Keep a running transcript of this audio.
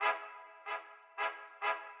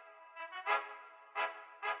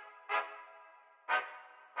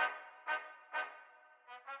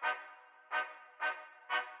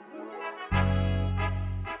Bring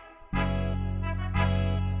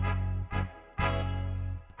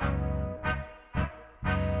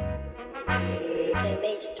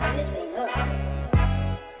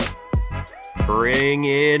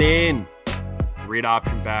it in. Read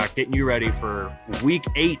option back, getting you ready for week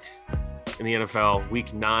 8 in the NFL,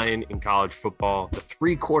 week 9 in college football, the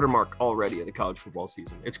 3-quarter mark already of the college football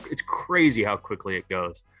season. It's crazy how quickly it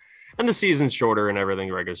goes. And the season's shorter and everything,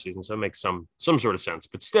 regular season, so it makes some sort of sense.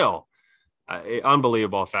 But still,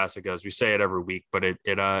 unbelievable how fast it goes. We say it every week, but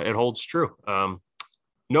it holds true.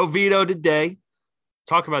 No Vito today.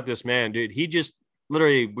 Talk about this man, dude. He just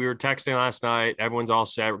literally, we were texting last night. Everyone's all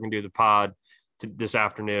set. We're going to do the pod this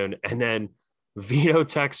afternoon. And then Vito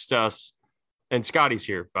texts us, and Scotty's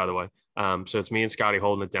here, by the way. So it's me and Scotty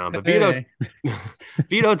holding it down. But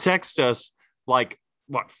Vito texts us like,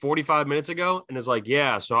 45 minutes ago, and is like,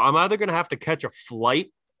 yeah, so I'm either going to have to catch a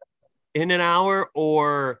flight in an hour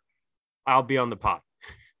or I'll be on the pod.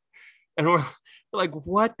 And we're like,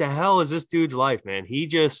 what the hell is this dude's life, man?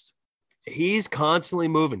 He's constantly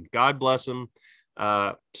moving. God bless him.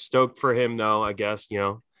 Stoked for him, though, I guess,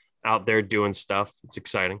 out there doing stuff. It's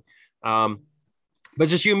exciting. But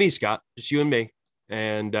just you and me, Scott, just you and me.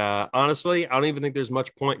 And honestly, I don't even think there's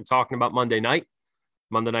much point in talking about Monday night.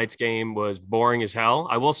 Monday night's game was boring as hell.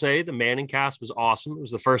 I will say the Manning cast was awesome. It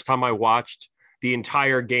was the first time I watched the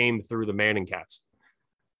entire game through the Manning cast.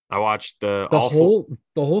 I watched the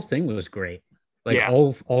whole thing was great.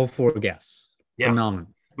 All 4 guests. Yeah. Phenomenal.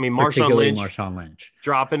 I mean, Marshawn Lynch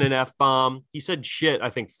dropping an F-bomb. He said shit, I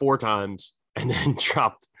think 4 times, and then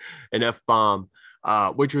dropped an F-bomb,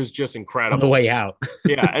 which was just incredible. On the way out.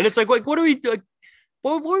 Yeah. And it's like, what are we like?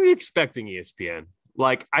 What were we expecting, ESPN?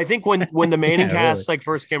 Like, I think when the Manning cast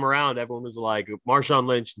first came around, everyone was like Marshawn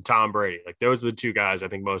Lynch and Tom Brady. Like, those are the 2 guys I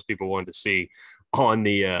think most people wanted to see on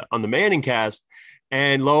the Manning cast.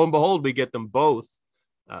 And lo and behold, we get them both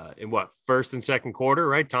in first and second quarter,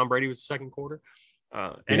 right? Tom Brady was the second quarter.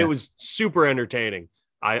 And it was super entertaining.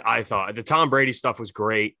 I thought the Tom Brady stuff was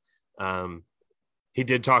great. He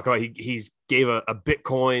did talk about, he gave a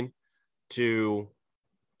Bitcoin to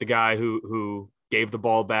the guy who gave the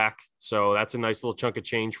ball back. So that's a nice little chunk of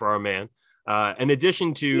change for our man. In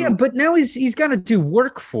addition to... Yeah, but now he's got to do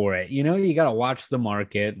work for it. You got to watch the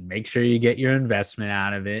market and make sure you get your investment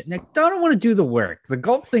out of it. And I don't want to do the work. The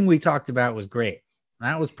golf thing we talked about was great.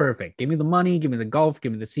 That was perfect. Give me the money, give me the golf,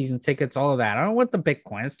 give me the season tickets, all of that. I don't want the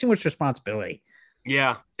Bitcoin. It's too much responsibility.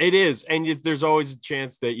 Yeah, it is. And there's always a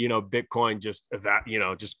chance that, Bitcoin just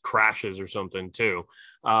crashes or something too.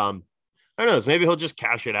 I don't know. Maybe he'll just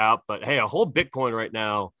cash it out. But hey, a whole Bitcoin right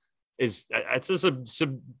now it's like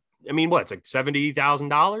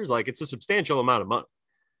 $70,000. Like, it's a substantial amount of money.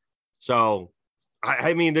 So,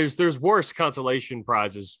 I mean, there's worse consolation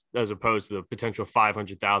prizes as opposed to the potential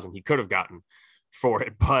 500,000 he could have gotten for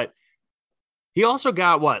it. But he also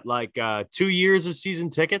got 2 years of season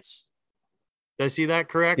tickets. Did I see that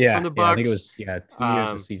correct? Yeah, from the Bucks? I think it was 2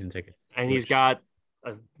 years of season tickets. And he's got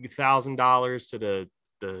 $1,000 to the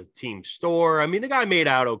team store. I mean, the guy made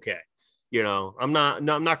out okay. I'm not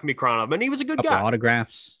gonna be crying off, and he was a good guy.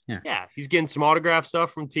 Autographs, yeah, he's getting some autograph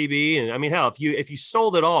stuff from TB, and I mean, hell, if you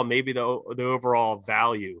sold it all, maybe the overall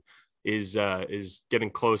value is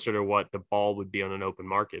getting closer to what the ball would be on an open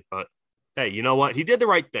market. But hey, you know what? He did the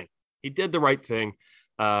right thing.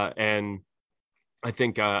 And I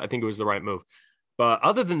think it was the right move. But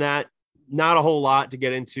other than that, not a whole lot to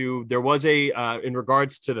get into. There was in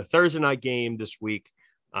regards to the Thursday night game this week,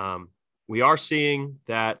 we are seeing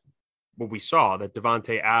that. What we saw that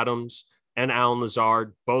Devontae Adams and Allen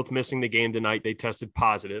Lazard both missing the game tonight. They tested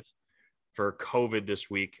positive for COVID this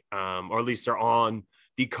week, or at least they're on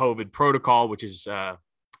the COVID protocol, which is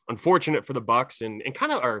unfortunate for the Bucks and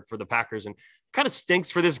kind of, or for the Packers, and kind of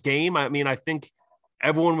stinks for this game. I mean, I think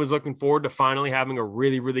everyone was looking forward to finally having a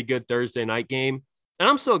really, really good Thursday night game, and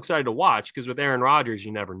I'm so excited to watch because with Aaron Rodgers,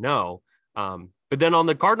 you never know. But then on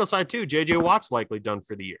the Cardinal side too, J.J. Watt's likely done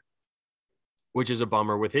for the year, which is a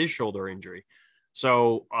bummer with his shoulder injury.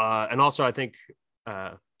 So, and also I think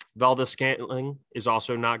Valdez-Scantling is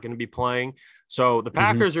also not going to be playing. So the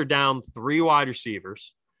Packers are down 3 wide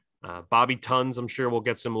receivers. Bobby Tuns, I'm sure, will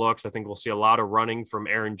get some looks. I think we'll see a lot of running from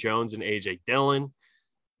Aaron Jones and A.J. Dillon.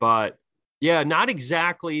 But, yeah, not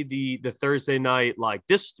exactly the Thursday night like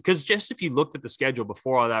this, because just if you looked at the schedule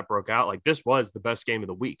before all that broke out, like this was the best game of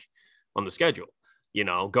the week on the schedule.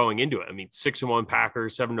 Going into it. I mean, 6-1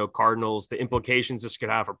 Packers, 7-0 Cardinals, the implications this could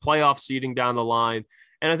have for playoff seeding down the line.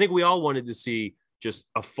 And I think we all wanted to see just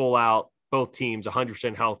a full out, both teams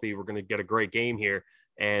 100% healthy. We're going to get a great game here.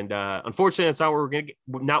 And unfortunately, that's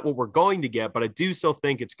not what we're going to get. But I do still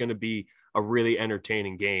think it's going to be a really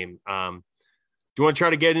entertaining game. Do you want to try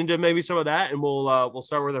to get into maybe some of that, and we'll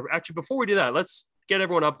start with actually before we do that, let's get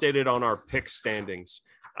everyone updated on our pick standings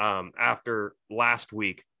after last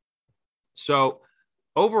week. So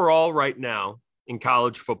overall, right now in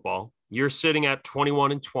college football, you're sitting at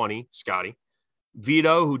 21-20, Scotty.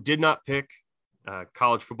 Vito, who did not pick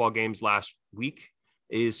college football games last week,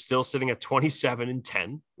 is still sitting at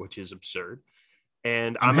 27-10, which is absurd.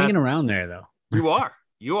 And I'm hanging around there, though.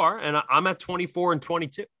 You are, and I'm at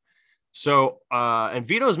 24-22. So, and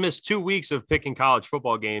Vito's missed 2 weeks of picking college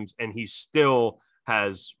football games, and he still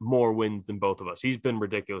has more wins than both of us. He's been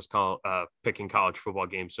ridiculous picking college football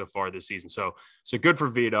games so far this season. So good for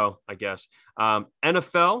Vito, I guess.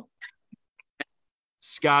 NFL,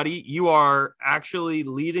 Scotty, you are actually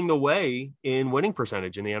leading the way in winning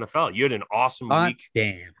percentage in the NFL. You had an awesome week.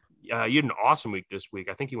 Damn. You had an awesome week this week.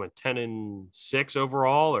 I think you went 10-6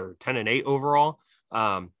 overall or 10-8 overall.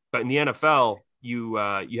 But in the NFL, you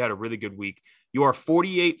had a really good week. You are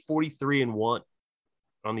 48-43-1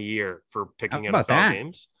 on the year for picking NFL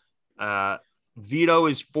games. Vito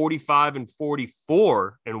is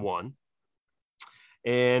 45-44-1.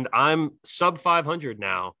 And I'm sub 500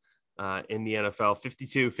 now in the NFL,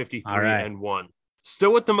 52-53-1.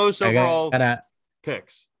 Still with the most overall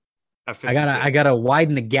picks. I gotta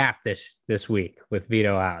widen the gap this week with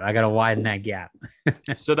Vito out. I gotta widen that gap.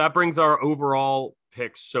 So that brings our overall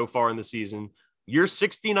picks so far in the season. You're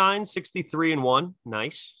 69-63-1.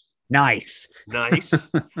 Nice. Vito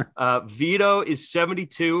is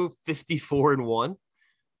 72-54-1.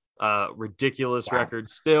 Ridiculous record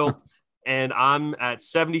still. And I'm at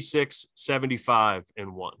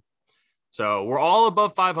 76-75-1. So we're all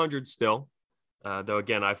above 500 still. Though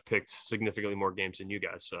again, I've picked significantly more games than you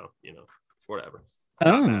guys. So, whatever.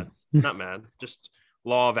 Not mad. Just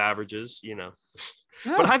law of averages,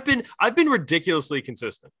 But I've been ridiculously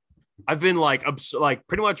consistent. I've been like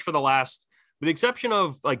pretty much for the last, with the exception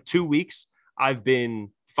of like 2 weeks, I've been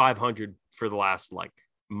 500 for the last like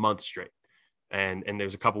month straight. And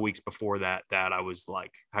there's a couple weeks before that I was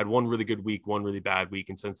like, I had one really good week, one really bad week.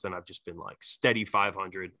 And since then I've just been like steady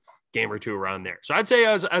 500, game or two around there. So I'd say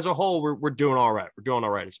as a whole, we're doing all right. We're doing all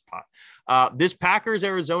right as a pot. This Packers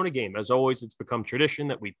Arizona game, as always, it's become tradition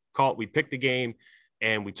that we pick the game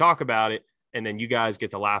and we talk about it. And then you guys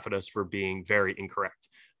get to laugh at us for being very incorrect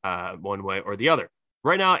one way or the other.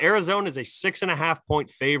 Right now, Arizona is a 6.5 point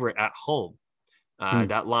favorite at home.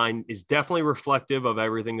 That line is definitely reflective of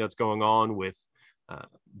everything that's going on with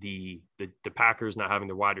the Packers not having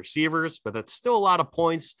the wide receivers, but that's still a lot of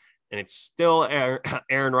points, and it's still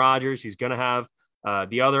Aaron Rodgers. He's going to have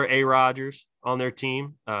the other A. Rodgers on their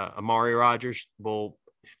team. Amari Rodgers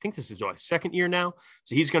I think this is his second year now,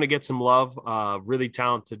 so he's going to get some love. Really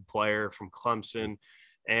talented player from Clemson,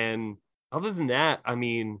 and other than that, I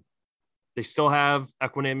mean, they still have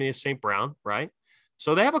Equanimeous St. Brown, right?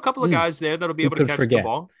 So they have a couple of guys there that'll be able to catch the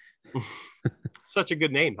ball. Such a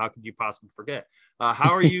good name. How could you possibly forget?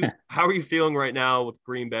 How are you feeling right now with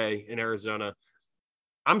Green Bay in Arizona?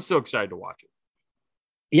 I'm still excited to watch it.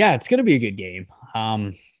 Yeah, it's going to be a good game.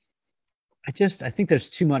 I think there's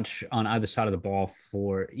too much on either side of the ball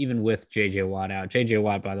for even with JJ Watt out. JJ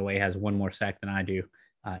Watt, by the way, has one more sack than I do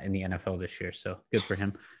in the NFL this year. So good for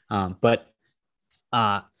him. But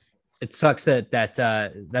it sucks that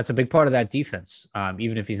that's a big part of that defense.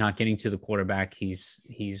 Even if he's not getting to the quarterback, he's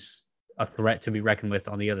a threat to be reckoned with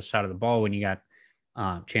on the other side of the ball when you got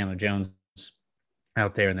Chandler Jones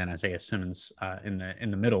out there and then Isaiah Simmons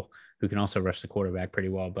in the middle, who can also rush the quarterback pretty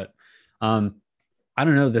well. But I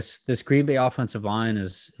don't know, this Green Bay offensive line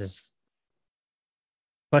is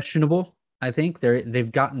questionable. I think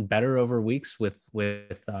they've gotten better over weeks with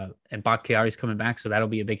and Bakhtiari's coming back, so that'll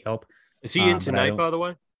be a big help. Is he in tonight, by the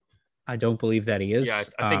way? I don't believe that he is. Yeah,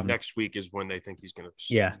 I think next week is when they think he's going to.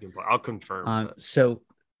 Yeah, I'll confirm. So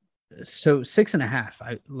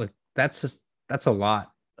 6.5. Look, that's a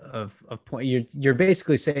lot of point. You're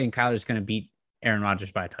basically saying Kyler's going to beat Aaron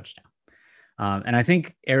Rodgers by a touchdown. And I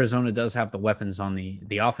think Arizona does have the weapons on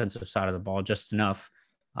the offensive side of the ball just enough.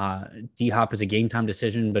 D-Hop is a game time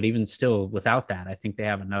decision, but even still, without that, I think they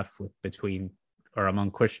have enough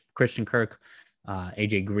among Christian Kirk,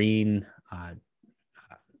 AJ Green.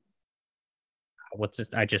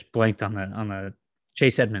 I just blanked on the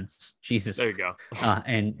Chase Edmonds. Jesus. There you go.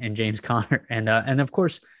 And James Conner. And of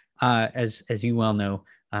course, as you well know,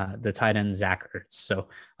 the tight end Zach Ertz. So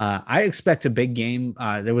I expect a big game.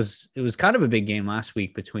 It was kind of a big game last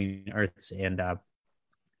week between Ertz and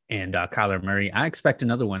Kyler Murray. I expect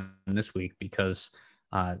another one this week because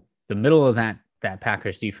the middle of that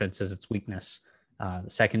Packers defense is its weakness. The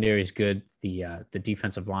secondary is good. The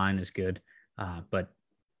defensive line is good. But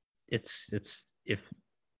it's if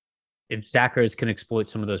Zach Ertz can exploit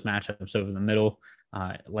some of those matchups over the middle,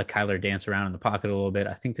 let Kyler dance around in the pocket a little bit,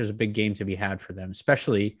 I think there's a big game to be had for them,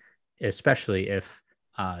 especially if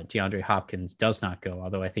DeAndre Hopkins does not go,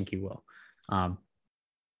 although I think he will.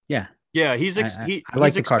 Yeah. Yeah, he's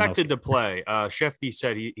like expected to play. Shefty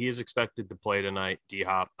said he is expected to play tonight,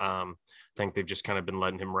 D-Hop. I think they've just kind of been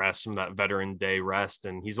letting him rest, some of that Veteran Day rest,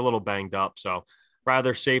 and he's a little banged up, so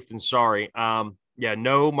rather safe than sorry. Yeah,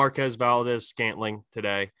 no Marquez Valdez-Scantling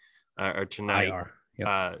today or tonight.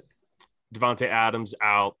 Yep. Devontae Adams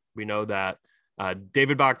out. We know that.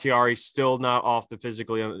 David Bakhtiari still not off the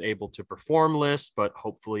physically unable to perform list, but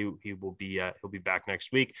hopefully he'll be back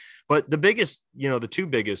next week. But the biggest, the two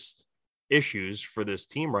biggest issues for this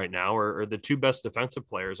team right now are the two best defensive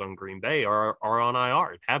players on Green Bay are on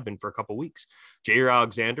IR. Have been for a couple of weeks. Jair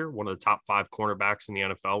Alexander, one of the top 5 cornerbacks in the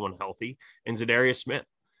NFL when healthy, and Zadarius Smith.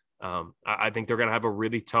 I think they're going to have a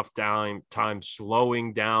really tough time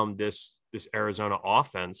slowing down this Arizona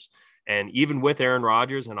offense. And even with Aaron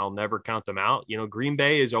Rodgers, and I'll never count them out, Green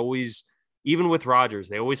Bay is always, even with Rodgers,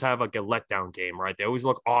 they always have like a letdown game, right? They always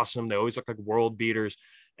look awesome. They always look like world beaters.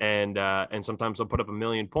 And sometimes they'll put up 1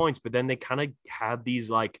 million points, but then they kind of have these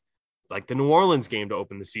like the New Orleans game to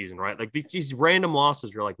open the season, right? Like these random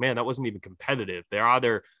losses, you're like, man, that wasn't even competitive. They're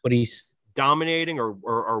either dominating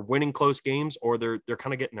or winning close games, or they're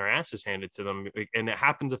kind of getting their asses handed to them. And it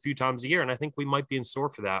happens a few times a year. And I think we might be in store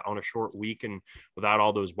for that on a short week and without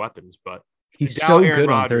all those weapons. But he's so good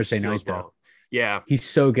on Thursday night, though. Yeah. He's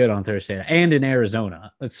so good on Thursday night and in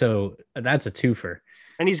Arizona. So that's a twofer.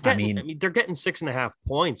 And he's getting, they're getting 6.5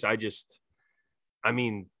 points. They're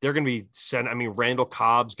going to be sent. Randall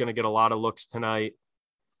Cobb's going to get a lot of looks tonight.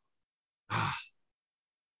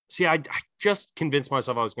 See, I just convinced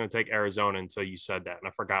myself I was going to take Arizona until you said that. And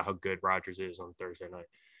I forgot how good Rodgers is on Thursday night.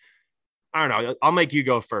 I don't know. I'll make you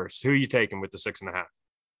go first. Who are you taking with the 6.5?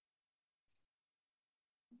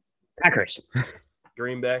 Packers.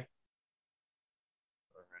 Green Bay.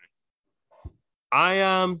 All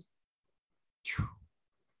right.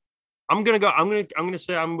 I'm gonna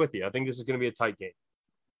say I'm with you. I think this is gonna be a tight game.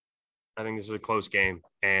 I think this is a close game,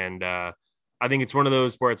 and I think it's one of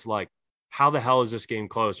those where it's like, how the hell is this game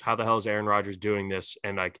close? How the hell is Aaron Rodgers doing this?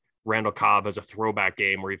 And like Randall Cobb has a throwback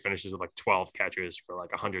game where he finishes with like 12 catches for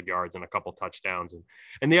like 100 yards and a couple touchdowns.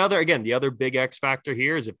 And the other big X factor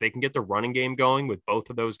here is if they can get the running game going with both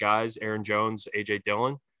of those guys, Aaron Jones, AJ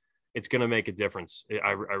Dillon, it's gonna make a difference.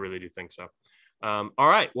 I really do think so. All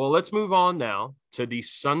right, well, let's move on now to the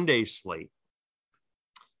Sunday slate.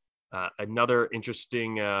 Another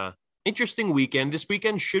interesting weekend. This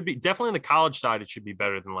weekend should be definitely on the college side. It should be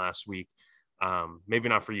better than last week. Maybe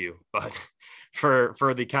not for you, but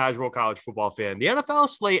for the casual college football fan, the NFL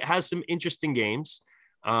slate has some interesting games.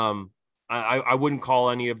 I wouldn't call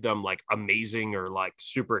any of them like amazing or like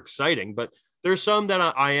super exciting, but there's some that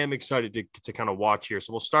I am excited to kind of watch here.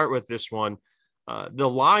 So we'll start with this one. The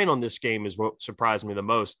line on this game is what surprised me the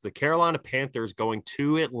most. The Carolina Panthers going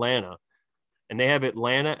to Atlanta, and they have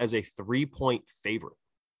Atlanta as a 3-point favorite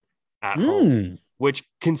at home, which,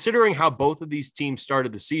 considering how both of these teams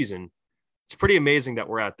started the season, it's pretty amazing that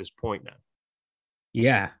we're at this point now.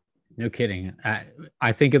 Yeah, no kidding.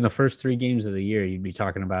 I think in the first 3 games of the year, you'd be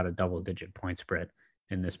talking about a double-digit point spread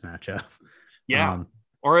in this matchup. Yeah,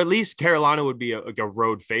 or at least Carolina would be a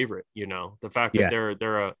road favorite. The fact that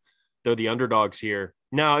they're the underdogs here.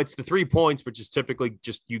 Now it's the 3 points, which is typically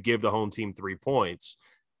just you give the home team 3 points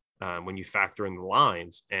when you factor in the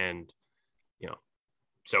lines. And,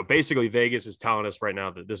 so basically Vegas is telling us right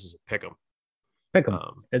now that this is a pick 'em. Pick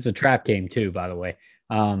 'em. It's a trap game too, by the way.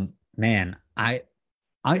 Man, I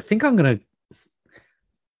think I'm going to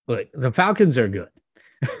look. The Falcons are good.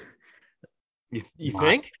 You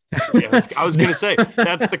think? Yeah, I was going to say,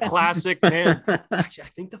 that's the classic, man. Actually, I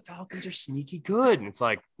think the Falcons are sneaky good. And it's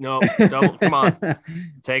like, no, come on.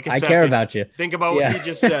 Take a second. I care about you. Think about what you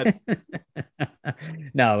just said.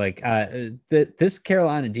 No, like this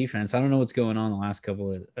Carolina defense, I don't know what's going on the last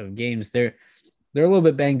couple of games. They're a little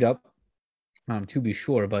bit banged up, to be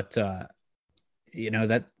sure. But, that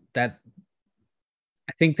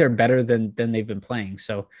I think they're better than they've been playing.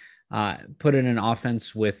 So, put in an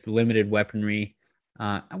offense with limited weaponry.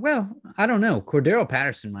 Well, I don't know. Cordero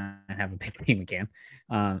Patterson might have a big game again.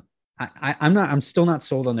 I'm still not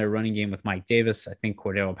sold on their running game with Mike Davis. I think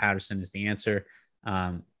Cordero Patterson is the answer.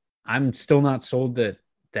 I'm still not sold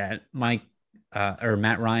that Mike or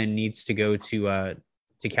Matt Ryan needs to go to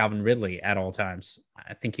Calvin Ridley at all times.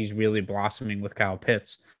 I think he's really blossoming with Kyle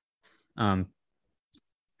Pitts.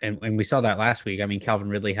 and we saw that last week. I mean, Calvin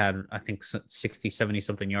Ridley had, I think, 60, 70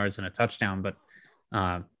 something yards and a touchdown, but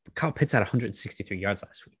Kyle Pitts had 163 yards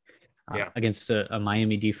last week against a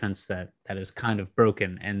Miami defense that is kind of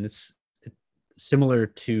broken. And it's similar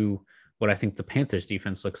to what I think the Panthers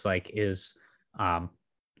defense looks like is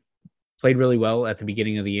played really well at the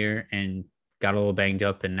beginning of the year and got a little banged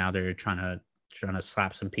up. And now they're trying to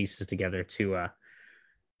slap some pieces together to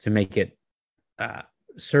make it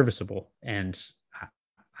serviceable. And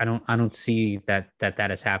I don't see that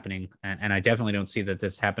is happening. And I definitely don't see that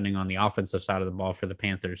that's happening on the offensive side of the ball for the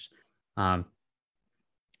Panthers.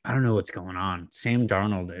 I don't know what's going on. Sam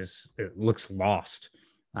Darnold looks lost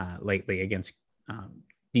lately against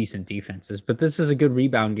decent defenses, but this is a good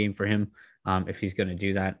rebound game for him if he's going to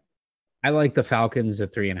do that. I like the Falcons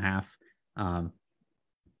at 3.5.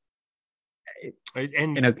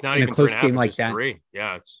 And in a close game like that, 3.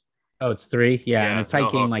 Yeah, it's 3. Yeah, in a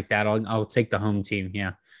tight game like that, I'll take the home team.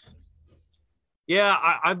 Yeah. Yeah,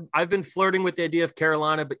 I've been flirting with the idea of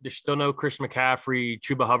Carolina, but there's still no Chris McCaffrey.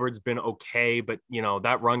 Chuba Hubbard's been okay, but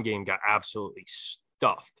that run game got absolutely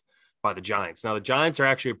stuffed by the Giants. Now the Giants are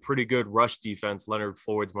actually a pretty good rush defense. Leonard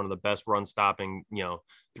Floyd's one of the best run stopping,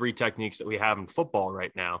 3 techniques that we have in football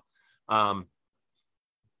right now.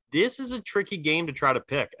 This is a tricky game to try to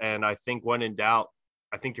pick, and I think when in doubt,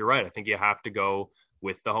 I think you're right. I think you have to go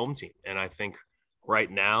with the home team, and I think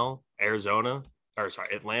right now Atlanta.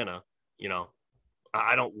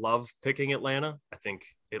 I don't love picking Atlanta. I think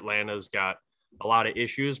Atlanta's got a lot of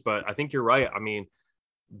issues, but I think you're right. I mean,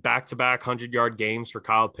 back-to-back 100-yard games for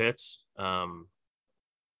Kyle Pitts. That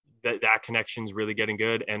connection's really getting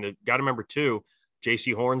good. And got to remember, too,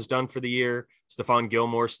 J.C. Horn's done for the year. Stephon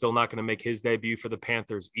Gilmore's still not going to make his debut for the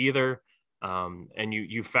Panthers either. And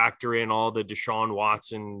you factor in all the Deshaun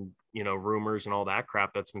Watson, rumors and all that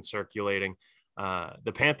crap that's been circulating.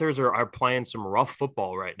 The Panthers are playing some rough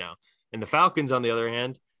football right now. And the Falcons, on the other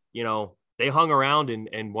hand, they hung around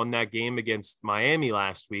and won that game against Miami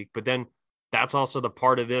last week. But then that's also the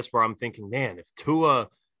part of this where I'm thinking, man, if Tua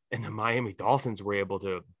and the Miami Dolphins were able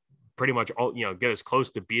to pretty much get as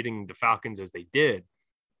close to beating the Falcons as they did,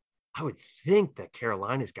 I would think that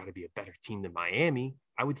Carolina's got to be a better team than Miami.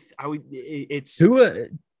 I would it's Tua.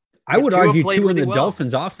 I would argue Tua in the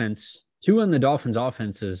Dolphins offense. Tua in the Dolphins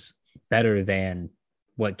offense is better than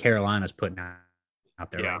what Carolina's putting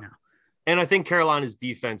out there right now. And I think Carolina's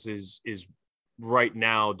defense is right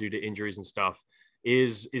now, due to injuries and stuff,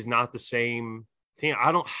 is not the same team.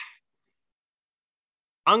 I'm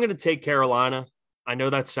going to take Carolina. I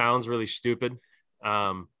know that sounds really stupid,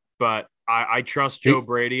 but I trust Joe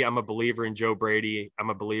Brady. I'm a believer in Joe Brady.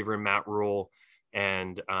 I'm a believer in Matt Rule.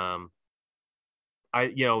 And no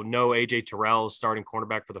AJ Terrell is starting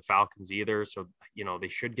cornerback for the Falcons either. So, they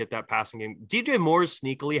should get that passing game. DJ Moore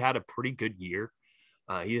sneakily had a pretty good year.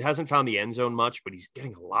 He hasn't found the end zone much, but he's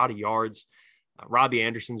getting a lot of yards. Robbie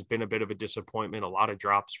Anderson's been a bit of a disappointment, a lot of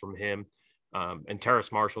drops from him. And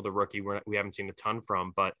Terrace Marshall, the rookie, we haven't seen a ton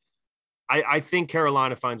from. But I think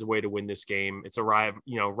Carolina finds a way to win this game. It's a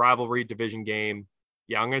rivalry division game.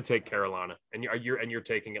 Yeah, I'm going to take Carolina. And you're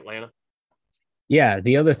taking Atlanta? Yeah,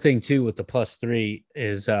 the other thing, too, with the +3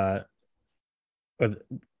 is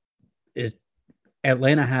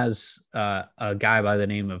Atlanta has a guy by the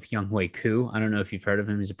name of Younghoe Koo. I don't know if you've heard of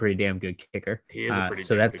him. He's a pretty damn good kicker. He is a pretty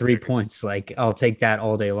so that 3 points, like, I'll take that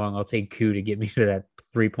all day long. I'll take Koo to get me to that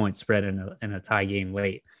 3-point spread in a tie game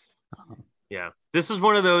late. Yeah, this is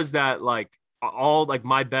one of those that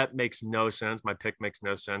my bet makes no sense. My pick makes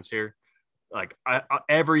no sense here. Like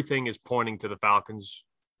everything is pointing to the Falcons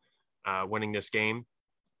winning this game,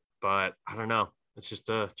 but I don't know. It's just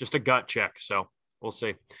a gut check. So we'll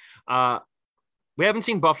see. We haven't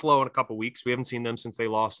seen Buffalo in a couple of weeks. We haven't seen them since they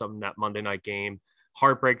lost them in that Monday night game.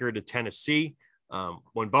 Heartbreaker to Tennessee.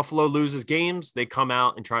 When Buffalo loses games, they come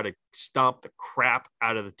out and try to stomp the crap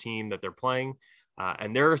out of the team that they're playing.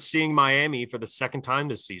 And they're seeing Miami for the second time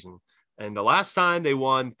this season. And the last time they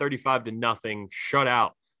won 35-0, shut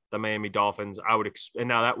out the Miami Dolphins. And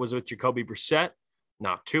now that was with Jacoby Brissett,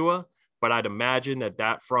 not Tua, but I'd imagine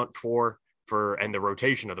that front four and the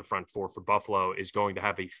rotation of the front four for Buffalo is going to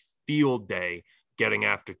have a field day getting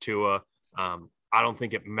after Tua. I don't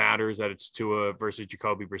think it matters that it's Tua versus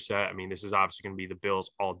Jacoby Brissett. I mean, this is obviously going to be the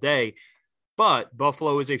Bills all day, but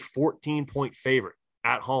Buffalo is a 14-point favorite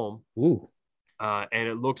at home. Ooh. And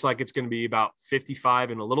it looks like it's going to be about 55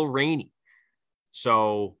 and a little rainy.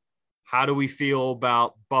 So how do we feel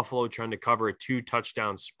about Buffalo trying to cover a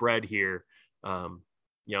 2-touchdown spread here?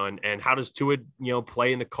 And how does Tua,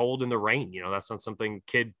 play in the cold and the rain? That's not something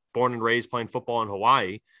kid born and raised playing football in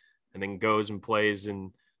Hawaii and then goes and plays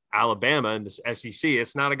in Alabama and this SEC.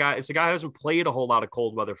 It's not a guy. It's a guy who hasn't played a whole lot of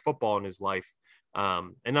cold weather football in his life.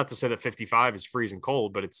 And not to say that 55 is freezing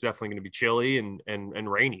cold, but it's definitely going to be chilly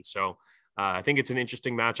and rainy. So I think it's an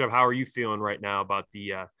interesting matchup. How are you feeling right now about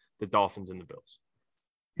the Dolphins and the Bills?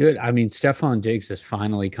 Good. I mean, Stephon Diggs is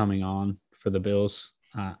finally coming on for the Bills.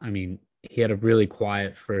 I mean, he had a really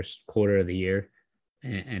quiet first quarter of the year,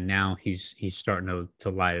 and now he's starting to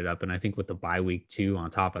light it up. And I think with the bye week too,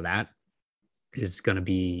 on top of that, is going to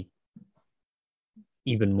be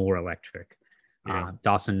even more electric. Yeah.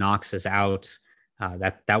 Dawson Knox is out.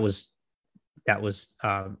 That was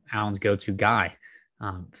Allen's go-to guy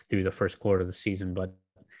through the first quarter of the season. But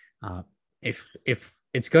if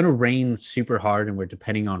it's going to rain super hard and we're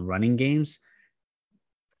depending on running games,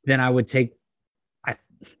 then I would take.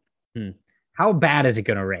 How bad is it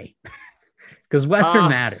going to rain? Because weather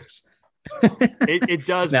matters. It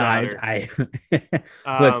does matter.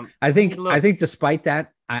 Look, I think despite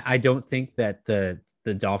that, I don't think that the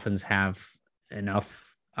Dolphins have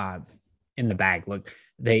enough in the bag. Look,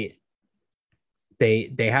 they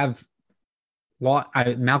have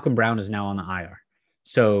Malcolm Brown is now on the IR,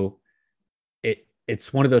 so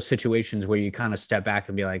it's one of those situations where you kind of step back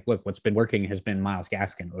and be like, look, what's been working has been Myles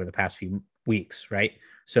Gaskin over the past few weeks, right?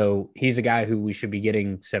 So he's a guy who we should be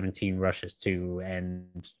getting 17 rushes to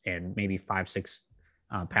and maybe 5-6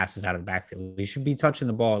 passes out of the backfield. He should be touching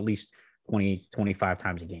the ball at least 20, 25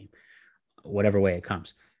 times a game, whatever way it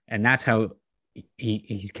comes. And that's how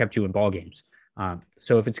he's kept you in ball games.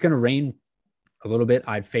 So if it's going to rain a little bit,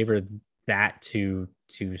 I'd favor that to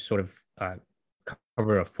sort of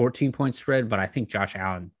cover a 14-point spread. But I think Josh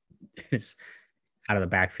Allen is out of the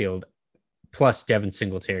backfield, plus Devin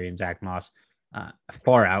Singletary and Zach Moss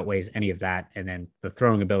far outweighs any of that. And then the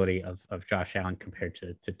throwing ability of Josh Allen compared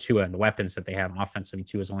to Tua and the weapons that they have on offense. I mean,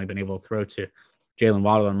 Tua's only been able to throw to Jalen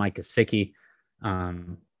Waddle and Mike Gesicki.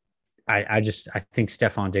 I think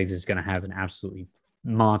Stephon Diggs is going to have an absolutely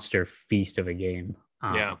monster feast of a game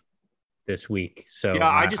this week. So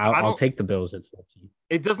I'll take the Bills at 14.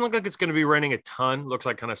 It doesn't look like it's going to be raining a ton. Looks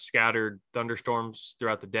like kind of scattered thunderstorms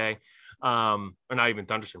throughout the day. Or not even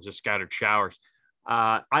thunderstorms, just scattered showers.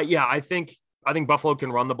 I think Buffalo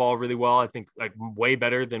can run the ball really well. I think like way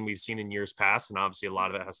better than we've seen in years past. And obviously a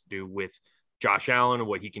lot of that has to do with Josh Allen and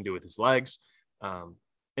what he can do with his legs. And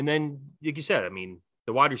then, like you said, I mean,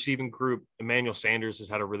 the wide receiving group, Emmanuel Sanders has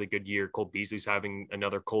had a really good year. Cole Beasley's having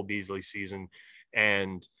another Cole Beasley season.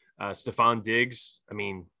 And Stephon Diggs, I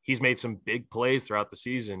mean, he's made some big plays throughout the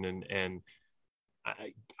season. And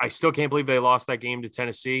I still can't believe they lost that game to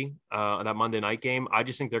Tennessee, that Monday night game. I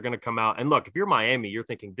just think they're going to come out. And look, if you're Miami, you're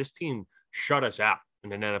thinking this team shut us out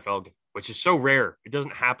in an NFL game, which is so rare. It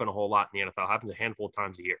doesn't happen a whole lot in the NFL. It happens a handful of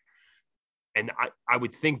times a year. And I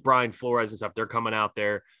would think Brian Flores and stuff, they're coming out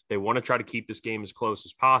there. They want to try to keep this game as close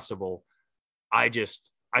as possible. I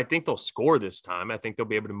think they'll score this time. I think they'll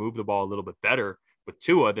be able to move the ball a little bit better with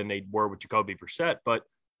Tua than they were with Jacoby Brissett. But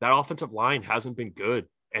that offensive line hasn't been good.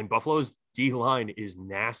 And Buffalo's D-line is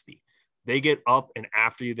nasty. They get up and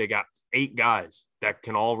after you. They got 8 guys that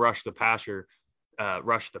can all rush the passer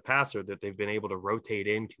that they've been able to rotate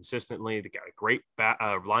in consistently. They got a great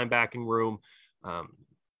linebacking room.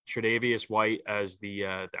 Tre'Davious White as the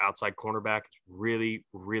outside cornerback is really,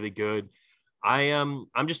 really good. I'm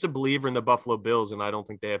just a believer in the Buffalo Bills, and I don't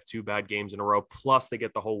think they have 2 bad games in a row. Plus, they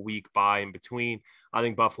get the whole week bye in between. I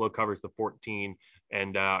think Buffalo covers the 14.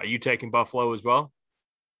 And are you taking Buffalo as well?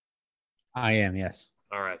 I am, yes.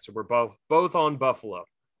 All right, so we're both on Buffalo,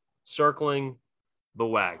 circling the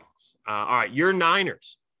wagons. All right, your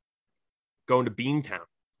Niners going to Beantown,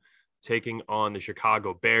 taking on the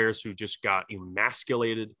Chicago Bears, who just got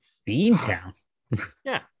emasculated. Beantown?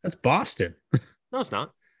 Yeah. That's Boston. No, it's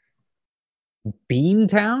not.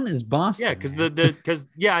 Beantown is Boston. Yeah, because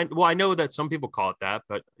I know that some people call it that,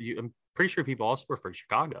 but I'm pretty sure people also refer to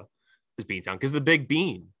Chicago as Beantown because the big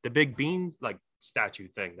bean like statue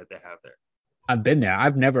thing that they have there. I've been there.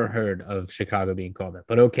 I've never heard of Chicago being called that,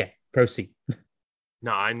 but okay, proceed.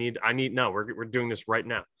 No, we're doing this right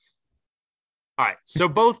now. All right, so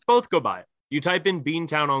both go by it. You type in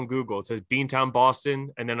Beantown on Google, it says Beantown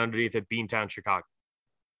Boston, and then underneath it, Beantown Chicago.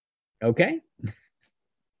 Okay.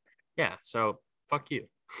 Yeah, so fuck you.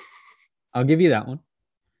 I'll give you that one.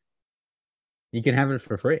 You can have it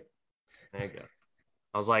for free. There you go.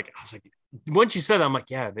 I was like, once you said that, I'm like,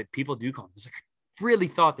 yeah, that people do call it. I was like, I really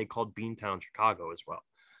thought they called Beantown Chicago as well.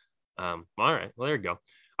 All right, well, there you go.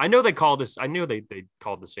 I know they called this. I knew they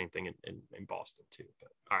called the same thing in Boston too.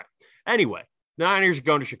 But all right. Anyway, the Niners are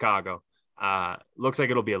going to Chicago. Looks like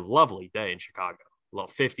it'll be a lovely day in Chicago. A little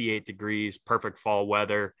 58 degrees, perfect fall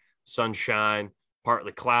weather, sunshine,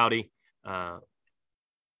 partly cloudy.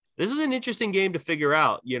 this is an interesting game to figure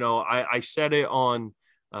out. I said it on,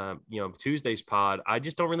 Tuesday's pod. I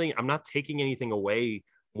just I'm not taking anything away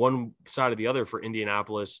one side or the other for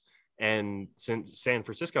Indianapolis and San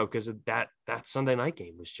Francisco, because that Sunday night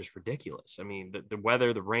game was just ridiculous. I mean, the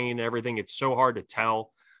weather, the rain, everything, it's so hard to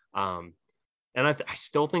tell. And I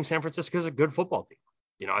still think San Francisco is a good football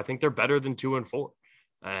team. I think they're better than 2-4.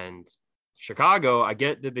 And Chicago, I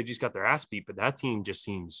get that they just got their ass beat, but that team just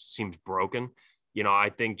seems broken. I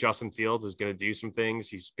think Justin Fields is going to do some things.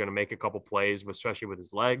 He's going to make a couple plays, especially with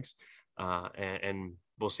his legs. And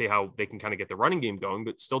we'll see how they can kind of get the running game going,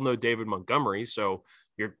 but still no David Montgomery. So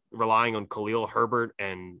you're relying on Khalil Herbert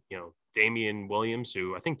and, Damian Williams,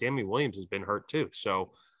 who I think Damian Williams has been hurt too.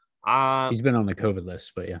 So he's been on the COVID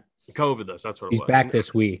list, but yeah. COVID list, that's what it was. He's back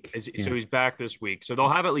this week. So he's back this week. So they'll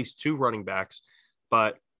have at least 2 running backs,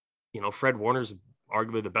 but Fred Warner's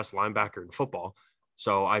arguably the best linebacker in football.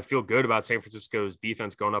 So I feel good about San Francisco's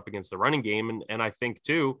defense going up against the running game. And I think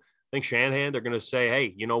Shanahan, they're going to say,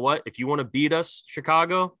 hey, you know what? If you want to beat us,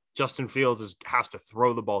 Chicago, Justin Fields has to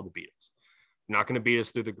throw the ball to beat us. You're not going to beat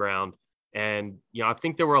us through the ground. And, I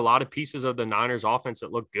think there were a lot of pieces of the Niners offense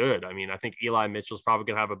that looked good. I mean, I think Eli Mitchell's probably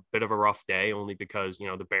going to have a bit of a rough day, only because,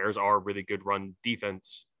 the Bears are a really good run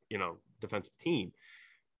defense, defensive team.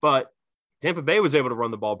 But Tampa Bay was able to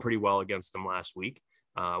run the ball pretty well against them last week.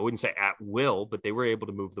 I wouldn't say at will, but they were able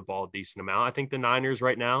to move the ball a decent amount. I think the Niners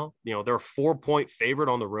right now, they're a 4-point favorite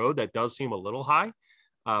on the road. That does seem a little high,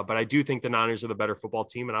 but I do think the Niners are the better football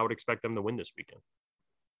team, and I would expect them to win this weekend.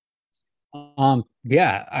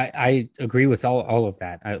 Yeah, I agree with all of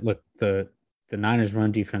that. Look, the Niners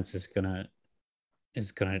run defense is gonna,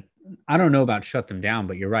 I don't know about shut them down,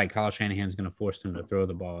 but you're right. Kyle Shanahan's gonna force them to throw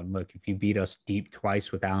the ball. And look, if you beat us deep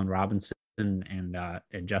twice with Allen Robinson and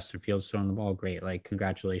Justin Fields throwing the ball, great. Like,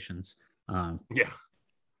 congratulations. Yeah,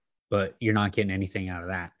 but you're not getting anything out of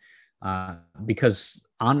that because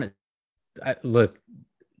look,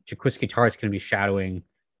 Jaquiski Tartt's going to be shadowing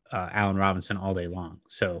Allen Robinson all day long,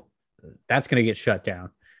 so that's going to get shut down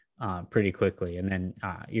pretty quickly. And then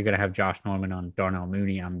you're going to have Josh Norman on Darnell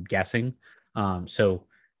Mooney, I'm guessing. So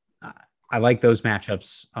I like those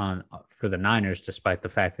matchups for the Niners, despite the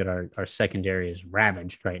fact that our secondary is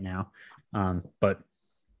ravaged right now. But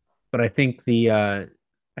I think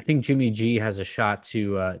I think Jimmy G has a shot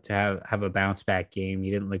to have a bounce back game. He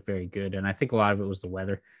didn't look very good, and I think a lot of it was the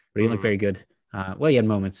weather, but he didn't look very good. Well, he had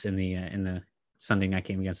moments in the Sunday night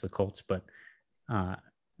game against the Colts, but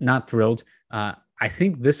not thrilled. I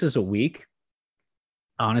think this is a week,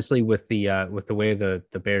 honestly, with the way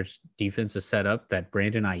the Bears defense is set up, that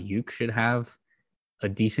Brandon Ayuk should have a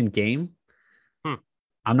decent game.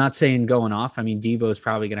 I'm not saying going off. I mean, Debo is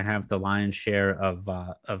probably going to have the lion's share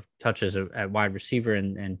of touches at wide receiver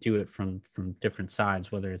and do it from different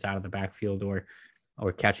sides, whether it's out of the backfield or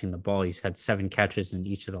catching the ball. He's had 7 catches in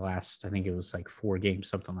each of the last, I think it was like 4 games,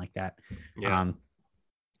 something like that. Yeah.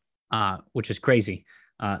 Which is crazy.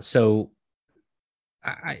 So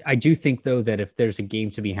I do think, though, that if there's a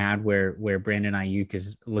game to be had where Brandon Ayuk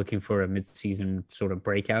is looking for a midseason sort of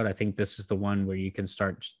breakout, I think this is the one where you can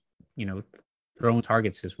start, throwing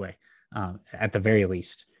targets his way at the very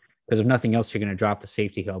least. Because if nothing else, you're going to drop the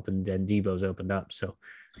safety help, and then Debo's opened up. So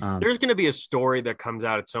there's going to be a story that comes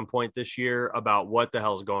out at some point this year about what the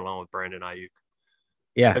hell's going on with Brandon Ayuk.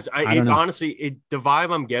 Yeah, honestly, the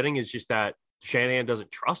vibe I'm getting is just that Shanahan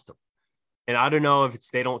doesn't trust him. And I don't know if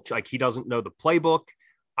he doesn't know the playbook.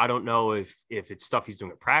 I don't know if it's stuff he's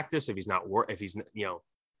doing at practice, if he's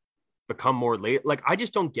become more late. Like, I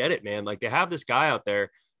just don't get it, man. Like, they have this guy out there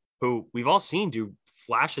who we've all seen do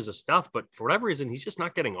flashes of stuff, but for whatever reason, he's just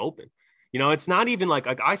not getting open. It's not even like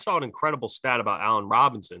I saw an incredible stat about Allen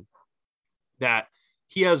Robinson that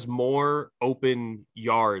he has more open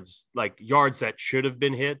yards, like yards that should have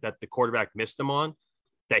been hit that the quarterback missed him on,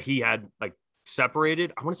 that he had like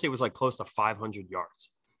separated. I want to say it was like close to 500 yards.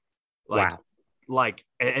 Wow.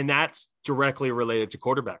 And that's directly related to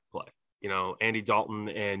quarterback play. Andy Dalton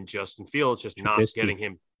and Justin Fields just not getting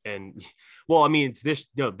him. And well, I mean, it's this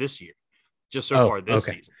year, just so far this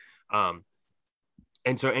season.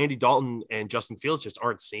 And so Andy Dalton and Justin Fields just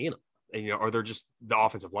aren't seeing him. And, or they're just, the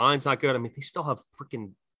offensive line's not good. I mean, they still have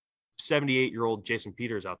freaking 78-year-old Jason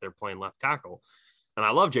Peters out there playing left tackle. And I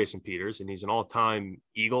love Jason Peters, and he's an all-time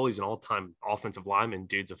Eagle. He's an all-time offensive lineman.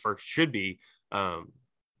 Dude's should be a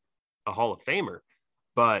Hall of Famer.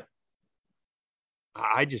 But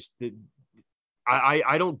I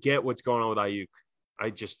don't get what's going on with Ayuk.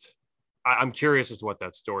 I'm curious as to what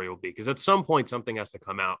that story will be, because at some point something has to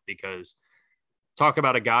come out, because talk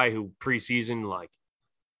about a guy who preseason, like,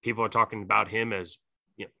 people are talking about him as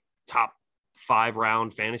top 5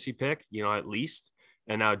 round fantasy pick, at least.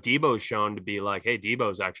 And now Debo's shown to be like, hey,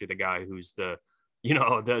 Debo's actually the guy who's the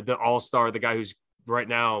all-star, the guy who's right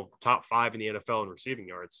now top 5 in the NFL in receiving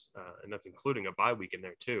yards. And that's including a bye week in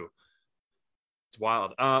there too. It's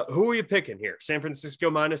wild. Who are you picking here? San Francisco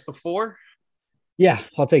minus the 4? Yeah,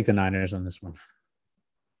 I'll take the Niners on this one.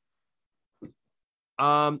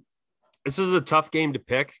 This is a tough game to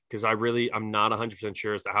pick because I'm not 100%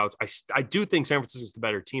 sure as to how I do think San Francisco's the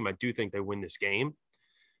better team. I do think they win this game,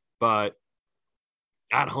 but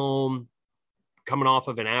at home, coming off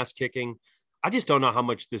of an ass kicking, I just don't know how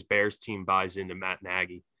much this Bears team buys into Matt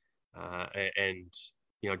Nagy. And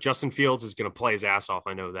Justin Fields is going to play his ass off.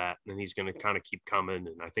 I know that, and he's going to kind of keep coming,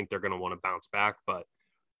 and I think they're going to want to bounce back, but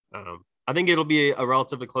I think it'll be a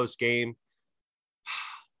relatively close game.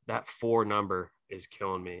 That 4 number is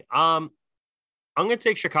killing me. I'm going to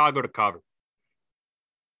take Chicago to cover.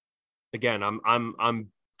 Again,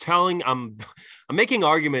 I'm making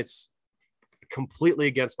arguments completely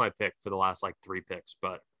against my pick for the last 3 picks,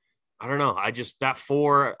 but I don't know. That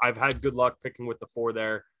 4, I've had good luck picking with the 4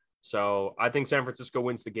 there. So I think San Francisco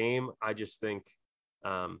wins the game. I just think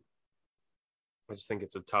it's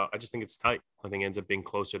tight. I think it ends up being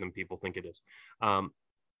closer than people think it is. All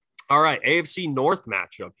right, AFC North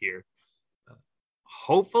matchup here.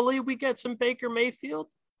 Hopefully we get some Baker Mayfield.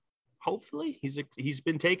 Hopefully he's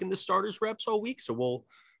been taking the starters reps all week, so we'll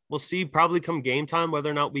see probably come game time whether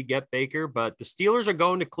or not we get Baker. But the Steelers are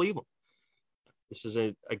going to Cleveland. This is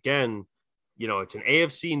it's an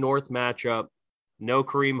AFC North matchup. No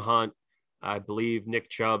Kareem Hunt. I believe Nick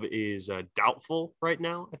Chubb is doubtful right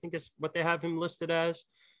now. I think is what they have him listed as,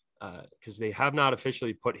 because they have not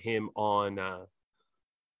officially put him on.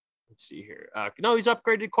 Let's see here. No, he's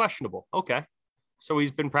upgraded to questionable. Okay. So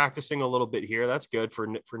he's been practicing a little bit here. That's good for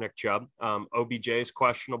Nick Chubb. OBJ is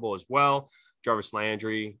questionable as well. Jarvis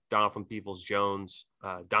Landry, Donovan Peoples-Jones.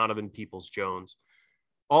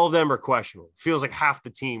 All of them are questionable. Feels like half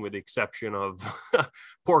the team with the exception of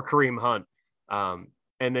poor Kareem Hunt.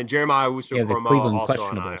 And then Jeremiah Owusu-Koramoah also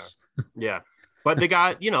on IR. Yeah. But they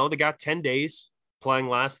got 10 days playing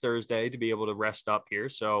last Thursday to be able to rest up here.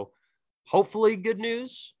 So hopefully good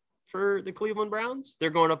news for the Cleveland Browns. They're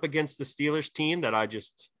going up against the Steelers team that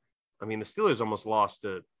the Steelers almost lost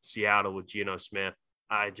to Seattle with Geno Smith.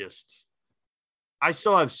 I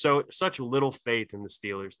still have such little faith in the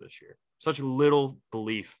Steelers this year, such little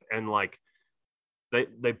belief. And they're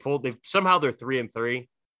 3-3.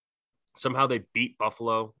 Somehow they beat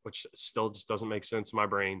Buffalo, which still just doesn't make sense in my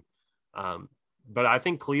brain. But I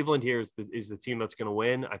think Cleveland here is the team that's going to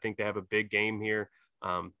win. I think they have a big game here.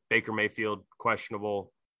 Baker Mayfield,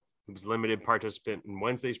 questionable. He was limited participant in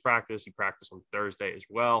Wednesday's practice. He practiced on Thursday as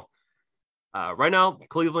well. Right now,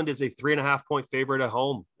 Cleveland is a 3.5-point favorite at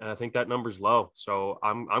home, and I think that number's low. So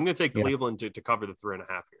I'm going to take Cleveland to cover the 3.5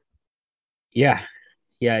 here.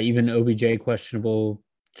 Yeah. Even OBJ questionable,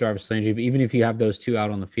 Jarvis Landry. But even if you have those 2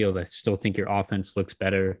 out on the field, I still think your offense looks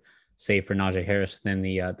better, say for Najee Harris, than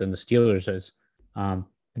the Steelers is.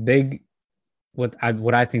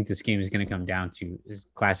 What I think this game is going to come down to is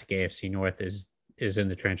classic AFC North is in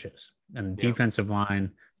the trenches, and the defensive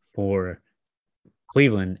line for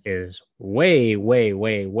Cleveland is way better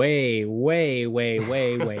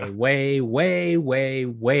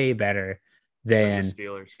than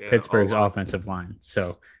Steelers, Pittsburgh's offensive line.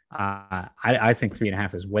 So I think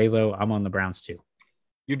 3.5 is way low. I'm on the Browns too.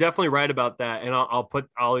 You're definitely right about that. And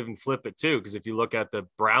I'll even flip it too. Because if you look at the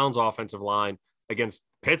Browns offensive line against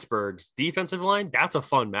Pittsburgh's defensive line, that's a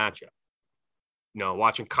fun matchup.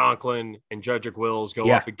 Watching Conklin and Jedrick Wills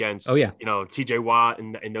go up against, TJ Watt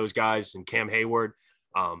and those guys and Cam Hayward.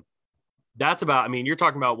 That's you're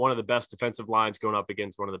talking about one of the best defensive lines going up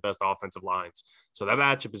against one of the best offensive lines. So that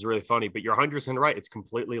matchup is really funny, but you're 100% right. It's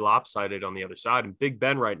completely lopsided on the other side. And Big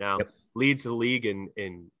Ben right now leads the league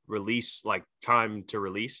in release, time to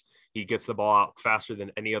release. He gets the ball out faster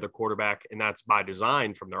than any other quarterback, and that's by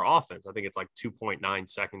design from their offense. I think it's 2.9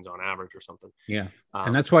 seconds on average or something. Yeah,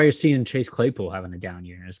 and that's why you're seeing Chase Claypool having a down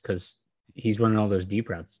year, is because he's running all those deep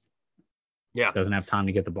routes. Yeah, doesn't have time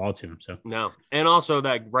to get the ball to him. So no, and also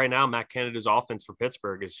that right now Matt Canada's offense for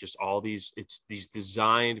Pittsburgh is just all these. It's these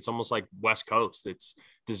designed. It's almost like West Coast. It's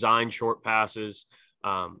designed short passes.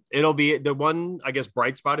 It'll be the one, I guess,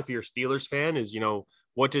 bright spot if you're a Steelers fan is,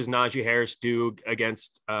 what does Najee Harris do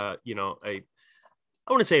against, I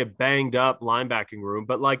want to say a banged up linebacking room,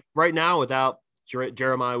 but right now without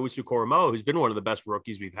Jeremiah Owusu-Koramoah, who's been one of the best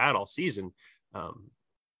rookies we've had all season.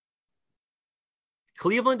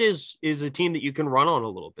 Cleveland is a team that you can run on a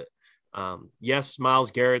little bit. Yes, Myles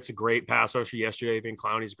Garrett's a great pass rusher. Yesterday, Vin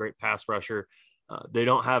Clowney's a great pass rusher. They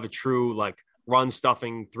don't have a true run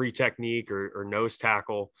stuffing 3 technique or nose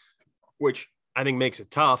tackle, which I think makes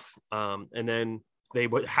it tough. And then they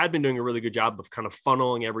had been doing a really good job of kind of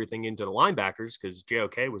funneling everything into the linebackers because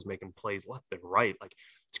JOK was making plays left and right. Like,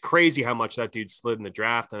 it's crazy how much that dude slid in the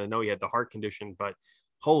draft. And I know he had the heart condition, but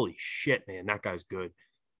holy shit, man, that guy's good.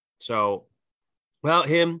 So, well,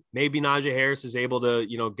 him, maybe Najee Harris is able to,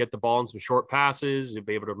 get the ball in some short passes,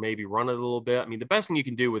 be able to maybe run it a little bit. I mean, the best thing you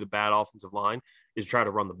can do with a bad offensive line is try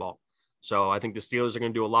to run the ball. So I think the Steelers are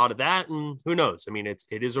going to do a lot of that, and who knows? I mean, it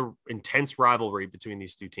is a intense rivalry between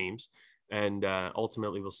these two teams, and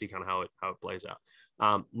ultimately we'll see kind of how it plays out.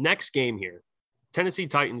 Next game here, Tennessee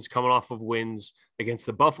Titans coming off of wins against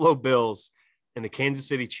the Buffalo Bills and the Kansas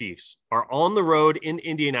City Chiefs are on the road in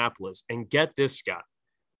Indianapolis, and get this, Scott.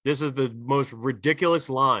 This is the most ridiculous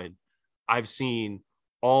line I've seen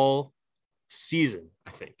all season,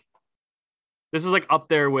 I think. This is like up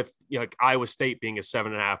there with like Iowa State being a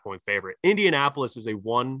 7.5-point favorite. Indianapolis is a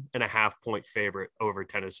 1.5-point favorite over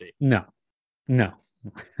Tennessee. No.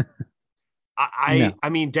 I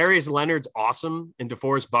mean, Darius Leonard's awesome and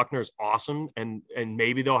DeForest Buckner's awesome, and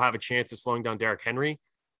maybe they'll have a chance of slowing down Derrick Henry,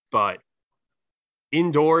 but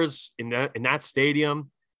indoors in that stadium,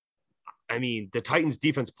 I mean, the Titans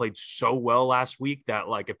defense played so well last week that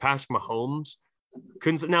like if Patrick Mahomes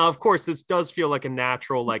couldn't. Now, of course, this does feel like a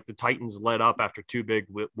natural, like the Titans let up after two big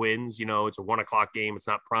wins. It's a 1:00 game. It's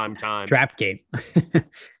not prime time. Trap game.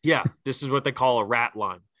 Yeah. This is what they call a rat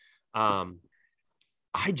line. I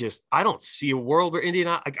don't see a world where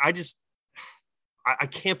I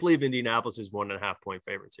can't believe Indianapolis is 1.5-point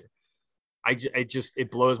favorites here. It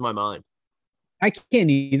blows my mind. I can't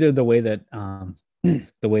either. The way that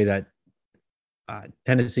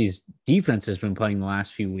Tennessee's defense has been playing the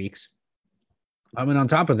last few weeks. I mean, on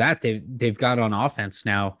top of that, they've got on offense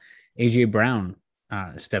now AJ Brown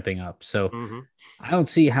stepping up. So I don't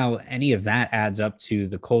see how any of that adds up to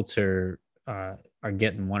the Colts are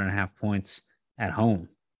getting 1.5 points at home.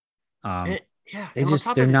 They're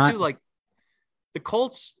not like the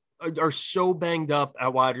Colts are so banged up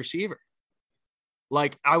at wide receiver.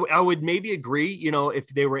 Like I would maybe agree, if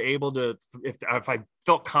they were able to, if I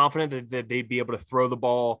felt confident that they'd be able to throw the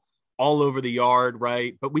ball all over the yard,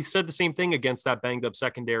 right? But we said the same thing against that banged up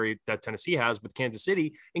secondary that Tennessee has with Kansas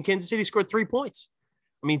City, and Kansas City scored 3 points.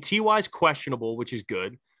 I mean, T.Y.'s questionable, which is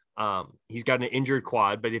good. He's got an injured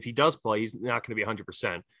quad, but if he does play, he's not going to be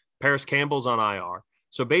 100%. Paris Campbell's on IR.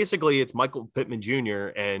 So basically it's Michael Pittman Jr.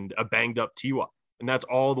 and a banged up T.Y. And that's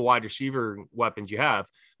all the wide receiver weapons you have.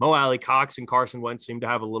 Mo Alley, Cox, and Carson Wentz seem to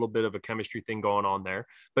have a little bit of a chemistry thing going on there.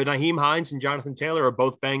 But Nyheim Hines and Jonathan Taylor are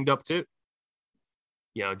both banged up too.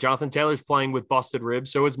 Jonathan Taylor's playing with busted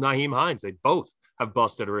ribs. So is Nyheim Hines. They both have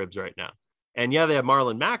busted ribs right now. And yeah, they have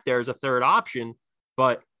Marlon Mack there as a third option,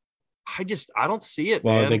 but I don't see it,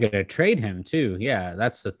 man. They're going to trade him too. Yeah,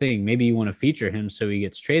 that's the thing. Maybe you want to feature him so he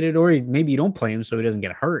gets traded, or maybe you don't play him so he doesn't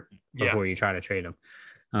get hurt before you try to trade him.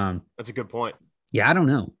 That's a good point. Yeah, I don't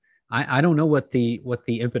know. I don't know what the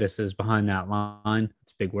impetus is behind that line.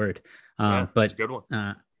 It's a big word. But it's a good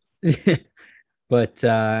one. But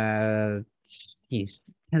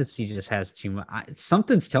Tennessee just has too much.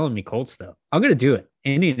 Something's telling me Colts though. I'm gonna do it.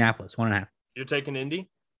 Indianapolis 1.5. You're taking Indy?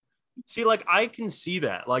 See, like I can see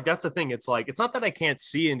that. Like that's the thing. It's like it's not that I can't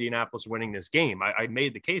see Indianapolis winning this game. I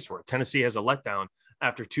made the case for it. Tennessee has a letdown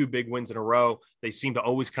after 2 big wins in a row. They seem to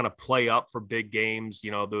always kind of play up for big games,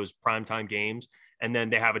 those primetime games. And then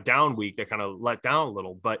they have a down week that kind of let down a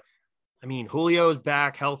little. But I mean, Julio's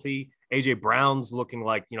back healthy. AJ Brown's looking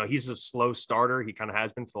like, he's a slow starter. He kind of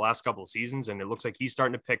has been for the last couple of seasons, and it looks like he's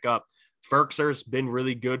starting to pick up. Ferkser's been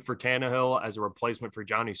really good for Tannehill as a replacement for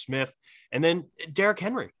Johnny Smith. And then Derrick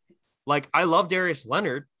Henry. Like, I love Darius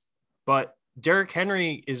Leonard, but Derrick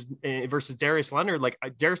Henry is versus Darius Leonard. Like,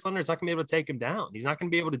 Darius Leonard's not going to be able to take him down. He's not going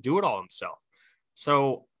to be able to do it all himself.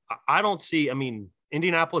 So I don't see,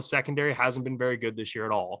 Indianapolis secondary hasn't been very good this year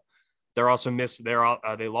at all. They're also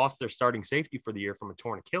they lost their starting safety for the year from a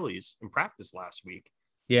torn Achilles in practice last week.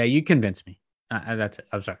 Yeah, you convinced me. That's it.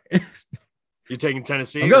 I'm sorry. You're taking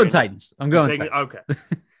Tennessee? I'm going Titans. Titans. Okay.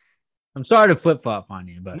 I'm sorry to flip-flop on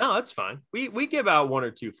you, but no, that's fine. We give out 1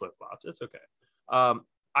 or 2 flip-flops. It's okay.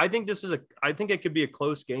 I think it could be a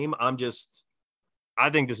close game. I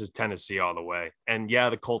think this is Tennessee all the way. And yeah,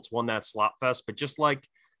 the Colts won that slot fest, but just like,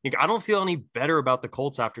 I don't feel any better about the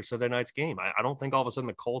Colts after Sunday night's game. I don't think all of a sudden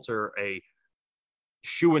the Colts are a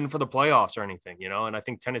shoo-in for the playoffs or anything, and I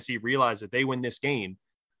think Tennessee realized that they win this game,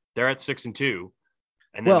 they're at 6-2.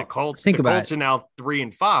 And then the Colts are now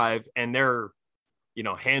 3-5, and they're,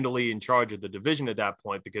 handily in charge of the division at that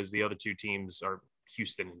point because the other 2 teams are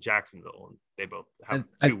Houston and Jacksonville, and they both have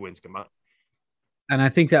 2 wins combined. And I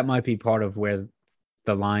think that might be part of where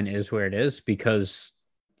the line is where it is, because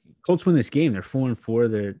Colts win this game. They're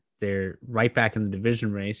 4-4. They're right back in the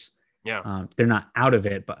division race. Yeah. They're not out of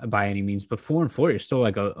it by any means, but 4-4, you're still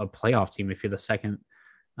like a playoff team if you're the second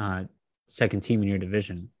team in your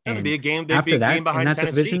division. Yeah, And they'd be after a game that, in behind that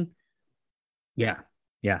Tennessee. division,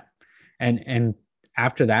 yeah. And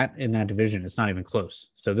after that, in that division, it's not even close.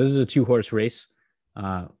 So this is a 2-horse race.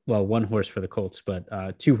 Well, 1 horse for the Colts,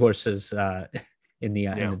 but 2 horses in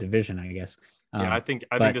the division, I guess. I think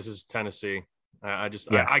this is Tennessee. I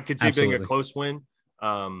could see it being a close win.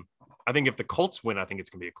 I think if the Colts win, I think it's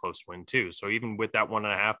going to be a close win too. So even with that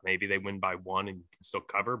 1.5, maybe they win by 1 and can still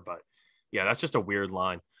cover. But yeah, that's just a weird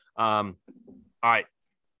line. All right.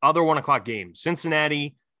 Other 1:00 game,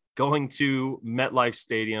 Cincinnati going to MetLife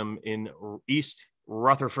Stadium in East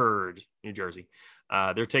Rutherford, New Jersey.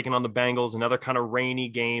 They're taking on the Bengals, another kind of rainy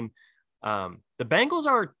game. The Bengals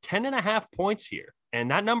are 10.5 points here, and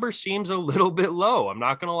that number seems a little bit low. I'm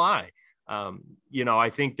not going to lie. I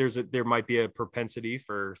think there might be a propensity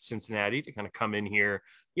for Cincinnati to kind of come in here,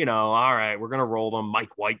 all right, we're going to roll them.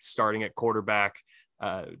 Mike White starting at quarterback.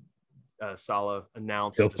 Saleh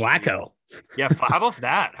announced. Go Flacco. Yeah. How about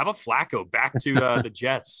that? How about Flacco back to the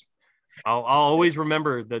Jets? I'll always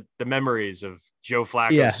remember the memories of Joe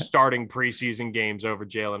Flacco starting preseason games over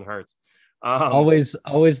Jalen Hurts. Always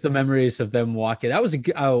the memories of them walking. That was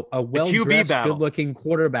a well-dressed, good-looking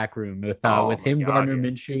quarterback room with him, Gardner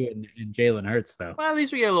Minshew, and Jalen Hurts, though. Well, at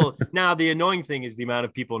least we get a little. Now, the annoying thing is the amount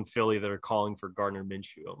of people in Philly that are calling for Gardner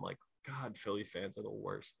Minshew. I'm like, God, Philly fans are the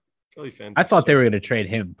worst. Philly fans. I thought they were going to trade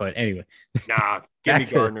him, but anyway. Nah, give me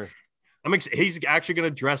Gardner. He's actually going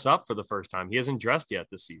to dress up for the first time. He hasn't dressed yet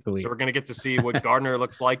this season, so we're going to get to see what Gardner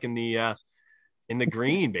looks like in the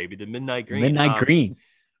green, baby, the midnight green. Green.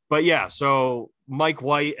 But yeah, so Mike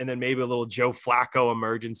White and then maybe a little Joe Flacco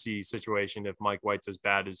emergency situation if Mike White's as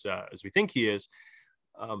bad as we think he is.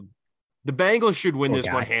 The Bengals should win this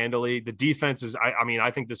one handily. The defense is,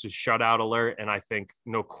 I think this is shutout alert, and I think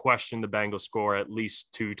no question the Bengals score at least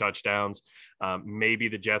 2 touchdowns. Maybe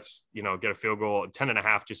the Jets, get a field goal.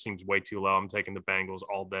 10.5 just seems way too low. I'm taking the Bengals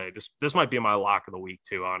all day. This might be my lock of the week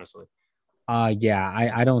too, honestly.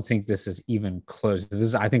 I don't think this is even close.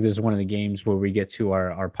 I think this is one of the games where we get to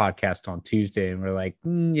our podcast on Tuesday and we're like,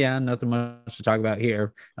 nothing much to talk about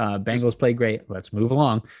here. Bengals play great. Let's move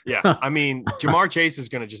along. Yeah. Jamar Chase is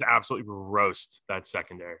going to just absolutely roast that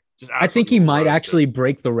secondary. I think he might actually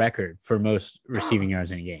break the record for most receiving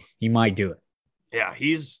yards in a game. He might do it. Yeah,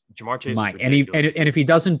 Jamar Chase. Might. And if he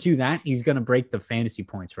doesn't do that, he's going to break the fantasy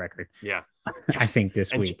points record. Yeah. I think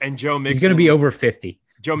this week. And Joe Mixon. He's going to be over 50.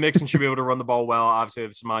 Joe Mixon should be able to run the ball well. Obviously, they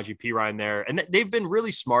have Samaje Perine there. And they've been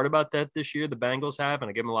really smart about that this year, the Bengals have, and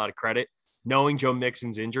I give them a lot of credit. Knowing Joe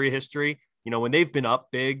Mixon's injury history, when they've been up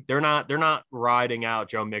big, they're not riding out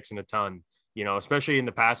Joe Mixon a ton, especially in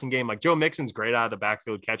the passing game. Like Joe Mixon's great out of the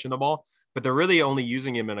backfield catching the ball, but they're really only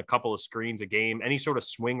using him in a couple of screens a game. Any sort of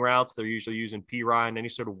swing routes, they're usually using Perine. Any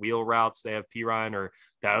sort of wheel routes, they have Perine or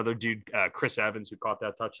that other dude, Chris Evans, who caught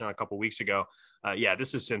that touchdown a couple of weeks ago.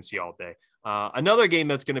 This is Cincy all day. Another game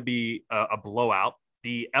that's going to be a blowout,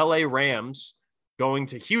 the LA Rams going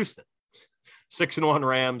to Houston. 6-1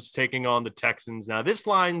 Rams taking on the Texans. Now, this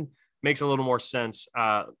line makes a little more sense.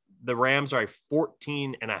 The Rams are a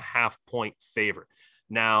 14.5 point favorite.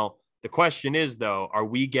 Now, the question is, though, are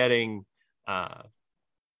we getting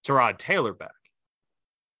Tyrod Taylor back?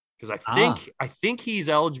 Because I think he's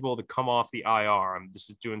eligible to come off the IR. I'm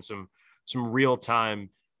just doing some real-time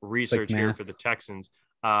research here for the Texans.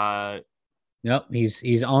 Nope,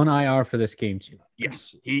 he's on IR for this game too.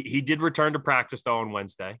 Yes, he did return to practice though on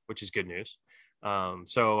Wednesday, which is good news.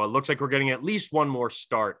 So it looks like we're getting at least one more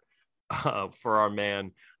start for our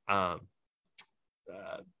man. I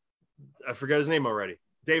forgot his name already.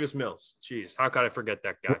 Davis Mills. Jeez, how could I forget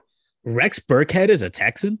that guy? Rex Burkhead is a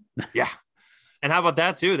Texan. Yeah, and how about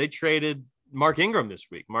that too? They traded Mark Ingram this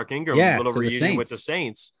week. Mark Ingram, a little reunion with the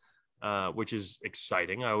Saints. Which is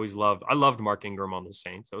exciting. I loved Mark Ingram on the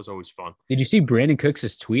Saints. That was always fun. Did you see Brandon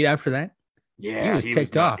Cooks' tweet after that? Yeah, he was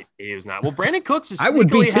ticked off. He was not. Well, Brandon Cooks is. I would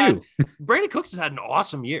be too. Brandon Cooks has had an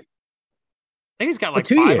awesome year. I think he's got like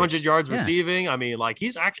 500 yards receiving.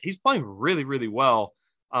 He's playing really, really well.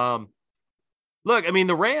 Look,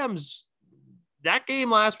 the Rams, that game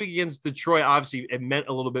last week against Detroit, obviously it meant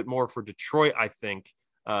a little bit more for Detroit, I think,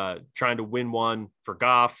 trying to win one for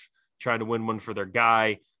Goff, trying to win one for their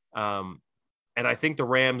guy. And I think the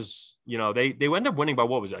Rams, they ended up winning by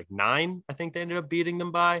 9? I think they ended up beating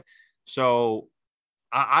them by. So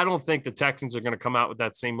I don't think the Texans are going to come out with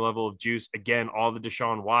that same level of juice. Again, all the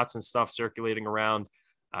Deshaun Watson stuff circulating around.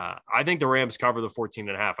 I think the Rams cover the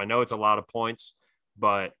 14.5. I know it's a lot of points,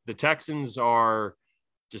 but the Texans are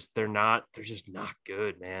they're just not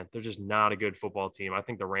good, man. They're just not a good football team. I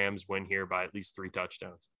think the Rams win here by at least 3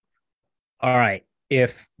 touchdowns. All right.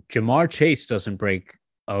 If Jamar Chase doesn't break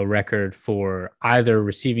a record for either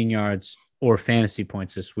receiving yards or fantasy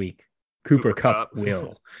points this week, Cooper Kupp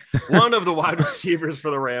will. One of the wide receivers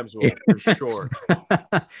for the Rams will, for sure.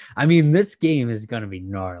 I mean, this game is going to be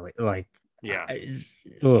gnarly. Like, yeah.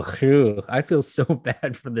 I feel so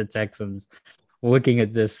bad for the Texans looking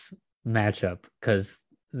at this matchup because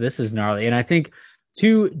this is gnarly. And I think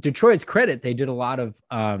to Detroit's credit, they did a lot of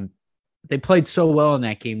they played so well in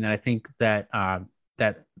that game that I think that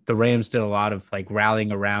that the Rams did a lot of like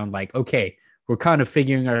rallying around, like, okay, we're kind of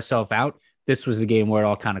figuring ourselves out. This was the game where it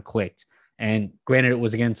all kind of clicked. And granted, it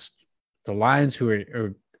was against the Lions, who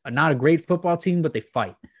are not a great football team, but they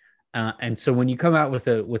fight. And so when you come out with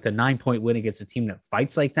a 9-point win against a team that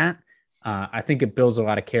fights like that, I think it builds a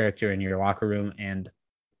lot of character in your locker room and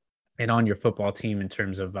on your football team in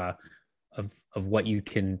terms of what you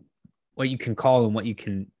can call and what you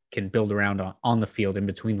can build around on the field in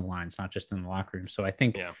between the lines, not just in the locker room. So I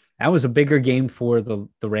think that was a bigger game for the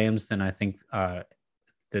Rams than I think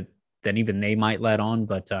than even they might let on.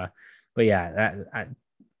 But yeah,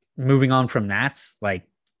 moving on from that, like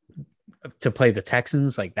to play the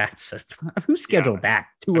Texans, like that's who's scheduled that?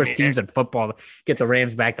 Two worst teams in football get the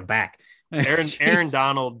Rams back to back. Aaron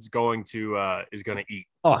Donald's going to is going to eat.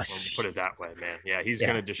 Oh, put it that way, man. Yeah, he's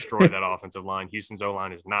going to destroy that offensive line. Houston's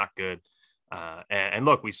O-line is not good. And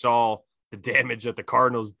look, we saw the damage that the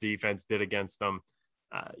Cardinals defense did against them.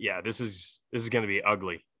 This is going to be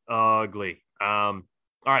ugly. All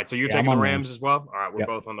right, so you're taking the Rams as well? All right, we're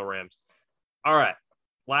both on the Rams. All right,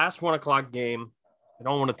 last 1 o'clock game. I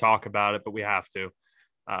don't want to talk about it, but we have to.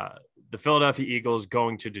 The Philadelphia Eagles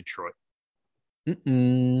going to Detroit.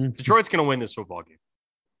 Detroit's going to win this football game.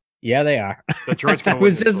 Yeah, they are. Detroit's going to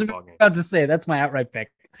win this football game. I was just about to say, that's my outright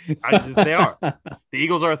pick. They are. The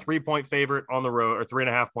Eagles are a 3-point favorite on the road, or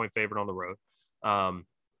 3.5-point favorite on the road.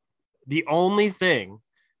 The only thing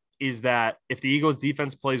is that if the Eagles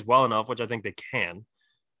defense plays well enough, which I think they can,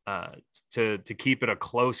 to keep it a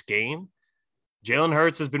close game, Jalen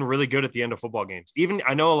Hurts has been really good at the end of football games. Even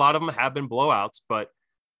I know a lot of them have been blowouts, but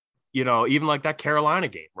even like that Carolina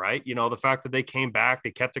game, right? The fact that they came back, they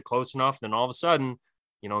kept it close enough, and then all of a sudden,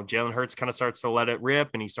 Jalen Hurts kind of starts to let it rip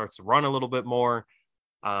and he starts to run a little bit more.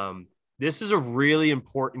 This is a really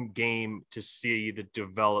important game to see the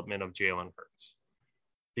development of Jalen Hurts,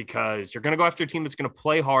 because you're going to go after a team that's going to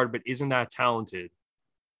play hard but isn't that talented.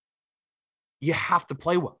 You have to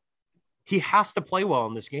play well. He has to play well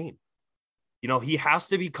in this game. He has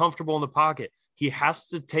to be comfortable in the pocket. He has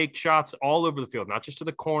to take shots all over the field, not just to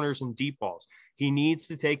the corners and deep balls. He needs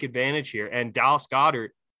to take advantage here. And Dallas Goedert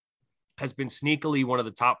has been sneakily one of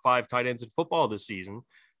the top 5 tight ends in football this season.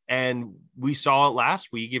 And we saw it last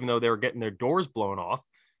week, even though they were getting their doors blown off,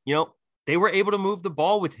 they were able to move the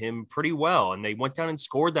ball with him pretty well. And they went down and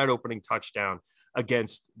scored that opening touchdown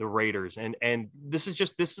against the Raiders. And this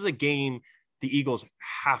is a game the Eagles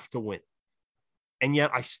have to win. And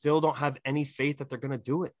yet I still don't have any faith that they're going to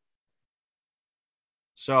do it.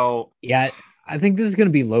 So, yeah, I think this is going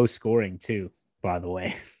to be low scoring too, by the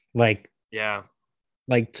way. Like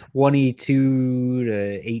 22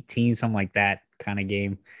 to 18, something like that kind of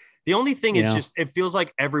game. The only thing is just, it feels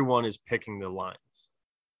like everyone is picking the lines.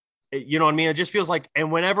 You know what I mean? It just feels like,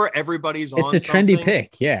 and whenever everybody's on, it's a trendy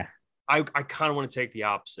pick. Yeah. I kind of want to take the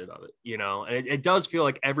opposite of it, and it does feel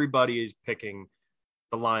like everybody is picking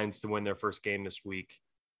the Lions to win their first game this week.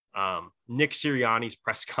 Nick Sirianni's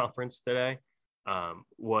press conference today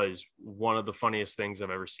was one of the funniest things I've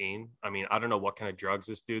ever seen. I mean, I don't know what kind of drugs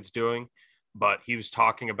this dude's doing, but he was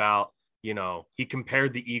talking about, he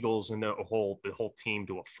compared the Eagles and the whole team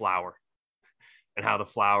to a flower, and how the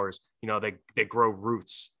flowers, they grow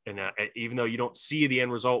roots. And even though you don't see the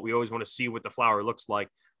end result, we always want to see what the flower looks like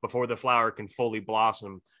before the flower can fully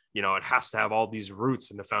blossom. It has to have all these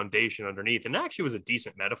roots and the foundation underneath. And it actually was a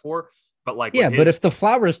decent metaphor, but but if the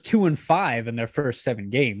Flowers 2-5 in their first 7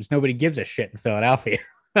 games, nobody gives a shit in Philadelphia.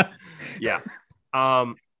 Yeah.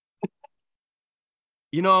 I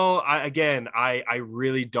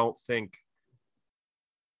really don't think.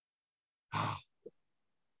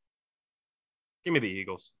 Give me the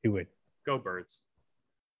Eagles. Do it. Go Birds.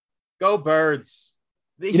 Go Birds.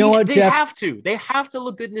 You know what, They Jeff? have to. They have to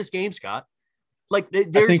look good in this game, Scott. I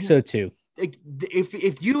think so too.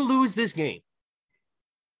 If you lose this game,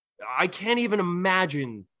 I can't even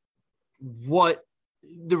imagine what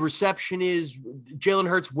the reception is. Jalen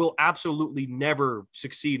Hurts will absolutely never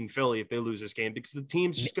succeed in Philly if they lose this game, because the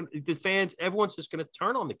team's just going to, the fans, everyone's just going to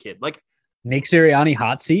turn on the kid. Like Nick Sirianni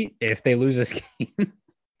hot seat if they lose this game. Oh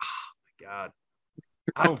my God.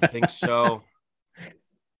 I don't think so.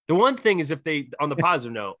 The one thing is on the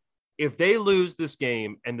positive note, if they lose this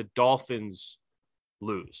game and the Dolphins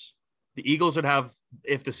lose, the Eagles would have,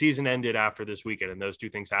 if the season ended after this weekend and those two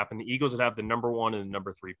things happen, the Eagles would have the number 1 and the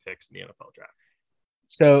number 3 picks in the NFL draft.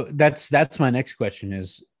 So that's my next question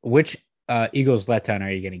is which Eagles letdown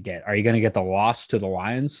are you going to get? Are you going to get the loss to the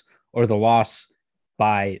Lions or the loss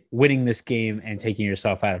by winning this game and taking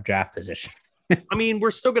yourself out of draft position? I mean,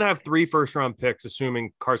 we're still going to have 3 first-round picks,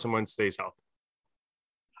 assuming Carson Wentz stays healthy.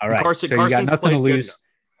 All right. So you got nothing to lose.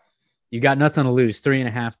 You got nothing to lose.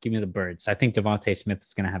 3.5. Give me the Birds. I think Devontae Smith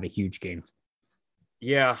is going to have a huge game.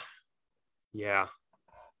 Yeah.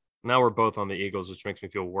 Now we're both on the Eagles, which makes me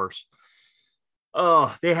feel worse.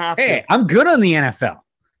 Oh, they have to. Hey, I'm good on the NFL.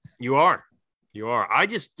 You are. I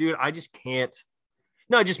just can't.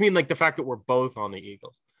 No, I just mean like the fact that we're both on the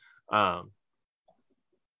Eagles.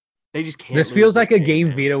 They just can't. This feels like a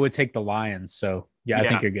game Vito would take the Lions. So yeah, I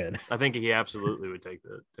think you're good. I think he absolutely would take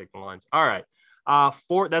the Lions. All right.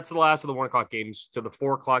 That's the last of the 1 o'clock games. To the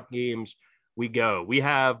 4 o'clock games we go. We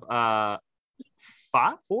have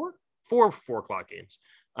four 4 o'clock games.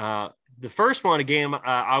 The first one, a game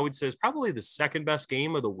I would say is probably the second best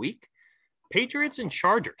game of the week. Patriots and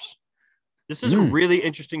Chargers. This is a really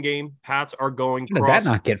interesting game. Pats are going cross. How did that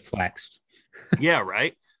not get flexed? Yeah,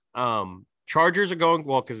 right. Chargers are going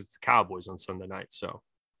because it's the Cowboys on Sunday night. So,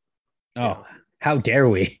 how dare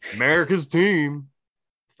we? America's team,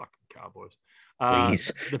 fucking Cowboys.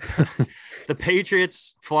 Please. The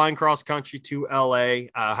Patriots flying cross country to LA.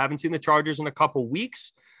 Haven't seen the Chargers in a couple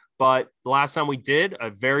weeks, but the last time we did, a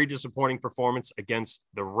very disappointing performance against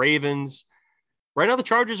the Ravens. Right now, the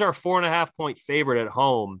Chargers are a 4.5 point favorite at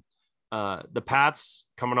home. The Pats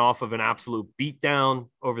coming off of an absolute beatdown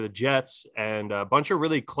over the Jets and a bunch of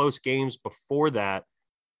really close games before that.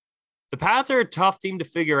 The Pats are a tough team to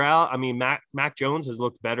figure out. I mean, Mac Jones has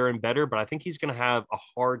looked better and better, but I think he's going to have a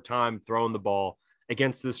hard time throwing the ball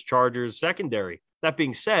against this Chargers secondary. That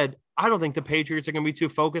being said, I don't think the Patriots are going to be too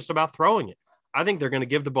focused about throwing it. I think they're going to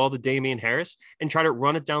give the ball to Damian Harris and try to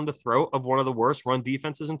run it down the throat of one of the worst run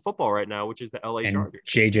defenses in football right now, which is the LA Chargers.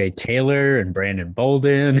 JJ Taylor and Brandon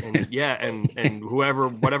Bolden. And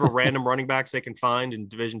whatever random running backs they can find in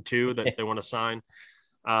Division II that they want to sign.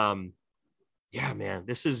 Yeah, man,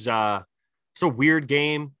 this is it's a weird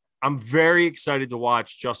game. I'm very excited to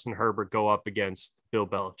watch Justin Herbert go up against Bill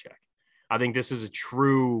Belichick. I think this is a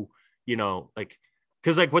true,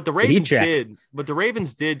 because what the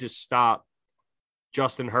Ravens did to stop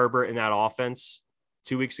Justin Herbert in that offense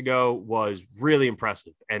 2 weeks ago was really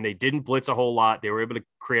impressive. And they didn't blitz a whole lot. They were able to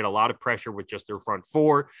create a lot of pressure with just their front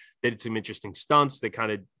four. They did some interesting stunts. They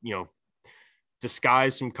kind of,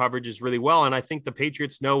 disguised some coverages really well. And I think the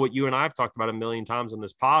Patriots know what you and I have talked about a million times on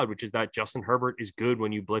this pod, which is that Justin Herbert is good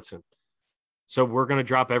when you blitz him. So we're going to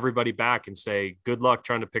drop everybody back and say, good luck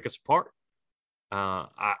trying to pick us apart.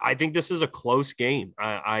 I think this is a close game.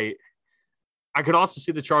 I could also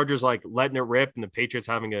see the Chargers letting it rip and the Patriots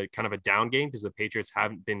having a kind of a down game because the Patriots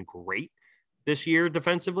haven't been great this year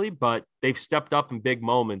defensively, but they've stepped up in big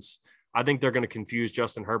moments. I think they're going to confuse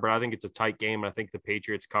Justin Herbert. I think it's a tight game. And I think the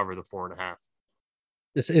Patriots cover the 4.5.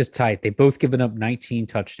 This is tight. They've both given up 19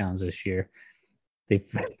 touchdowns this year.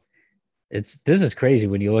 This is crazy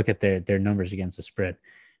when you look at their numbers against the spread.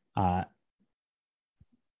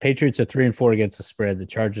 Patriots are 3-4 against the spread. The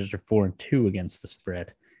Chargers are 4-2 against the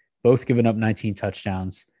spread. Both giving up 19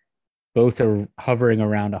 touchdowns. Both are hovering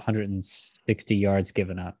around 160 yards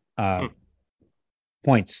given up.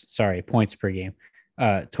 Points per game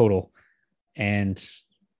total. And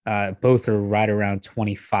both are right around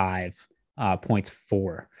 25 points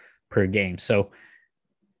per game. So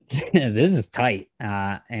this is tight.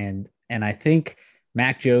 And I think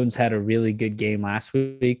Mac Jones had a really good game last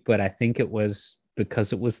week, but I think it was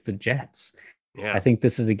because it was the Jets. Yeah. I think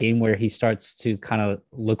this is a game where he starts to kind of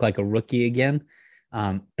look like a rookie again,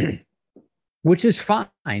 which is fine.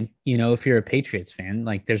 If you're a Patriots fan,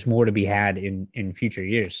 there's more to be had in future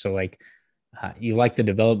years. So you like the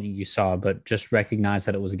development you saw, but just recognize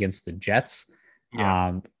that it was against the Jets.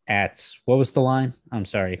 Yeah. At what was the line? I'm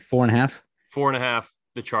sorry, 4.5. 4.5.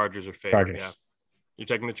 The Chargers are favored. Chargers. Yeah. You're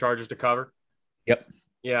taking the Chargers to cover? Yep.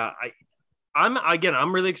 Yeah.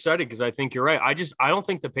 I'm really excited because I think you're right. I don't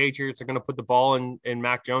think the Patriots are going to put the ball in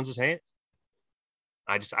Mac Jones's hands.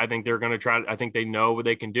 I think they're going to try. I think they know what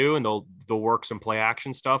they can do and they'll work some play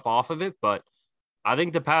action stuff off of it. But I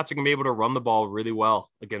think the Pats are going to be able to run the ball really well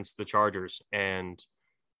against the Chargers. And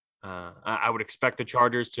I would expect the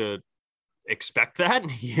Chargers to expect that,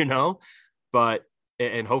 but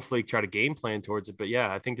and hopefully try to game plan towards it. But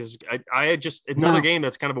yeah, I think this is another game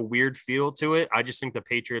that's kind of a weird feel to it. I just think the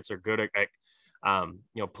Patriots are good at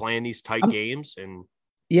playing these tight games. And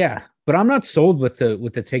yeah, but I'm not sold with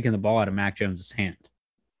the taking the ball out of Mac Jones's hand,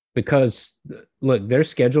 because look, their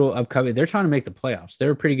schedule upcoming, they're trying to make the playoffs.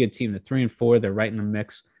 They're a pretty good team. They're 3-4. They're right in the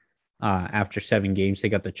mix. After 7 games, they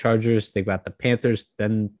got the Chargers, they got the Panthers,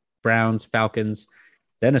 then Browns, Falcons,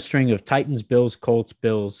 then a string of Titans, Bills, Colts,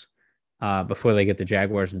 Bills, before they get the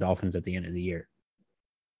Jaguars and Dolphins at the end of the year.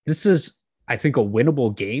 This is, I think, a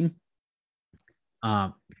winnable game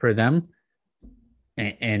for them.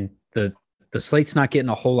 And the slate's not getting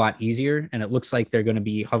a whole lot easier, and it looks like they're going to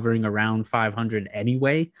be hovering around 500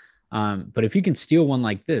 anyway. But if you can steal one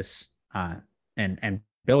like this, and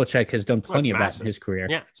Belichick has done plenty of that in his career,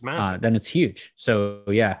 it's massive. Then it's huge. So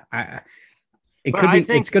yeah,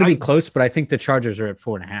 it's going to be close, but I think the Chargers are at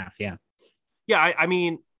 4.5. Yeah. Yeah.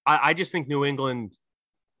 I just think New England,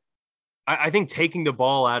 I think taking the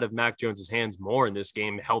ball out of Mac Jones's hands more in this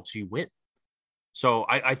game helps you win. So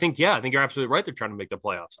I think you're absolutely right. They're trying to make the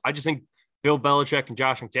playoffs. I just think Bill Belichick and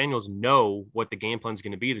Josh McDaniels know what the game plan is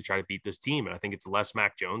going to be to try to beat this team. And I think it's less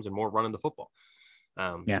Mac Jones and more running the football.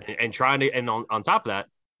 And trying to, and on top of that,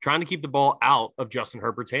 trying to keep the ball out of Justin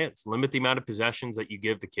Herbert's hands, limit the amount of possessions that you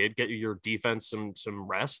give the kid, get your defense some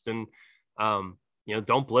rest, and,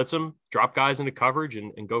 don't blitz them, drop guys into coverage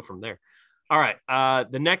and go from there. All right.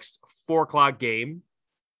 The next 4:00 game,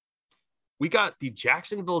 we got the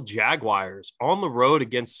Jacksonville Jaguars on the road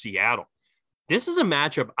against Seattle. This is a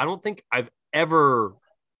matchup I don't think I've ever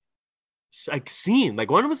seen. Like,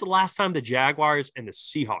 when was the last time the Jaguars and the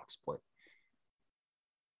Seahawks played?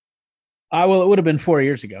 Well, it would have been 4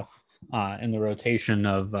 years ago in the rotation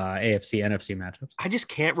of AFC, NFC matchups. I just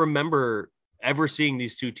can't remember ever seeing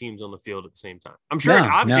these two teams on the field at the same time. I'm sure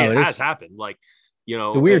it has happened. Like,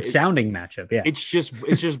 it's a weird sounding matchup. Yeah. It's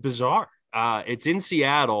just bizarre. It's in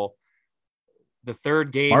Seattle. The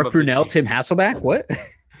third game. Mark Brunell, Tim Hasselbeck. What?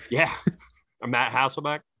 Yeah. Matt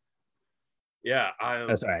Hasselbeck. Yeah.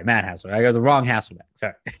 That's all right. Matt Hasselbeck. I got the wrong Hasselbeck.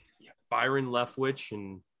 Sorry. Byron Leftwich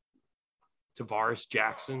and Tavares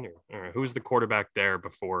Jackson, or who's the quarterback there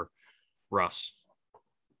before Russ?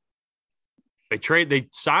 They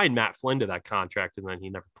signed Matt Flynn to that contract, and then he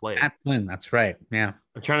never played. Matt Flynn, that's right. Yeah.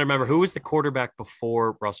 I'm trying to remember who was the quarterback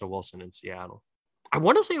before Russell Wilson in Seattle. I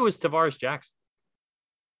want to say it was Tavares Jackson.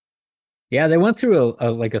 Yeah, they went through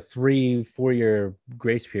a 3-4 year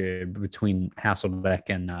grace period between Hasselbeck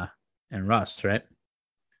and Russ, right?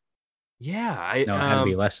 Yeah, it had to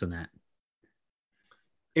be less than that.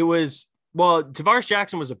 It was. Well, Tavares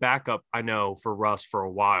Jackson was a backup, I know, for Russ for a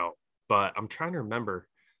while, but I'm trying to remember.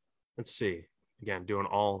 Let's see. Again, doing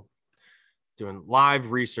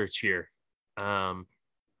live research here. Charlie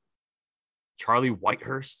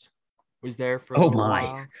Whitehurst was there for a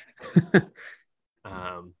while.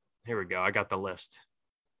 Here we go. I got the list.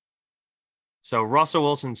 So Russell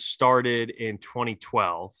Wilson started in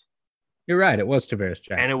 2012. You're right. It was Tavares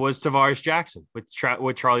Jackson. And it was Tavares Jackson with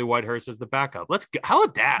Charlie Whitehurst as the backup. Let's go. How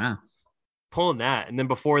about that? Wow. Pulling that. And then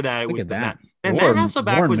before that, it was Matt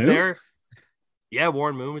Hasselbeck was there. Yeah,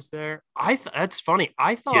 Warren Moon was there. That's funny.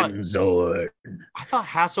 I thought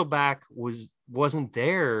Hasselbeck wasn't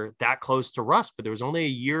there that close to Russ, but there was only a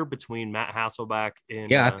year between Matt Hasselbeck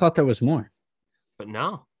and I thought there was more. But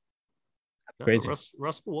no. Crazy.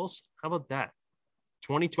 Russell Wilson. How about that?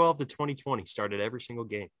 2012 to 2020 started every single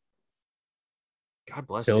game. God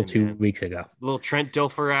bless him. 2 weeks ago. A little Trent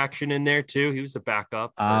Dilfer action in there too. He was the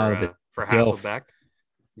backup for Hasselbeck.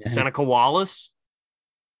 Yeah. Seneca Wallace.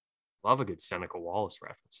 Love a good Seneca Wallace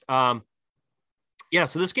reference.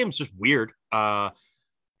 So this game's just weird.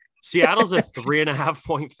 Seattle's a 3.5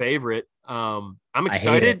 point favorite. I'm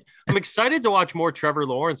excited. I'm excited to watch more Trevor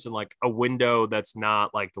Lawrence in like a window that's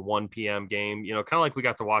not like the 1 p.m. game. Kind of like we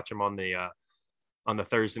got to watch him on the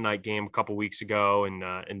Thursday night game a couple weeks ago and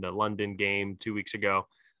in the London game 2 weeks ago.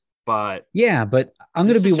 But I'm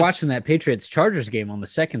going to be watching that Patriots Chargers game on the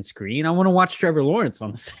second screen. I want to watch Trevor Lawrence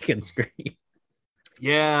on the second screen.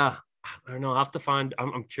 Yeah. I don't know. I'll have to find.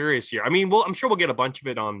 I'm curious here. I mean, I'm sure we'll get a bunch of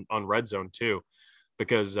it on Red Zone too,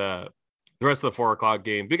 because the rest of the 4 o'clock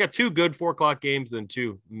games, we got 2 good 4 o'clock games, then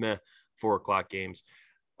 2 meh 4 o'clock games.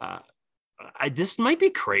 This might be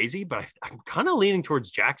crazy, but I'm kind of leaning towards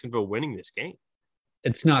Jacksonville winning this game.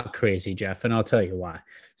 It's not crazy, Jeff, and I'll tell you why.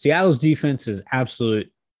 Seattle's defense is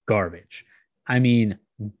absolute garbage. I mean,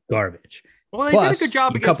 garbage. Well, they did a good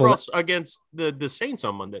job against the Saints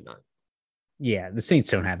on Monday night. Yeah, the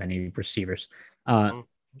Saints don't have any receivers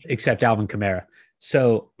except Alvin Kamara.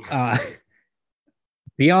 So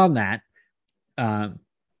beyond that, the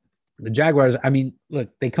Jaguars, I mean, look,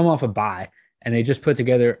 they come off a bye, and they just put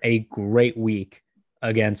together a great week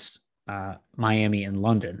against Miami and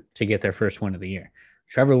London to get their first win of the year.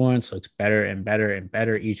 Trevor Lawrence looks better and better and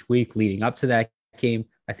better each week leading up to that game.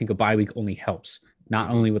 I think a bye week only helps,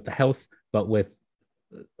 not only with the health, but with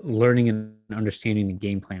learning and understanding the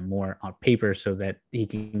game plan more on paper so that he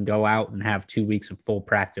can go out and have 2 weeks of full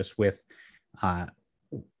practice with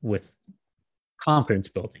confidence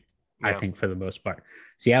building, I think, for the most part.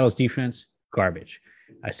 Seattle's defense, garbage.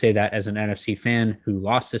 I say that as an NFC fan who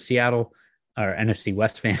lost to Seattle, or NFC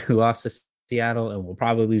West fan who lost to Seattle and will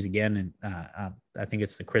probably lose again. And I think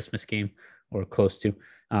it's the Christmas game or close to.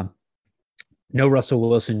 No Russell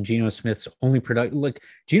Wilson, Geno Smith's only product. Look,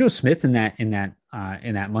 Geno Smith in that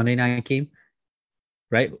Monday night game,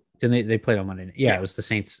 right? Didn't they played on Monday night? Yeah, it was the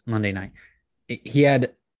Saints Monday night. He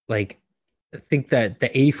had I think that the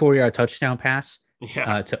 84-yard touchdown pass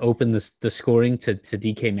to open the scoring to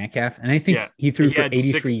DK Metcalf, and I think he threw for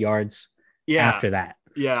 83 yards after that.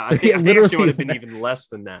 Yeah, I think actually would have been even less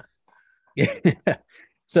than that. Yeah.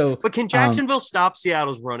 So, but can Jacksonville stop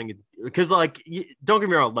Seattle's running? Because, don't get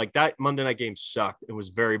me wrong, that Monday night game sucked. It was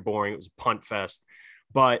very boring. It was a punt fest.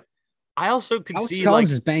 But I also could Alex see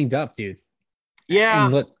Collins is banged up, dude.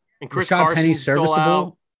 Yeah, and Chris Carson's still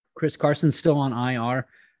out. Chris Carson's still on IR.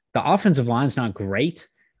 The offensive line's not great.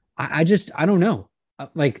 I don't know.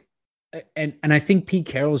 And I think Pete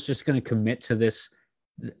Carroll is just going to commit to this.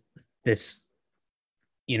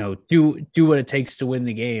 Do what it takes to win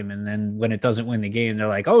the game. And then when it doesn't win the game, they're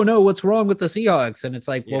like, oh no, what's wrong with the Seahawks? And it's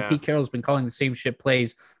like, well, Pete Carroll's been calling the same shit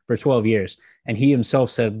plays for 12 years. And he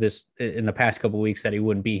himself said this in the past couple of weeks that he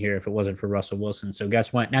wouldn't be here if it wasn't for Russell Wilson. So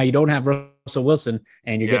guess what? Now you don't have Russell Wilson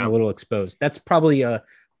and you're getting a little exposed. That's probably a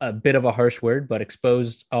bit of a harsh word, but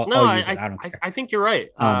exposed. I don't care. I think you're right.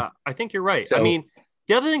 I think you're right. So, I mean,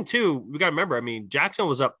 the other thing too, we got to remember, Jackson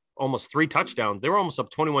was up almost 3 touchdowns. They were almost up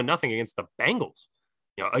 21-0 against the Bengals.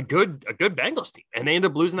 A good Bengals team, and they end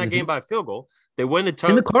up losing that game by a field goal. They win the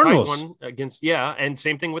Cardinals one against and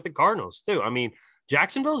same thing with the Cardinals too.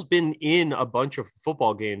 Jacksonville's been in a bunch of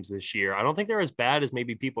football games this year. I don't think they're as bad as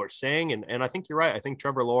maybe people are saying, and I think you're right. I think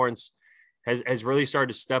Trevor Lawrence has really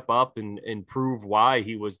started to step up and prove why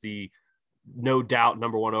he was the no doubt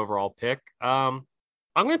number 1 overall pick. I'm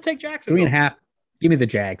going to take Jacksonville 3.5. Give me the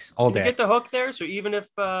Jags all day. You get the hook there. So even if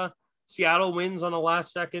Seattle wins on the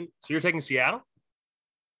last second, so you're taking Seattle.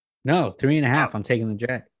 No, 3.5. I'm taking the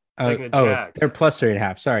Jags. They're plus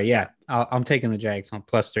 3.5. Sorry, yeah. I'm taking the Jags on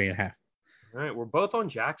plus 3.5. All right, we're both on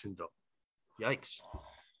Jacksonville. Yikes!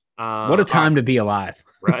 What a time to be alive,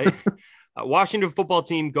 right? Washington football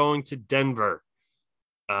team going to Denver.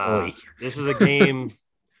 This is a game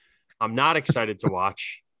I'm not excited to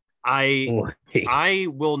watch. I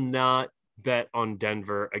will not bet on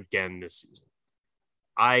Denver again this season.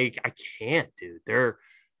 I can't, dude.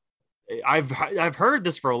 I've heard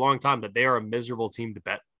this for a long time that they are a miserable team to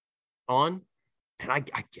bet on, and I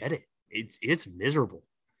get it. It's miserable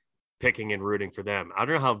picking and rooting for them. I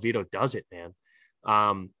don't know how Vito does it,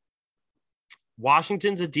 man.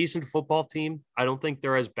 Washington's a decent football team. I don't think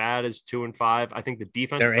they're as bad as 2-5. I think the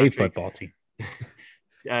defense. They're a football team.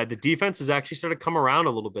 The defense has actually started to come around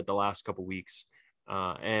a little bit the last couple of weeks,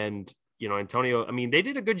 and Antonio. They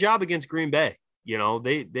did a good job against Green Bay.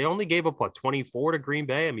 They only gave up 24 to Green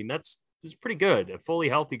Bay. That's pretty good. A fully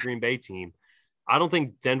healthy Green Bay team. I don't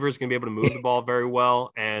think Denver's going to be able to move the ball very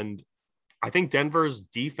well. And I think Denver's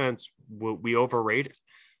defense will be overrated.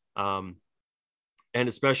 And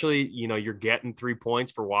especially, you're getting 3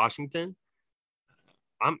 points for Washington.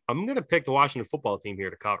 I'm going to pick the Washington football team here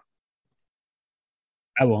to cover.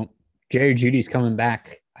 I won't. Jerry Jeudy's coming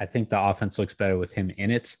back. I think the offense looks better with him in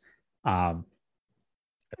it.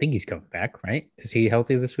 I think he's coming back, right? Is he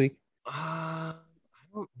healthy this week? I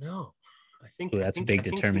don't know. That's a big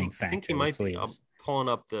determining factor. I think he might be. I'm pulling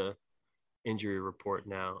up the injury report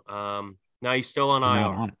now. Now he's still on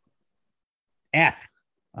IR.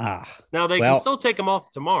 Now they can still take him off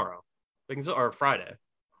tomorrow. They can or Friday.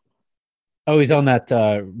 Oh, he's on that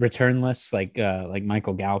return list, like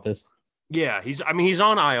Michael Gallup is. Yeah, he's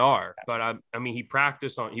on IR, but he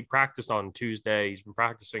practiced on Tuesday. He's been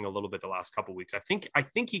practicing a little bit the last couple of weeks. I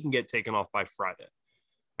think he can get taken off by Friday.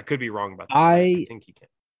 I could be wrong about that. I think he can.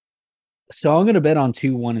 So I'm going to bet on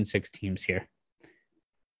 2 1-6 teams here.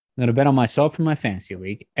 I'm going to bet on myself in my fantasy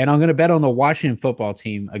league, and I'm going to bet on the Washington football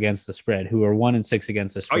team against the spread, who are 1-6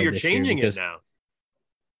 against the spread. Oh, you're changing it now.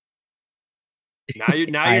 Now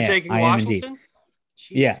you're taking Washington.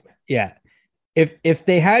 Jeez, yeah. If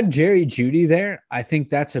they had Jerry Jeudy there, I think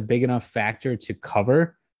that's a big enough factor to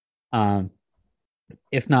cover,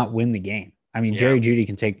 if not win the game. Jerry Jeudy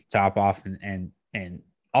can take the top off, and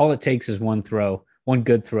all it takes is one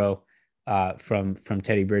good throw from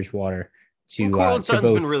Teddy Bridgewater to. Cortland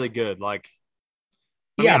Sutton's been really good.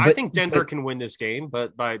 I mean, Yeah, I think Denver can win this game,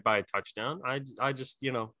 but by a touchdown. I just,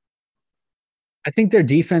 I think their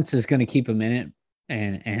defense is going to keep them in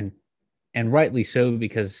it, and rightly so,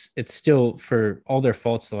 because it's still, for all their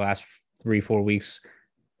faults the last 3-4 weeks,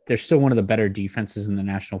 they're still one of the better defenses in the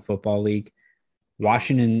National Football League.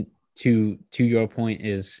 Washington, to your point,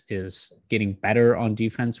 is getting better on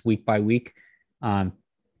defense week by week. The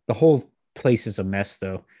whole place is a mess,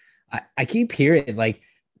 though. I keep hearing, like,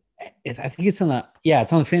 I think it's on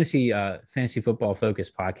the fantasy football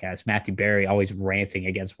focus podcast. Matthew Berry always ranting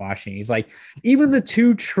against Washington. He's like, even the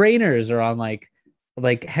two trainers are on like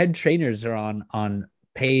head trainers are on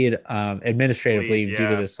paid administrative leave due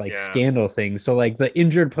to this scandal thing. So like the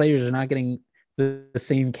injured players are not getting the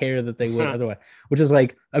same care that they would otherwise, which is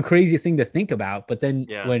like a crazy thing to think about. But then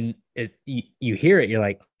when you hear it, you're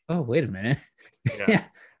like, oh, wait a minute. Yeah,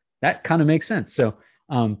 that kind of makes sense. So,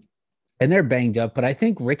 and they're banged up, but I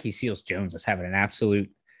think Ricky Seals-Jones is having an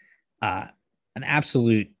absolute,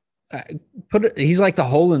 he's like the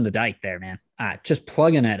hole in the dike there, man. Just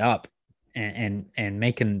plugging it up and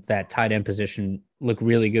making that tight end position look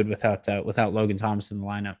really good without Logan Thomas in the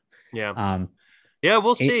lineup. Yeah.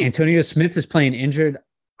 We'll see. Antonio Smith is playing injured.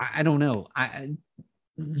 I don't know. I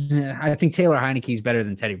think Taylor Heineke is better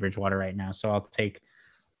than Teddy Bridgewater right now, so I'll take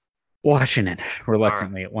Washington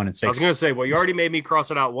reluctantly at 1-6. I was going to say, well, you already made me cross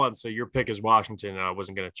it out once, so your pick is Washington, and I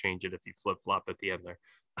wasn't going to change it if you flip flop at the end there.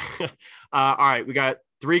 All right, we got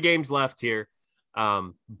 3 games left here.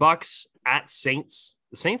 Bucks at Saints.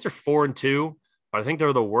 The Saints are 4-2, but I think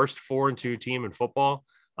they're the worst 4-2 team in football.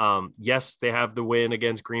 Yes, they have the win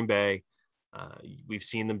against Green Bay. We've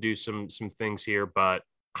seen them do some things here, but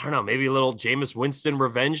I don't know, maybe a little Jameis Winston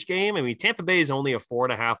revenge game. I mean, Tampa Bay is only a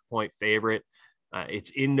 4.5-point favorite. It's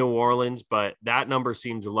in New Orleans, but that number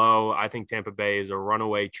seems low. I think Tampa Bay is a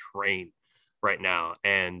runaway train right now.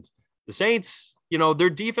 And the Saints, their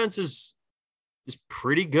defense is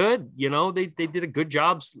pretty good. They did a good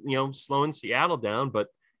job, slowing Seattle down. But,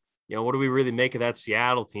 what do we really make of that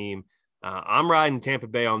Seattle team? I'm riding Tampa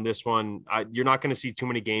Bay on this one. You're not going to see too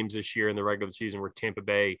many games this year in the regular season where Tampa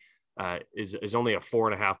Bay is only a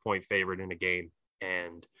 4.5-point favorite in a game.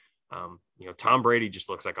 And Tom Brady just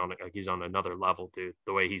looks like he's on another level, dude.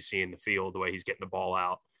 The way he's seeing the field, the way he's getting the ball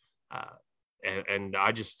out, and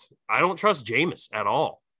I don't trust Jameis at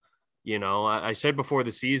all. I said before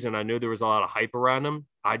the season, I knew there was a lot of hype around him.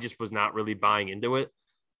 I just was not really buying into it,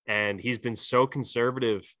 and he's been so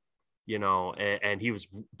conservative, and he was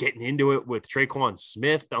getting into it with Traquan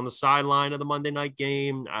Smith on the sideline of the Monday night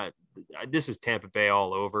game. This is Tampa Bay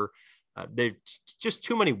all over. They're just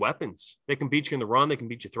too many weapons. They can beat you in the run. They can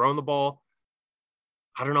beat you throwing the ball.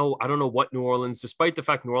 I don't know what New Orleans, despite the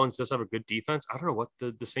fact New Orleans does have a good defense, I don't know what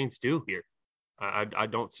the Saints do here. I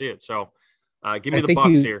don't see it. So give me the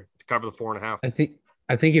Bucks here to cover the 4.5. I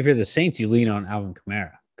think if you're the Saints, you lean on Alvin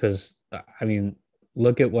Kamara because,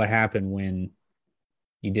 look at what happened when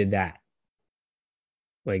you did that.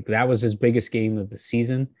 Like, that was his biggest game of the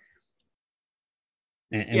season.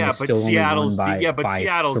 And but Seattle's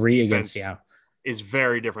Seattle's 3 defense is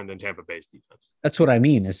very different than Tampa Bay's defense. That's what I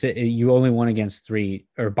mean. You only won against 3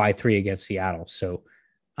 or by 3 against Seattle. So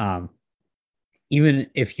even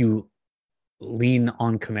if you lean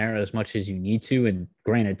on Kamara as much as you need to, and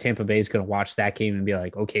granted, Tampa Bay is going to watch that game and be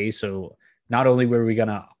like, okay, so not only were we going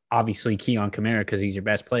to obviously key on Kamara because he's your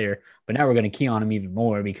best player, but now we're going to key on him even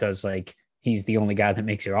more because he's the only guy that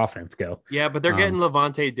makes your offense go. Yeah, but they're getting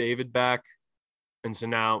Levante David back. And so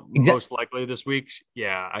now, most likely this week,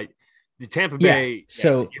 the Tampa Bay.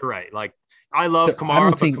 So you're right. Like, I love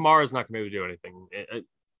Kamara, but Kamara's not going to be able to do anything.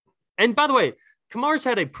 And by the way, Kamara's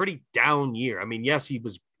had a pretty down year. I mean, yes, he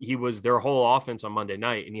was their whole offense on Monday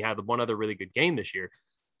night, and he had one other really good game this year.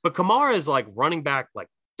 But Kamara is like running back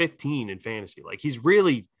 15 in fantasy. Like, he's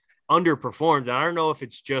really underperformed. And I don't know if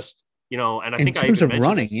it's just and I think I even mentioned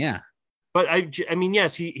running, this. yeah. But I mean,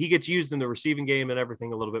 yes, he gets used in the receiving game and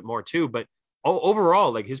everything a little bit more too. But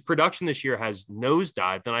overall, his production this year has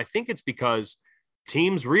nosedived. And I think it's because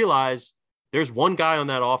teams realize there's one guy on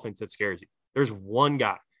that offense that scares you. There's one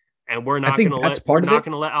guy. And we're not going to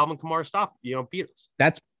let Alvin Kamara beat us.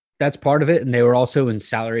 That's part of it. And they were also in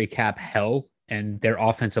salary cap hell, and their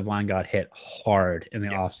offensive line got hit hard in the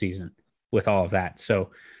offseason with all of that.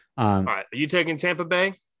 So, all right. Are you taking Tampa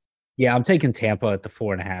Bay? Yeah, I'm taking Tampa at the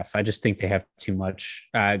 4.5. I just think they have too much.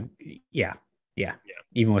 Yeah.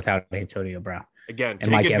 Even without Antonio Brown. Again,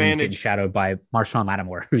 and Mike Evans getting shadowed by Marshawn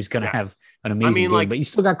Lattimore, who's going to have an amazing game. But you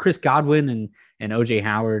still got Chris Godwin and O.J.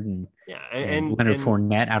 Howard and Leonard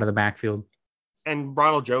Fournette out of the backfield. And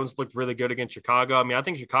Ronald Jones looked really good against Chicago. I mean, I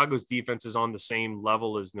think Chicago's defense is on the same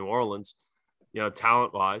level as New Orleans,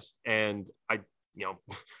 talent-wise. And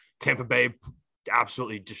Tampa Bay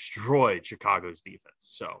absolutely destroyed Chicago's defense.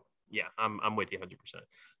 So yeah, I'm with you 100%.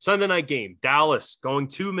 Sunday night game, Dallas going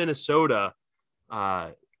to Minnesota.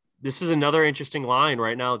 This is another interesting line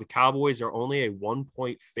right now. The Cowboys are only a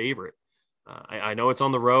 1-point favorite. I know it's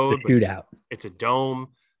on the road, but it's a dome.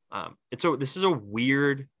 This is a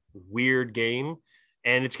weird game,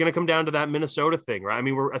 and it's going to come down to that Minnesota thing, right? I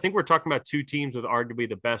mean, I think we're talking about two teams with arguably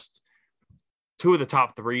two of the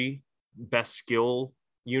top three best skill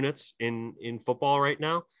units in football right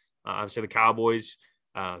now. Obviously, the Cowboys,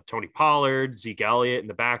 Tony Pollard, Zeke Elliott in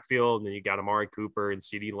the backfield, and then you got Amari Cooper and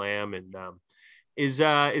CeeDee Lamb. And is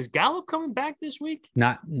Gallup coming back this week?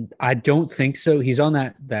 I don't think so. He's on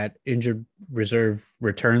that injured reserve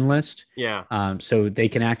return list. Yeah. So they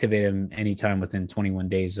can activate him anytime within 21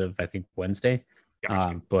 days of, I think, Wednesday.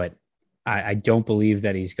 Gotcha. But I don't believe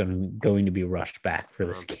that he's going to be rushed back for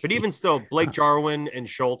this game. But even still, Blake Jarwin and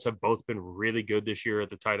Schultz have both been really good this year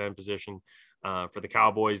at the tight end position for the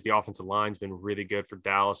Cowboys. The offensive line's been really good for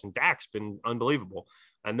Dallas, and Dak's been unbelievable.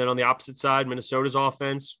 And then on the opposite side, Minnesota's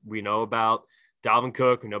offense, we know about Dalvin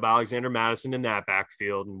Cook, we know about Alexander Madison in that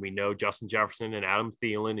backfield, and we know Justin Jefferson and Adam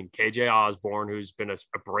Thielen and KJ Osborne, who's been a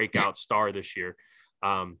breakout star this year.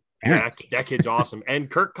 That kid's awesome. And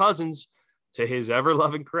Kirk Cousins, to his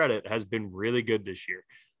ever-loving credit, has been really good this year.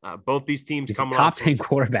 Both these teams he's coming top 10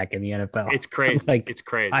 quarterback in the NFL. It's crazy. It's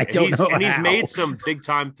crazy. He's made some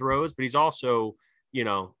big-time throws, but he's also,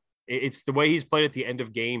 it's the way he's played at the end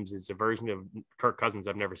of games is a version of Kirk Cousins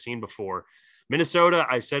I've never seen before. Minnesota,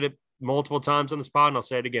 I said it multiple times on the spot, and I'll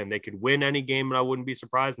say it again. They could win any game, and I wouldn't be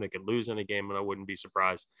surprised, and they could lose any game, and I wouldn't be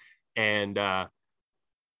surprised. And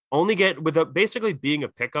basically being a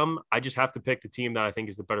pick 'em, I just have to pick the team that I think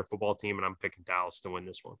is the better football team, and I'm picking Dallas to win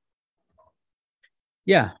this one.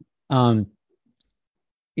 Yeah.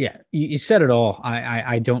 Yeah, you said it all.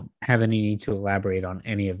 I don't have any need to elaborate on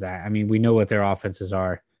any of that. I mean, we know what their offenses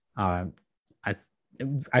are.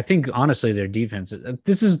 I think honestly, their defense.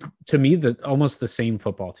 This is to me almost the same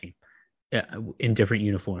football team, in different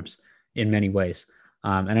uniforms in many ways.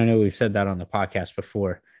 And I know we've said that on the podcast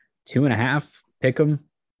before. 2.5, pick 'em.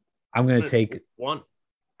 I'm going to take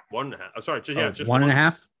 1.5. Oh, sorry, just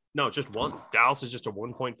 1.5. No, just one. Dallas is just a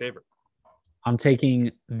 1-point favorite. I'm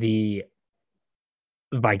taking the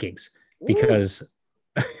Vikings because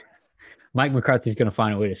Mike McCarthy's going to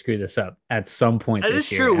find a way to screw this up at some point. That is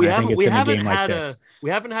true. We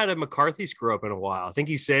haven't had a McCarthy screw up in a while. I think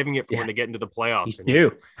he's saving it for when they get into the playoffs.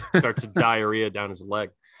 He starts diarrhea down his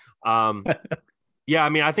leg. Yeah, I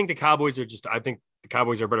mean, I think the Cowboys are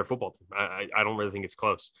a better football team. I don't really think it's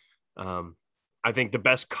close. I think the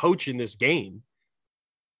best coach in this game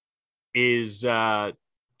is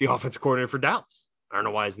the offensive coordinator for Dallas. I don't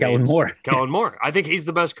know why his name is Kellen Moore. I think he's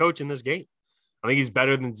the best coach in this game. I think he's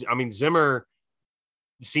better than, Zimmer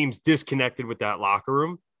seems disconnected with that locker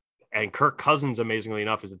room, and Kirk Cousins, amazingly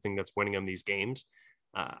enough, is the thing that's winning him these games.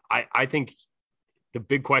 I think the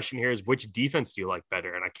big question here is which defense do you like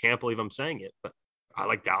better? And I can't believe I'm saying it, but I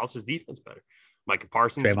like Dallas's defense better. Micah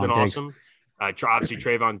Parsons has been awesome. Obviously,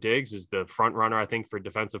 Trayvon Diggs is the front runner, I think, for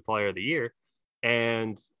Defensive Player of the Year.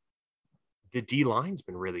 And the D-line's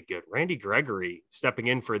been really good. Randy Gregory stepping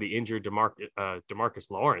in for the injured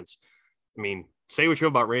DeMarcus Lawrence. I mean, say what you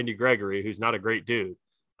will about Randy Gregory, who's not a great dude.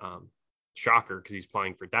 Shocker, because he's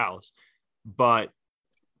playing for Dallas. But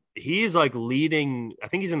he's leading – I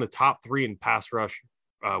think he's in the top 3 in pass rush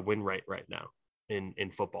win rate right now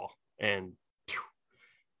in football. And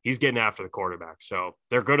he's getting after the quarterback. So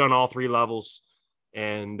they're good on all 3 levels.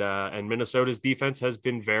 And Minnesota's defense has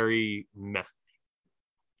been very meh.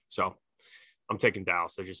 So I'm taking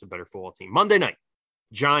Dallas. They're just a better football team. Monday night,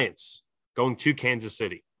 Giants going to Kansas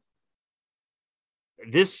City.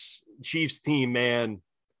 This Chiefs team, man,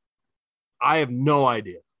 I have no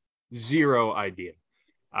idea. Zero idea.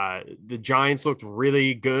 The Giants looked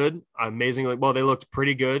really good. Amazingly. Well, they looked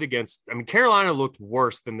pretty good against, Carolina looked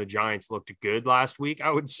worse than the Giants looked good last week, I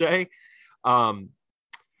would say. They'll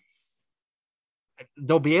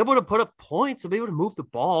be able to put up points. They'll be able to move the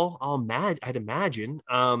ball. I'd imagine.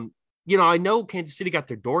 I know Kansas City got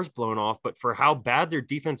their doors blown off, but for how bad their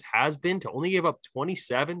defense has been, to only give up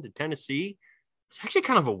 27 to Tennessee, it's actually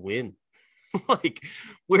kind of a win.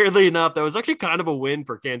 Weirdly enough, that was actually kind of a win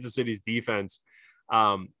for Kansas City's defense.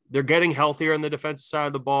 They're getting healthier on the defensive side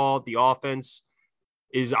of the ball. The offense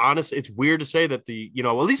is honest. It's weird to say that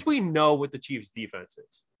at least we know what the Chiefs defense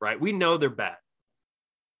is, right? We know they're bad.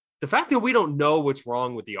 The fact that we don't know what's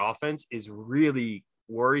wrong with the offense is really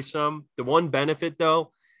worrisome. The one benefit,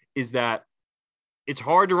 though, is that it's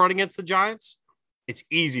hard to run against the Giants. It's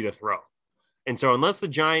easy to throw. And so unless the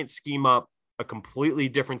Giants scheme up a completely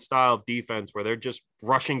different style of defense where they're just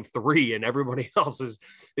rushing three and everybody else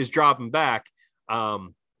is dropping back.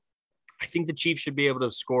 I think the Chiefs should be able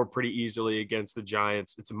to score pretty easily against the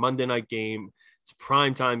Giants. It's a Monday night game. It's a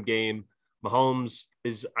primetime game. Mahomes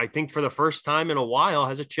is, I think, for the first time in a while,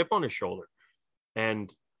 has a chip on his shoulder.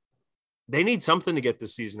 And they need something to get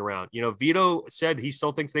this season around. You know, Vito said he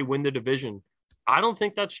still thinks they win the division. I don't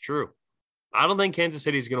think that's true. I don't think Kansas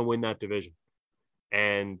City is going to win that division.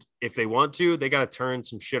 And if they want to, they got to turn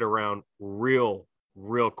some shit around real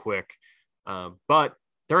quick. But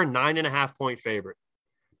they're a 9.5-point favorite.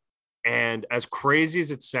 And as crazy as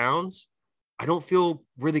it sounds, I don't feel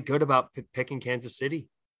really good about picking Kansas City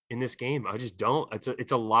in this game. I just don't.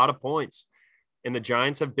 It's a lot of points. And the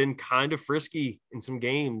Giants have been kind of frisky in some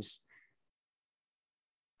games.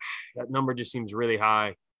 That number just seems really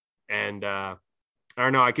high. And I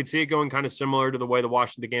don't know. I could see it going kind of similar to the way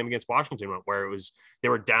the game against Washington went, where they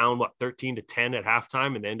were down 13-10 at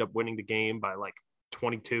halftime, and they end up winning the game by like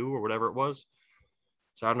 22 or whatever it was.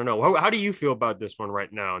 So I don't know. How do you feel about this one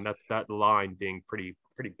right now? And that line being pretty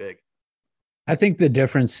big. I think the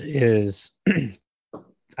difference is,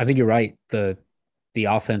 I think you're right. The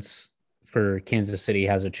offense for Kansas City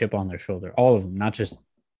has a chip on their shoulder. All of them, not just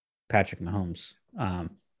Patrick Mahomes.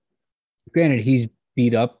 Granted, he's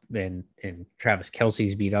beat up, and Travis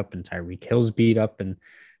Kelce's beat up, and Tyreek Hill's beat up, and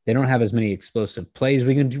they don't have as many explosive plays.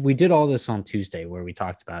 We did all this on Tuesday where we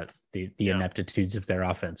talked about the ineptitudes of their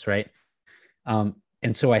offense, right?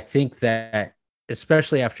 And so I think that,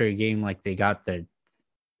 especially after a game like they got hit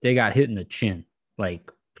in the chin, like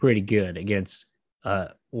pretty good against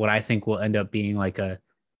what I think will end up being like a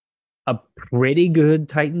pretty good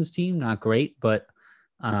Titans team, not great, but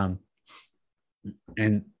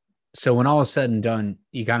and so when all is said and done,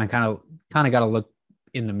 you kind of got to look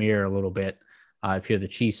in the mirror a little bit if you're the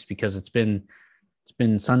Chiefs, because it's been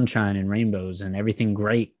sunshine and rainbows and everything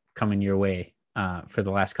great coming your way for the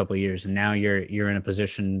last couple of years, and now you're in a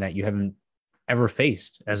position that you haven't ever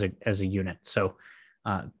faced as a unit. So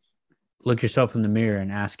look yourself in the mirror and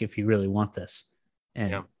ask if you really want this.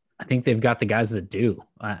 And I think they've got the guys that do.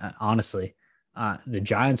 Honestly, the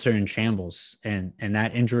Giants are in shambles, and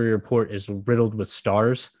that injury report is riddled with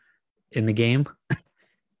stars in the game.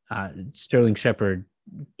 Sterling Shepard,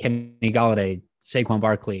 Kenny Golladay, Saquon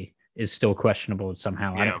Barkley is still questionable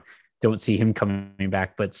somehow. I don't see him coming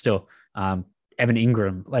back, but still, Evan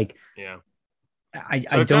Ingram, like, I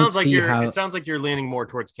don't see how. It sounds like you're leaning more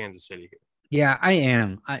towards Kansas City. Yeah, I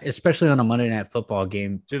am, especially on a Monday Night Football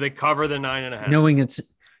game. Do they cover the 9.5?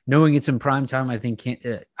 Knowing it's in prime time, I think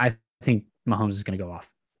Mahomes is going to go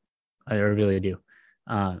off. I really do.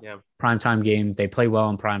 Prime time game. They play well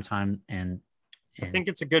in prime time, and I think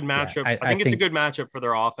it's a good matchup. I think it's a good matchup for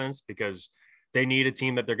their offense because they need a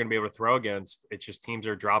team that they're going to be able to throw against. It's just teams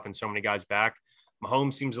are dropping so many guys back.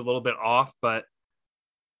 Mahomes seems a little bit off, but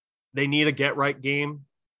they need a get-right game.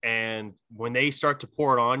 And when they start to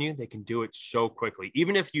pour it on you, they can do it so quickly.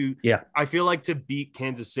 Even if I feel like to beat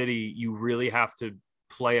Kansas City, you really have to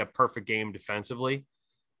play a perfect game defensively.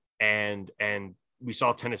 And we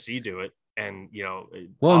saw Tennessee do it. And,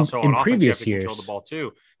 also in on offense, previous you have to years, control the ball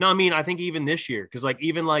too. No, I mean, I think even this year, because like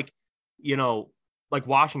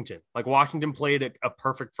Washington played a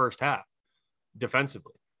perfect first half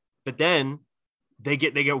defensively, but then they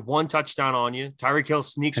get one touchdown on you. Tyreek Hill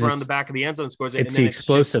sneaks around the back of the end zone, scores it. It's the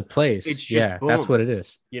explosive plays. It's just boom. That's what it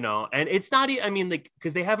is. And it's not. I mean,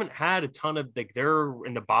 because they haven't had a ton of they're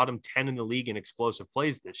in the bottom 10 in the league in explosive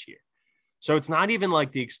plays this year. So it's not even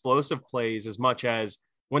like the explosive plays as much as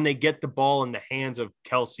when they get the ball in the hands of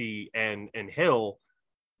Kelce and Hill,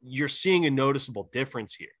 you're seeing a noticeable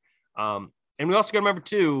difference here. And we also got to remember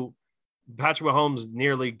too, Patrick Mahomes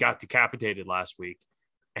nearly got decapitated last week.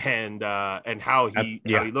 And how he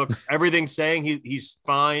looks, everything's saying he's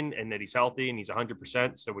fine and that he's healthy and he's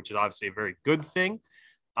 100%. So, which is obviously a very good thing.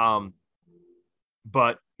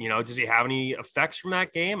 But does he have any effects from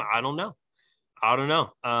that game? I don't know.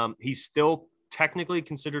 He's still technically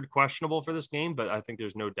considered questionable for this game, but I think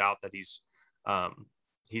there's no doubt that he's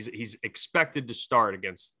expected to start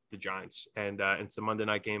against the Giants, and it's a Monday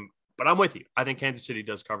night game. But I'm with you. I think Kansas City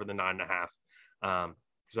does cover the 9.5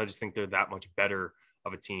 because I just think they're that much better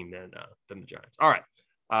of a team than the Giants. All right.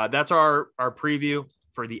 That's our preview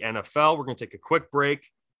for the NFL. We're going to take a quick break.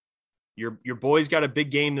 Your boys got a big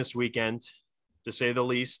game this weekend, to say the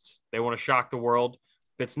least. They want to shock the world.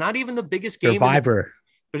 It's not even the biggest game. Survivor.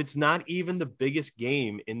 But it's not even the biggest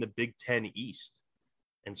game in the Big Ten East.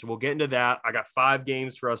 And so we'll get into that. I got 5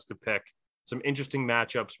 games for us to pick. Some interesting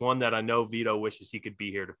matchups. One that I know Vito wishes he could be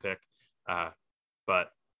here to pick.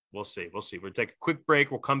 But we'll see. We'll take a quick break.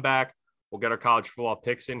 We'll come back. We'll get our college football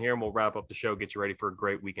picks in here, and we'll wrap up the show, get you ready for a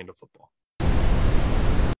great weekend of football.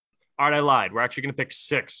 All right, I lied. We're actually going to pick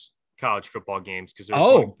 6 college football games because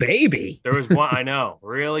baby. There was one. I know,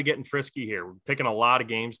 really getting frisky here. We're picking a lot of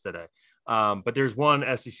games today. But there's one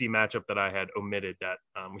SEC matchup that I had omitted that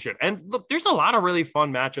we should. And look, there's a lot of really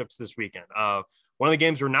fun matchups this weekend. One of the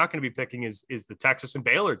games we're not going to be picking is the Texas and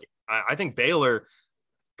Baylor game. I think Baylor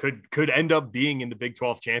could end up being in the Big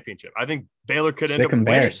 12 championship. I think Baylor could end up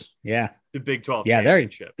winning the Big 12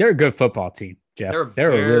 championship. They're a good football team, Jeff.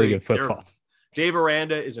 They're a really good football. Dave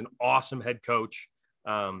Aranda is an awesome head coach.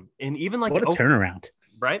 And even like what a turnaround,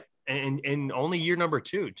 right? And only year number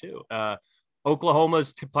 2 too.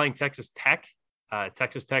 Oklahoma's playing Texas Tech.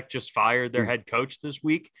 Texas Tech just fired their head coach this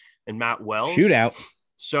week, and Matt Wells. Shootout.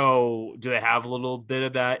 So do they have a little bit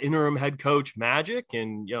of that interim head coach magic?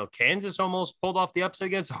 And, Kansas almost pulled off the upset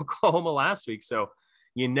against Oklahoma last week. So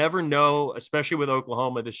you never know, especially with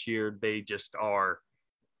Oklahoma this year. They just are.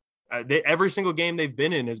 Every single game they've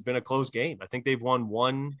been in has been a close game. I think they've won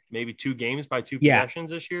 1, maybe 2 games by 2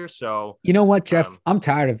 possessions this year. So you know what, Jeff? I'm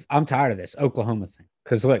tired of this Oklahoma thing.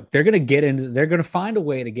 Because look, they're going to find a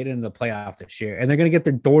way to get into the playoff this year, and they're going to get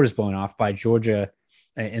their doors blown off by Georgia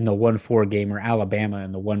in the 1-4 game or Alabama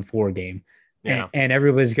in the 1-4 game. Yeah. And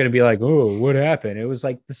everybody's going to be like, oh, what happened? It was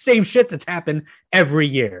like the same shit that's happened every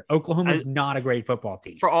year. Oklahoma is not a great football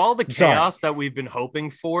team. For all the chaos that we've been hoping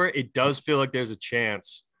for, it does feel like there's a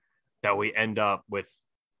chance that we end up with,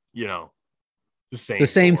 the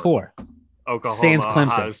same 4. Oklahoma, Sans Clemson.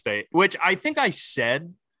 Ohio State, which I think I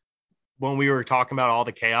said when we were talking about all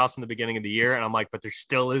the chaos in the beginning of the year. And I'm like, but there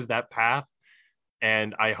still is that path.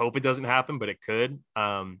 And I hope it doesn't happen, but it could.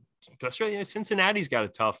 Especially Cincinnati's got a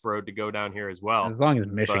tough road to go down here as well. As long as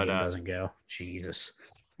Michigan doesn't go. Jesus.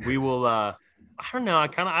 We will, I don't know.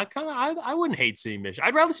 I wouldn't hate seeing Michigan.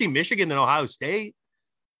 I'd rather see Michigan than Ohio State.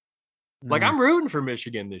 Like, I'm rooting for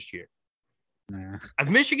Michigan this year. Nah.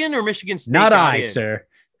 Michigan or Michigan State? Not I, sir.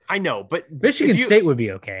 I know, but Michigan State would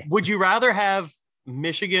be okay. Would you rather have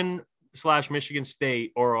Michigan/Michigan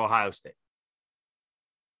State or Ohio State?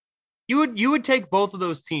 You would take both of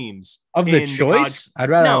those teams. Of the choice,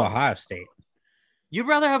 I'd rather have Ohio State. You'd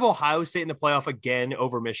rather have Ohio State in the playoff again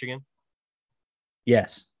over Michigan?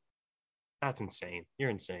 Yes. That's insane.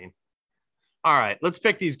 You're insane. All right, let's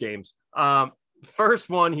pick these games. First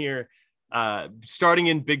one here. Starting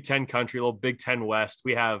in Big Ten country, a little Big Ten West,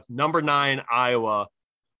 we have number 9 Iowa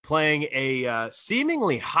playing a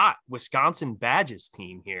seemingly hot Wisconsin Badgers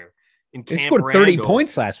team here in Camp Randall. They scored 30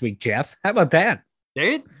 points last week, Jeff. How about that?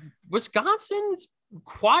 Wisconsin's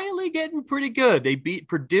quietly getting pretty good. They beat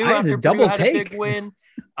Purdue after Purdue had a big win.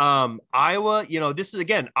 Iowa, this is,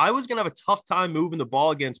 again, Iowa's going to have a tough time moving the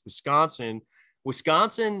ball against Wisconsin.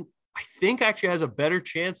 Wisconsin, I think, actually has a better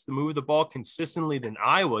chance to move the ball consistently than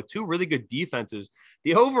Iowa. 2 really good defenses.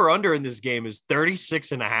 The over-under in this game is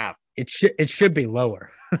 36.5. It should be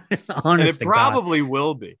lower. And it probably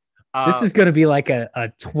will be. This is going to be like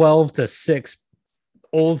a 12-6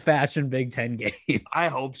 old-fashioned Big Ten game. I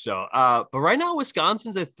hope so. But right now,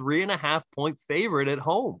 Wisconsin's a 3.5-point favorite at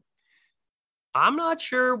home. I'm not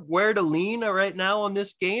sure where to lean right now on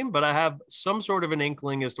this game, but I have some sort of an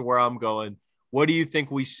inkling as to where I'm going. What do you think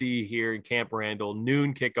we see here in Camp Randall?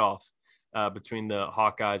 Noon kickoff between the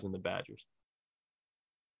Hawkeyes and the Badgers.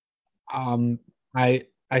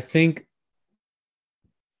 I think.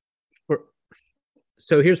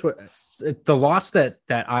 So here's what the loss that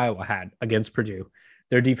Iowa had against Purdue.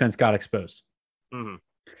 Their defense got exposed. Mm-hmm.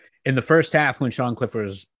 In the first half, when Sean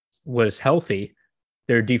Clifford was healthy,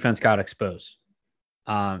 their defense got exposed.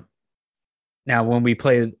 Now, when we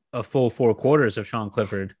played a full 4 quarters of Sean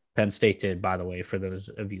Clifford, Penn State did, by the way, for those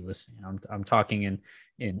of you listening. I'm talking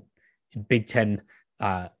in Big Ten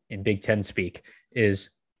speak, is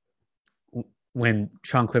when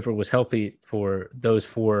Sean Clifford was healthy for those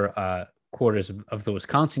 4 quarters of the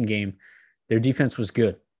Wisconsin game, their defense was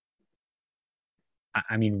good.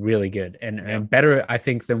 I mean, really good and better, I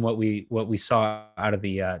think, than what we saw out of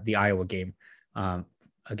the Iowa game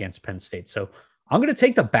against Penn State. So I'm going to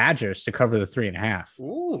take the Badgers to cover the 3.5.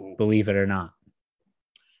 Ooh. Believe it or not.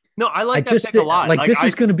 No, I like that pick a lot. This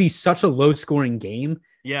is going to be such a low scoring game.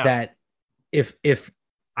 Yeah. That if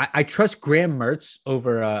I trust Graham Mertz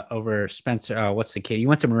over Spencer. What's the kid? He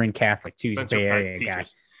went to Marin Catholic too. He's a Bay Area guy.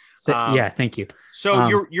 So, yeah, thank you.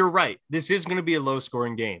 So you're right. This is going to be a low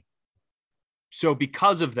scoring game. So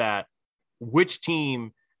because of that, which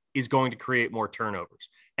team is going to create more turnovers?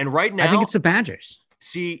 And right now, I think it's the Badgers.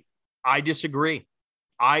 See, I disagree.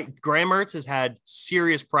 Graham Mertz has had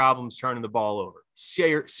serious problems turning the ball over.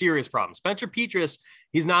 Serious problems. Spencer Petras,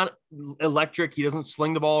 he's not electric. He doesn't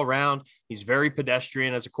sling the ball around. He's very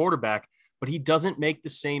pedestrian as a quarterback. but he doesn't make the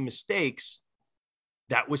same mistakes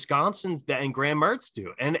that Wisconsin and Graham Mertz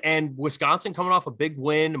do. And Wisconsin coming off a big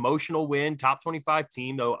win, emotional win, top 25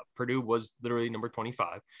 team, though Purdue was literally number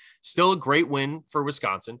 25. Still a great win for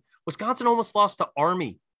Wisconsin. Wisconsin almost lost to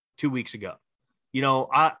Army 2 weeks ago. You know,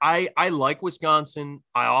 I like Wisconsin.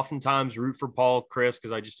 I oftentimes root for Paul Chris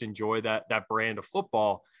because I just enjoy that brand of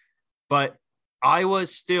football. But Iowa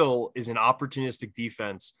still is an opportunistic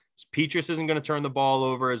defense. Petrus isn't going to turn the ball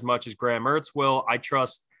over as much as Graham Mertz will. I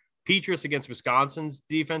trust Petrus against Wisconsin's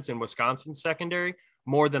defense and Wisconsin's secondary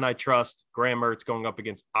more than I trust Graham Mertz going up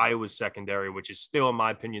against Iowa's secondary, which is still, in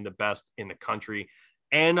my opinion, the best in the country.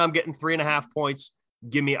 And I'm getting 3.5 points.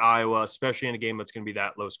 Give me Iowa, especially in a game that's going to be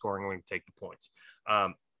that low scoring. I'm going to take the points.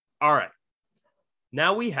 All right.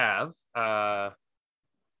 Now we have a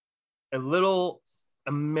little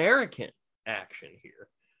American action here.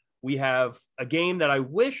 We have a game that I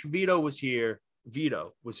wish Vito was here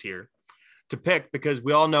to pick, because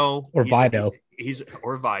we all know or Vito,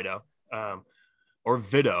 or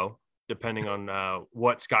Vito, depending on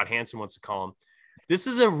what Scott Hansen wants to call him. This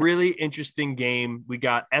is a really interesting game. We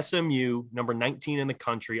got SMU, number 19 in the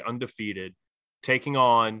country, undefeated, taking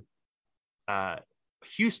on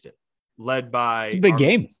Houston, led by it's a big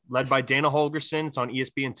game, led by Dana Holgerson. It's on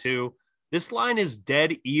ESPN2. This line is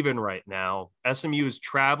dead even right now. SMU is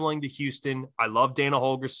traveling to Houston. I love Dana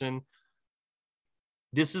Holgerson.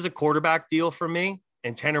 This is a quarterback deal for me,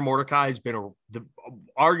 and Tanner Mordecai has been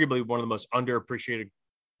arguably one of the most underappreciated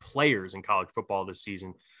players in college football this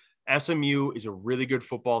season. SMU is a really good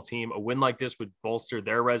football team. A win like this would bolster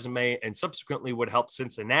their resume and subsequently would help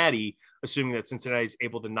Cincinnati, assuming that Cincinnati is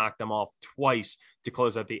able to knock them off twice to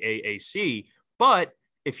close out the AAC. But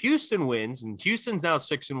if Houston wins, and Houston's now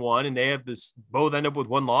 6-1, and they have this, both end up with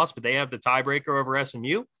one loss, but they have the tiebreaker over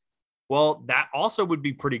SMU, well, that also would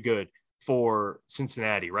be pretty good for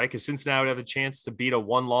Cincinnati, right? Because Cincinnati would have a chance to beat a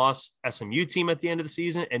one-loss SMU team at the end of the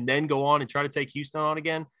season and then go on and try to take Houston on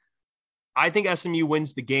again. I think SMU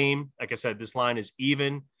wins the game. Like I said, this line is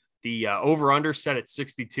even. The over-under set at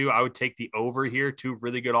 62. I would take the over here. Two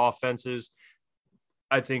really good offenses.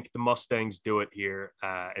 I think the Mustangs do it here,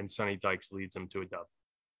 and Sonny Dykes leads them to a dub.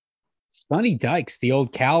 Sonny Dykes, the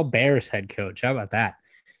old Cal Bears head coach. How about that?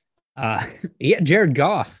 He had Jared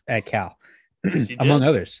Goff at Cal, yes, among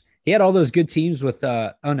others. He had all those good teams with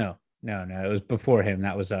it was before him.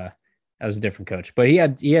 That was a different coach, but he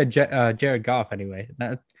had Jared Goff anyway.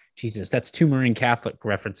 Jesus, that's two Marine Catholic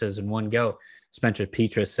references in one go. Spencer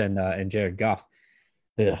Petras and Jared Goff.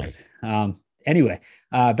 Anyway,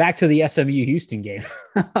 back to the SMU Houston game.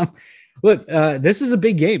 Look, this is a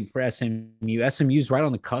big game for SMU. SMU's right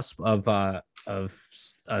on the cusp of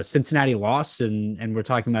Cincinnati loss, and we're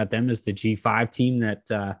talking about them as the G5 team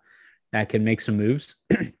that can make some moves,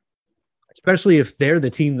 especially if they're the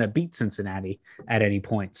team that beat Cincinnati at any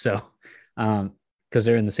point. So, because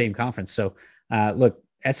they're in the same conference. So, look,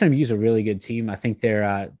 SMU is a really good team. I think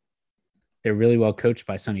they're really well coached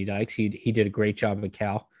by Sonny Dykes. He did a great job at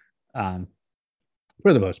Cal,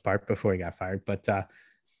 for the most part before he got fired. But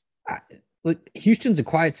look, Houston's a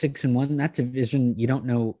quiet 6-1. That division, you don't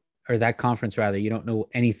know, or that conference rather, you don't know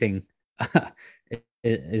anything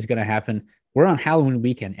is going to happen. We're on Halloween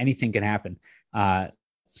weekend. Anything can happen.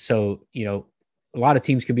 So, you know, a lot of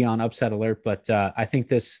teams could be on upset alert, but I think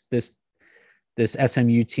this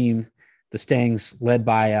SMU team, the Stangs, led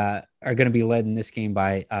by are going to be led in this game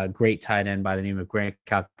by a great tight end by the name of Grant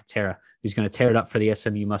Calcaterra, who's going to tear it up for the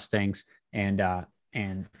SMU Mustangs and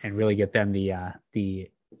really get them the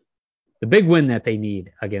big win that they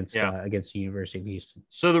need against the University of Houston.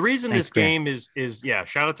 So the reason this game is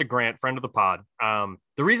shout out to Grant, friend of the pod.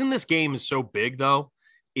 The reason this game is so big though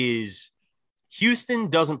is Houston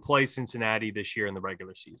doesn't play Cincinnati this year in the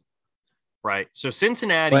regular season. Right. So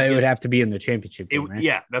Cincinnati, it would have to be in the championship game, right?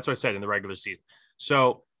 Yeah, that's what I said, in the regular season.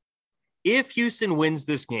 So if Houston wins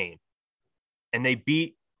this game and they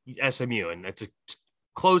beat SMU, and it's a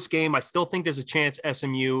close game, I still think there's a chance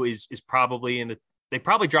SMU is probably they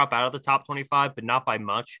probably drop out of the top 25, but not by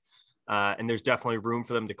much. And there's definitely room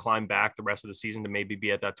for them to climb back the rest of the season to maybe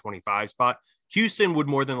be at that 25 spot. Houston would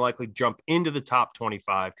more than likely jump into the top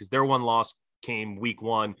 25 because their one loss came week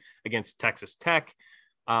 1 against Texas Tech.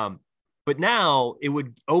 But now it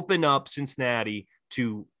would open up Cincinnati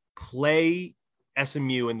to play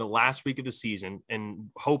SMU in the last week of the season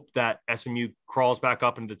and hope that SMU crawls back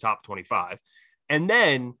up into the top 25. And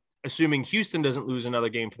then, assuming Houston doesn't lose another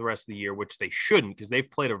game for the rest of the year, which they shouldn't because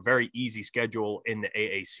they've played a very easy schedule in the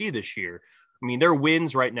AAC this year. I mean, their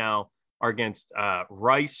wins right now are against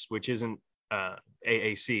Rice, which isn't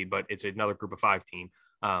AAC, but it's another group of 5 team.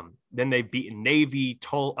 Then they've beaten Navy,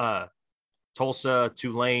 Tulsa,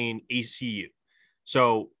 Tulane, ECU.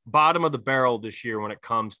 So bottom of the barrel this year when it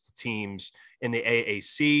comes to teams in the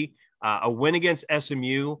AAC. A win against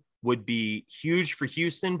SMU would be huge for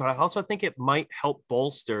Houston, but I also think it might help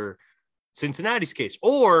bolster Cincinnati's case.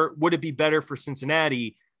 Or would it be better for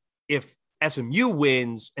Cincinnati if SMU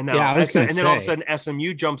wins and now and then all of a sudden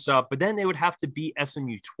SMU jumps up, but then they would have to beat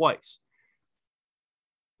SMU twice.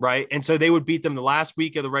 Right. And so they would beat them the last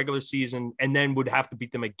week of the regular season and then would have to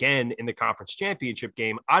beat them again in the conference championship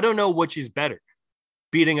game. I don't know which is better,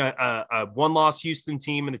 beating a one-loss Houston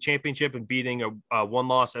team in the championship and beating a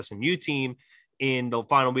one-loss SMU team in the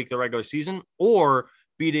final week of the regular season, or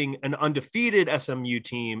beating an undefeated SMU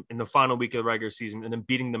team in the final week of the regular season and then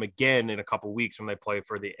beating them again in a couple of weeks when they play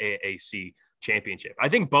for the AAC championship. I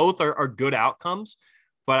think both are good outcomes,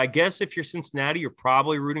 but I guess if you're Cincinnati, you're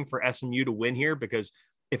probably rooting for SMU to win here, because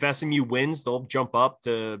if SMU wins, they'll jump up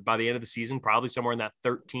to, by the end of the season, probably somewhere in that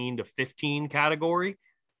 13 to 15 category.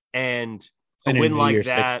 And a win like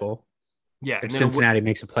that. Yeah. If Cincinnati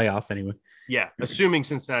makes a playoff anyway. Yeah. Assuming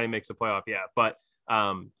Cincinnati makes a playoff. Yeah. But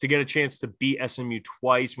to get a chance to beat SMU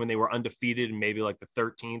twice when they were undefeated and maybe like the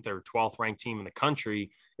 13th or 12th ranked team in the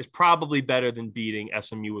country is probably better than beating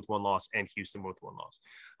SMU with one loss and Houston with one loss.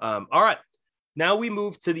 All right. Now we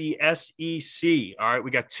move to the SEC. All right.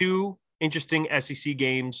 We got two interesting SEC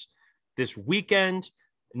games this weekend.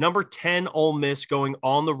 Number 10, Ole Miss going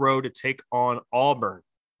on the road to take on Auburn.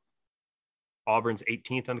 Auburn's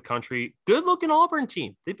 18th in the country. Good looking Auburn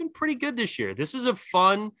team. They've been pretty good this year. This is a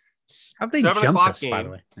fun 7 o'clock game. By the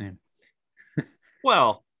way?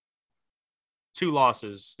 Well, 2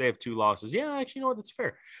 losses. They have 2 losses. Yeah, actually, you know what? That's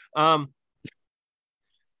fair. I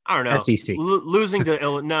don't know. SEC. Losing to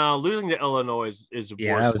Illinois is a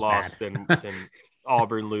worse loss than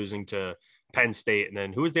Auburn losing to Penn State. And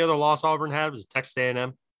then who was the other loss Auburn had? Was it Texas A&M? I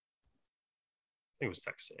think it was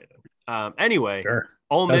Texas A&M. Anyway, sure.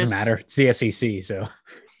 Ole Miss doesn't matter. It's the SEC, so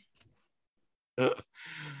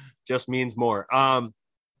just means more.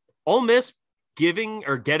 Ole Miss getting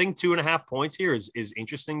 2.5 points here is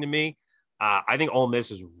interesting to me. I think Ole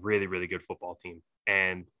Miss is a really, really good football team.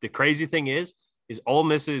 And the crazy thing is Ole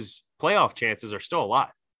Miss's playoff chances are still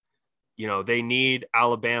alive. You know, they need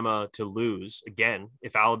Alabama to lose again.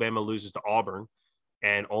 If Alabama loses to Auburn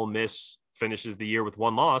and Ole Miss finishes the year with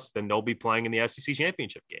 1 loss, then they'll be playing in the SEC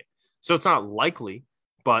championship game. So it's not likely,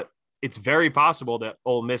 but it's very possible that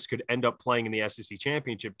Ole Miss could end up playing in the SEC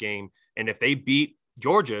championship game. And if they beat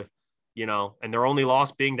Georgia, you know, and their only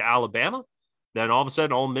loss being to Alabama, then all of a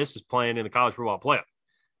sudden Ole Miss is playing in the college football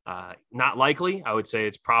playoff. Not likely. I would say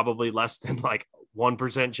it's probably less than like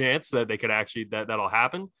 1% chance that they could actually, that'll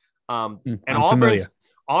happen. And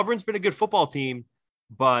Auburn's been a good football team,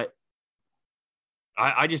 but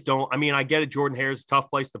I just don't. I mean, I get it. Jordan Hare is a tough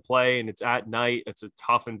place to play, and it's at night. It's a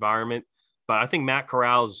tough environment. But I think Matt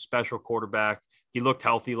Corral is a special quarterback. He looked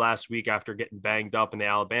healthy last week after getting banged up in the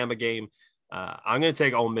Alabama game. I'm going to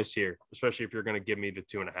take Ole Miss here, especially if you're going to give me the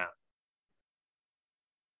 2.5.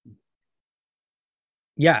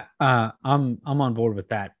 Yeah, I'm on board with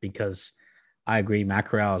that because I agree. Matt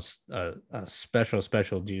Corral is a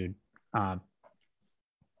special dude.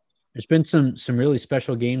 There's been some really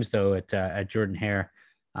special games though at Jordan Hare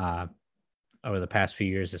over the past few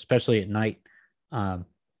years, especially at night. I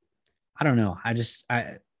don't know.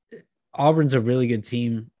 Auburn's a really good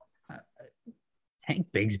team. Tank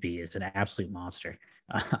Bigsby is an absolute monster.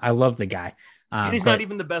 I love the guy. And he's not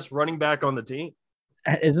even the best running back on the team.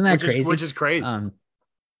 Isn't that crazy? Which is crazy.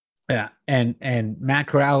 Yeah, and Matt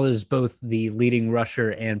Corral is both the leading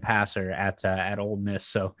rusher and passer at Ole Miss.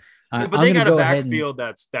 So, but they got a backfield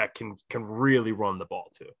that can really run the ball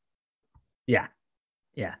too. Yeah.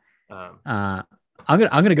 I'm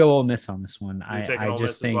gonna go Ole Miss on this one. I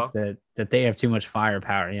just think that they have too much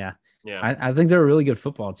firepower. Yeah. I think they're a really good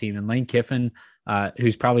football team, and Lane Kiffin,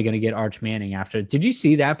 who's probably going to get Arch Manning after. Did you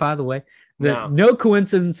see that, by the way? No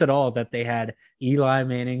coincidence at all that they had Eli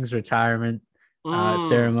Manning's retirement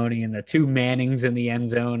ceremony and the 2 Mannings in the end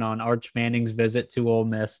zone on Arch Manning's visit to Ole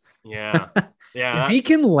Miss. Yeah. If he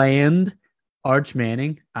can land Arch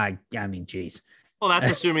Manning, I mean, geez. Well, that's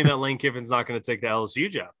assuming that Lane Kiffin's not going to take the LSU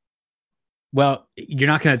job. Well, you're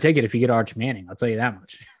not going to take it if you get Arch Manning. I'll tell you that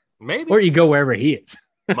much. Maybe. Or you go wherever he is.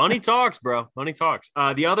 Money talks, bro. Money talks.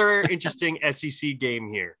 The other interesting SEC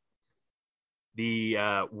game here,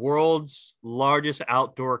 the world's largest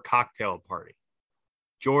outdoor cocktail party,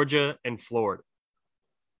 Georgia and Florida.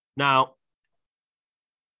 Now,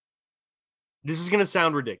 this is going to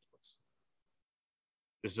sound ridiculous.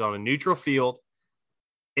 This is on a neutral field.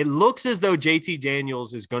 It looks as though JT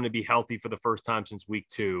Daniels is going to be healthy for the first time since week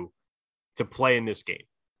 2 to play in this game.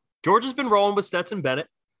 Georgia's been rolling with Stetson Bennett.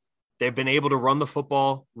 They've been able to run the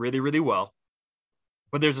football really, really well.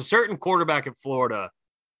 But there's a certain quarterback at Florida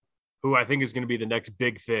who I think is going to be the next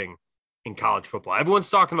big thing in college football. Everyone's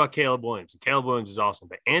talking about Caleb Williams, and Caleb Williams is awesome.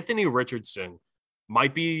 But Anthony Richardson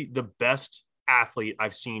might be the best athlete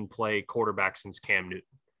I've seen play quarterback since Cam Newton.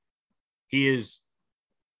 He is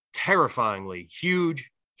terrifyingly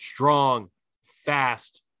huge, strong,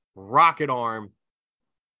 fast, rocket arm.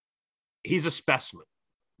 He's a specimen,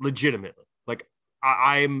 legitimately. Like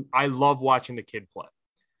I love watching the kid play.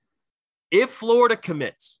 If Florida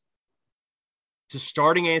commits to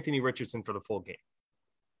starting Anthony Richardson for the full game,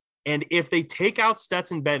 and if they take out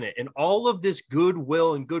Stetson Bennett and all of this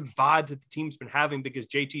goodwill and good vibes that the team's been having because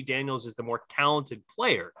JT Daniels is the more talented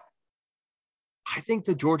player, I think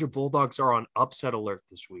the Georgia Bulldogs are on upset alert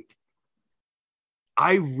this week.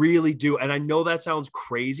 I really do. And I know that sounds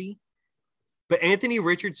crazy, but Anthony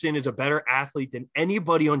Richardson is a better athlete than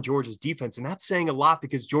anybody on Georgia's defense. And that's saying a lot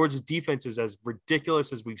because Georgia's defense is as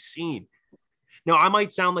ridiculous as we've seen. Now, I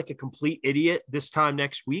might sound like a complete idiot this time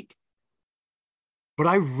next week, but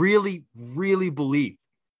I really, really believe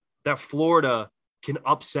that Florida can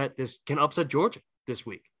upset Georgia this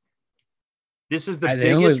week. This is the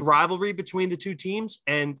biggest rivalry between the two teams.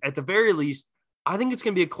 And at the very least, I think it's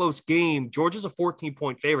going to be a close game. Georgia's a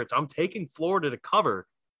 14-point favorite. So I'm taking Florida to cover,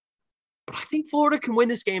 but I think Florida can win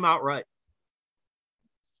this game outright.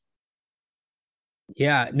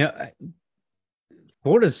 Yeah, no,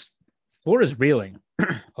 Florida's reeling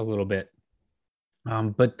a little bit,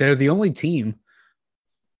 but they're the only team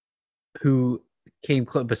who came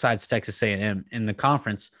close, besides Texas A&M in the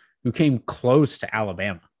conference, who came close to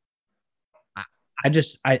Alabama.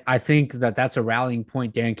 I think that's a rallying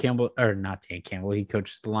point. Not Dan Campbell. He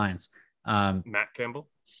coaches the Lions. Matt Campbell.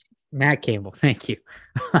 Thank you.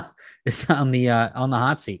 It's on the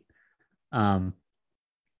hot seat. And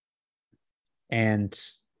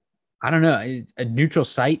I don't know, a neutral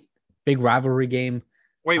site, big rivalry game.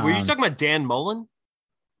 Wait, were you talking about Dan Mullen?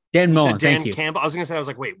 Dan Mullen. Dan Campbell. I was going to say, I was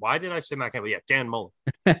like, wait, why did I say Matt Campbell? Yeah, Dan Mullen.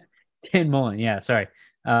 Dan Mullen. Yeah, sorry.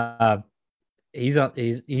 He's on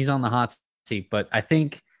the hot seat, but I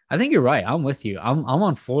think you're right. I'm with you. I'm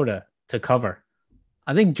on Florida to cover.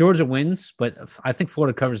 I think Georgia wins, but I think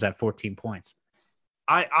Florida covers that 14 points.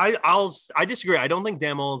 I disagree. I don't think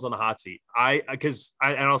Dan Mullen's on the hot seat.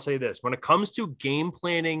 I'll say this: when it comes to game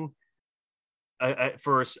planning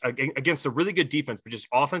against a really good defense, but just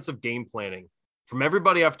offensive game planning, from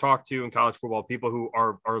everybody I've talked to in college football, people who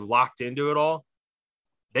are locked into it all,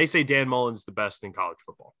 they say Dan Mullen's the best in college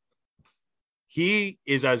football. He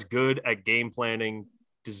is as good at game planning,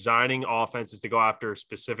 designing offenses to go after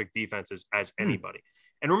specific defenses as anybody.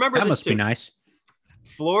 And remember, that must be nice.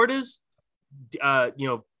 Florida's,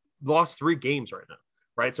 lost 3 games right now,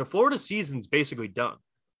 right? So Florida's season's basically done.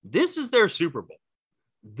 This is their Super Bowl.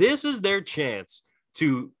 This is their chance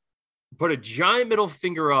to put a giant middle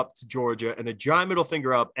finger up to Georgia and a giant middle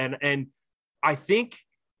finger up. And I think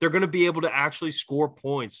they're going to be able to actually score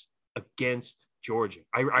points against Georgia.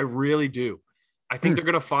 I really do. I think they're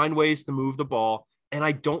going to find ways to move the ball. And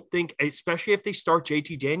I don't think, especially if they start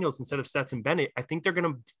JT Daniels instead of Stetson Bennett, I think they're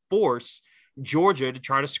going to force Georgia to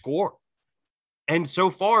try to score. And so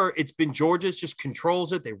far, it's been Georgia's just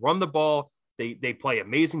controls it. They run the ball. They play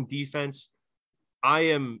amazing defense. I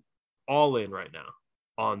am all in right now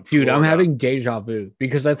on Florida. Dude, I'm having deja vu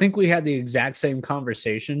because I think we had the exact same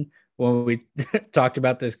conversation when we talked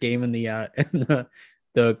about this game in the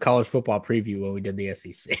college football preview when we did the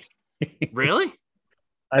SEC. Really?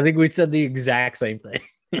 I think we said the exact same thing.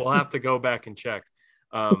 We'll have to go back and check.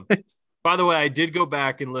 By the way, I did go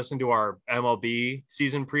back and listen to our MLB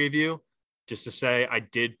season preview just to say I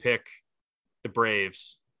did pick the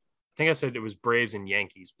Braves. I think I said it was Braves and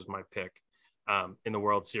Yankees was my pick in the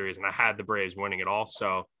World Series, and I had the Braves winning it all.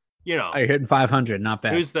 So, you're hitting 500, not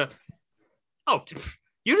bad. You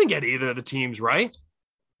didn't get either of the teams right.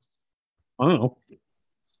 Oh.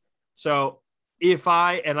 So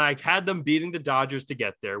I had them beating the Dodgers to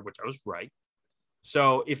get there, which I was right.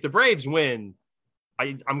 So if the Braves win,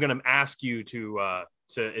 I'm going to ask you to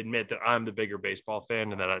admit that I'm the bigger baseball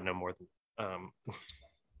fan and that I know more than,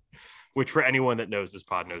 which for anyone that knows this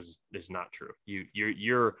pod knows is not true.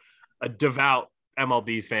 You're a devout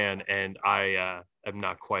MLB fan, and I am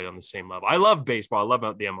not quite on the same level. I love baseball. I love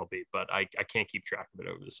the MLB, but I can't keep track of it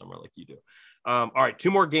over the summer like you do. All right, 2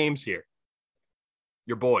 more games here.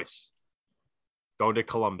 Your boys going to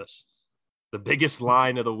Columbus. The biggest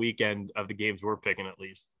line of the weekend of the games we're picking, at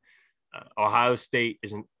least. Ohio State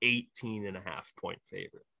is an 18.5-point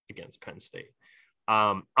favorite against Penn State.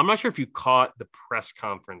 I'm not sure if you caught the press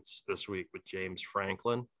conference this week with James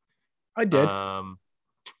Franklin. I did.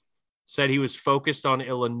 said he was focused on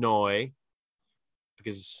Illinois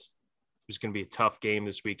because it was going to be a tough game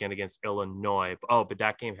this weekend against Illinois. But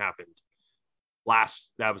that game happened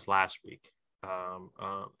that was last week.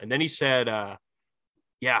 And then he said,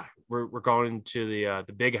 we're going to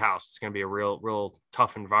the big house. It's going to be a real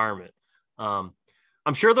tough environment. I'm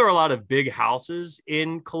sure there are a lot of big houses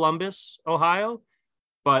in Columbus, Ohio,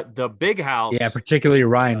 but the big house. Yeah, particularly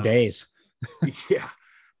Ryan Days. Yeah.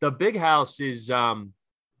 The big house is,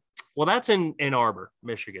 that's in Ann Arbor,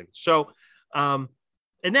 Michigan. So, and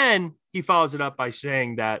then he follows it up by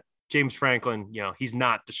saying that James Franklin, he's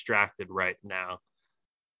not distracted right now.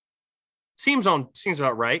 Seems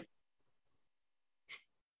about right.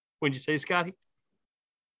 What'd you say, Scotty?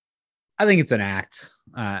 I think it's an act.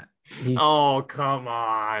 Oh, come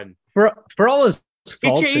on. For all his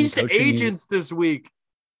faults, he changed agents this week.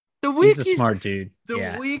 He's a smart dude.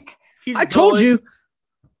 I told you.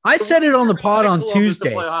 I said it on the pod on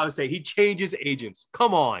Tuesday. Ohio State. He changes agents.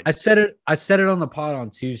 Come on. I said it on the pod on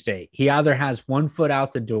Tuesday. He either has one foot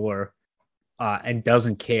out the door and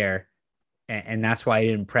doesn't care, and that's why he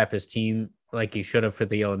didn't prep his team like he should have for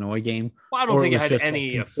the Illinois game. Well, I don't think it had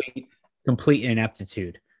any complete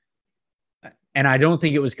ineptitude. And I don't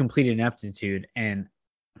think it was complete ineptitude. And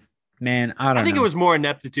man, I think it was more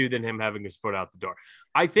ineptitude than him having his foot out the door.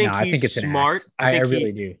 I think he's smart. I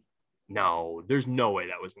really do. No, there's no way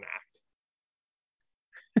that was an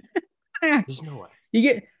act. There's no way. You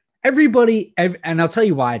get everybody, and I'll tell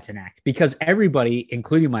you why it's an act. Because everybody,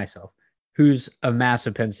 including myself, who's a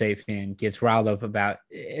massive Penn State fan, gets riled up about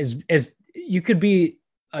as you could be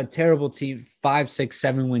a terrible team, 5, 6,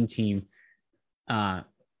 7 win team,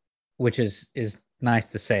 which is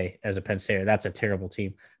nice to say as a Penn Stater. That's a terrible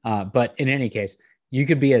team. But in any case, you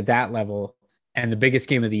could be at that level, and the biggest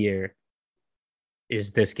game of the year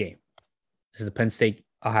is this game. This is the Penn State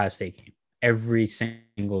Ohio State game every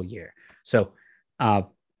single year. So, but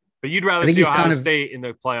you'd rather see Ohio State in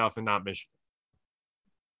the playoff and not Michigan.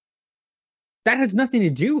 That has nothing to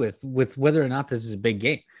do with whether or not this is a big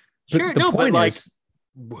game. Sure, but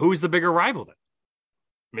who's the bigger rival then?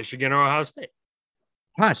 Michigan or Ohio State?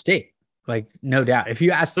 Ohio State, no doubt. If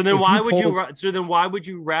you ask, so then why would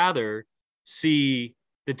you rather see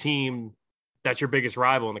the team that's your biggest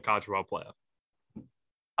rival in the college football playoff?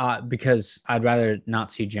 Because I'd rather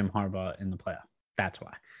not see Jim Harbaugh in the playoff. That's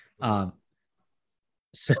why.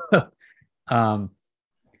 So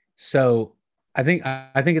I think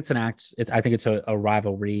it's an act. I think it's a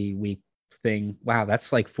rivalry week thing. Wow,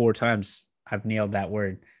 that's like 4 times I've nailed that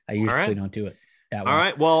word. I usually don't do it that way. All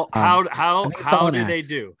right. Well, how do they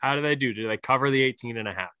do? How do they do? Do they cover the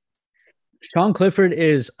 18.5? Sean Clifford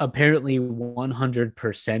is apparently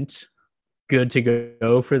 100% good to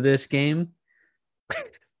go for this game.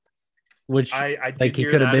 Which I he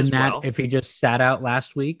could have been that if he just sat out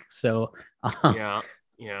last week. So yeah.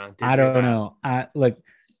 I don't know.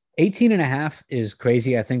 18.5 is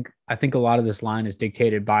crazy. I think a lot of this line is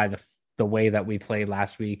dictated by the way that we played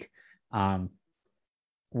last week,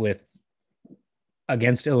 with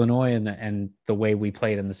against Illinois and the way we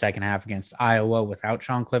played in the second half against Iowa without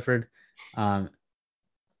Sean Clifford. And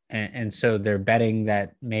so they're betting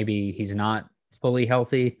that maybe he's not fully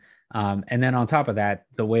healthy. And then on top of that,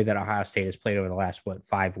 the way that Ohio State has played over the last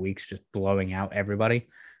 5 weeks, just blowing out everybody.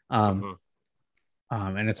 And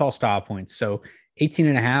it's all style points. So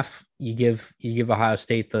 18.5, you give Ohio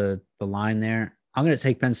State the line there. I'm going to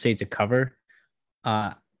take Penn State to cover.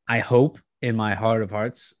 I hope in my heart of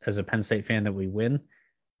hearts as a Penn State fan that we win.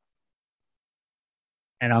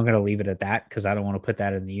 And I'm going to leave it at that because I don't want to put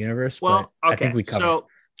that in the universe. Well, but I think we cover.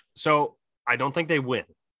 So I don't think they win,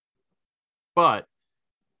 but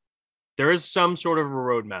there is some sort of a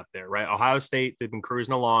roadmap there, right? Ohio State, they've been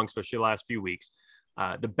cruising along, especially the last few weeks.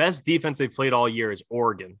 The best defense they've played all year is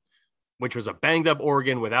Oregon, which was a banged up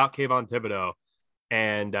Oregon without Kayvon Thibodeau.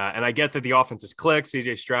 And I get that the offense is clicked.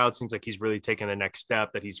 CJ Stroud seems like he's really taking the next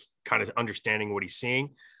step, that he's kind of understanding what he's seeing.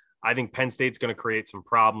 I think Penn State's going to create some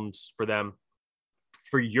problems for them.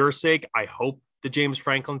 For your sake, I hope the James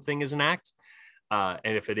Franklin thing is an act. And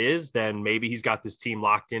if it is, then maybe he's got this team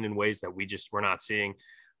locked in ways that we're not seeing.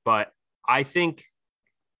 But I think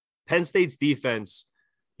Penn State's defense,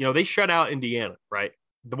 they shut out Indiana, right?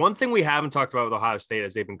 The one thing we haven't talked about with Ohio State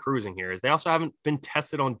as they've been cruising here is they also haven't been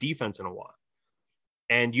tested on defense in a while.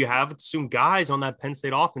 And you have some guys on that Penn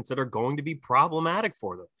State offense that are going to be problematic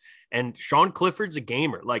for them. And Sean Clifford's a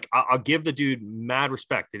gamer. I'll give the dude mad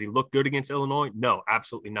respect. Did he look good against Illinois? No,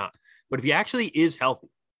 absolutely not. But if he actually is healthy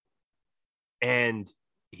and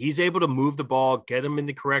he's able to move the ball, get him in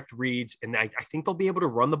the correct reads, and I think they'll be able to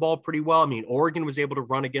run the ball pretty well. I mean, Oregon was able to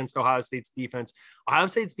run against Ohio State's defense. Ohio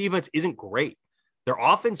State's defense isn't great. Their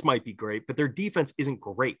offense might be great, but their defense isn't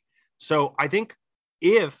great. So I think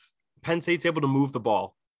if Penn State's able to move the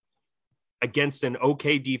ball against an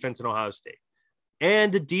okay defense in Ohio State,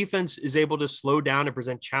 and the defense is able to slow down and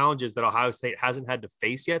present challenges that Ohio State hasn't had to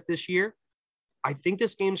face yet this year, I think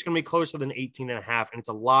this game's going to be closer than 18.5, and it's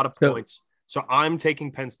a lot of points. So I'm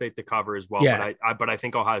taking Penn State to cover as well, but I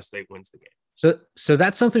think Ohio State wins the game. So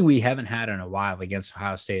that's something we haven't had in a while against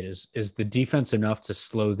Ohio State is the defense enough to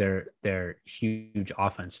slow their huge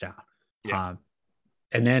offense down. Yeah.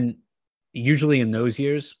 And then usually in those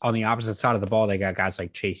years on the opposite side of the ball, they got guys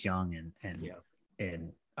like Chase Young and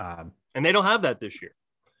they don't have that this year.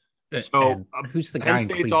 So who's the Penn guy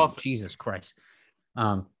State's in off? Jesus Christ.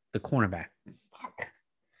 The cornerback.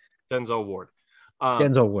 Denzel Ward.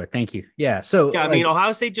 Denzel Ward. Thank you. Yeah. So I mean,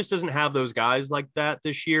 Ohio State just doesn't have those guys like that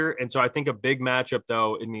this year. And so I think a big matchup,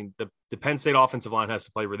 though, I mean, the Penn State offensive line has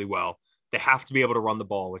to play really well. They have to be able to run the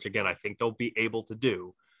ball, which, again, I think they'll be able to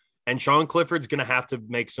do. And Sean Clifford's going to have to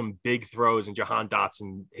make some big throws, and Jahan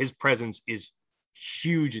Dotson, his presence is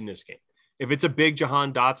huge in this game. If it's a big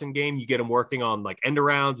Jahan Dotson game, you get him working on like end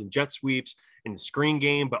arounds and jet sweeps in the screen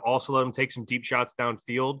game, but also let him take some deep shots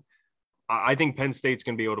downfield. I think Penn State's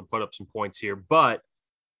going to be able to put up some points here, but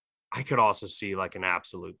I could also see like an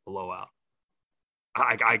absolute blowout.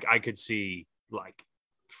 I could see like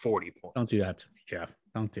 40 points. Don't do that to me, Jeff.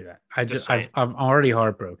 Don't do that. I'm already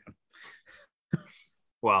heartbroken.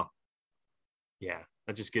 Well, yeah,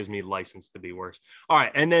 that just gives me license to be worse. All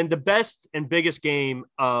right. And then the best and biggest game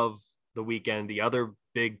of the weekend, the other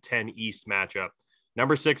Big Ten East matchup,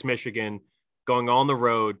 number 6, Michigan going on the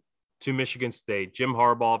road to Michigan State. Jim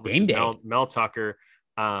Harbaugh versus Mel Tucker.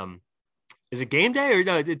 Is it game day or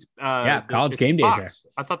no? It's college game days there.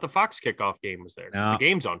 I thought the Fox kickoff game was there because the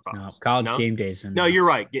game's on Fox. No, college game days. No, you're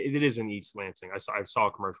right. It is in East Lansing. I saw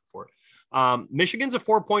a commercial for it. Michigan's a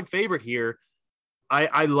 4-point favorite here.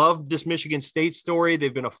 I love this Michigan State story.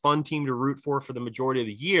 They've been a fun team to root for the majority of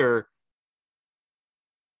the year.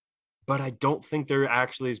 But I don't think they're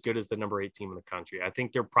actually as good as the number 8 team in the country. I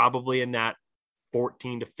think they're probably in that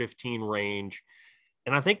 14 to 15 range.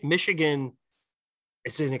 And I think Michigan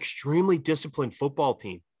is an extremely disciplined football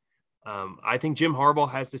team. I think Jim Harbaugh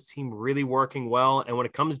has this team really working well. And when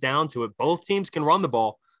it comes down to it, both teams can run the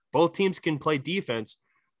ball. Both teams can play defense.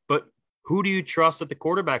 But who do you trust at the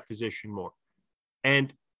quarterback position more?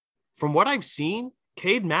 And from what I've seen,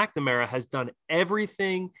 Cade McNamara has done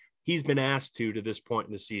everything he's been asked to this point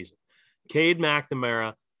in the season. Cade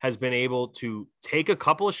McNamara has been able to take a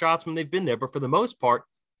couple of shots when they've been there, but for the most part,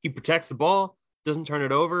 he protects the ball, doesn't turn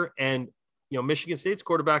it over. And, Michigan State's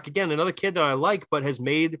quarterback, again, another kid that I like, but has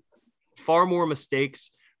made far more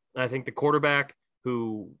mistakes. And I think the quarterback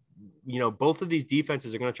who, both of these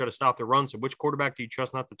defenses are going to try to stop the run. So which quarterback do you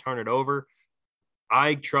trust not to turn it over?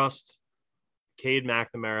 I trust Cade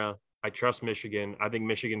McNamara. I trust Michigan. I think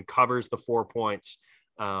Michigan covers the 4 points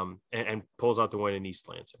and pulls out the win in East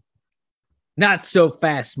Lansing. Not so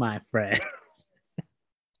fast, my friend.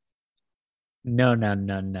 No.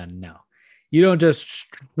 You don't just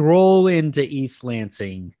stroll into East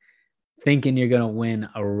Lansing thinking you're going to win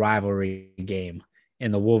a rivalry game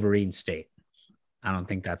in the Wolverine state. I don't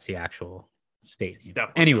think that's the actual state.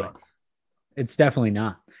 It's definitely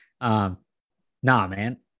not. Nah,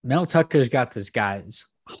 man. Mel Tucker's got this guys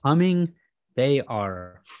humming. They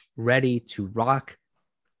are ready to rock.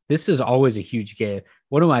 This is always a huge game.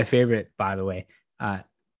 One of my favorite, by the way,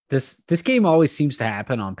 this game always seems to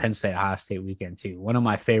happen on Penn State Ohio State weekend too. One of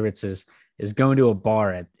my favorites is going to a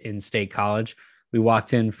bar in State College. We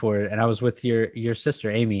walked in and I was with your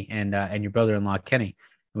sister Amy and your brother-in-law Kenny.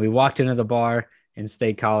 And we walked into the bar in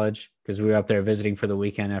State College because we were up there visiting for the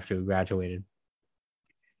weekend after we graduated,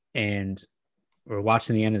 and we're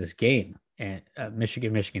watching the end of this game and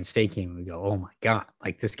Michigan State game. And we go, oh my God,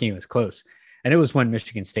 like this game is close. And it was when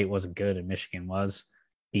Michigan State wasn't good and Michigan was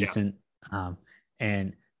decent.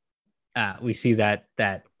 And we see that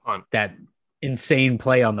insane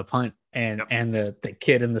play on the punt and the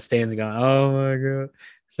kid in the stands going, oh my God.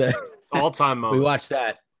 So all-time moment. We watched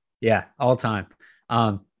that. Yeah. All time.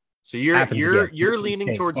 So you're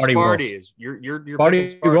leaning towards Sparty. You're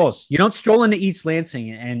Sparty rolls. You don't stroll into East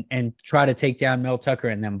Lansing and try to take down Mel Tucker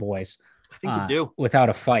and them boys. I think you do without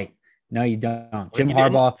a fight. No, you don't. Jim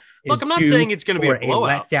Harbaugh. Look, I'm not saying it's going to be a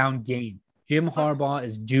blowout. Letdown game. Jim Harbaugh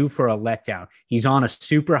is due for a letdown. He's on a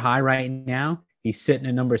super high right now. He's sitting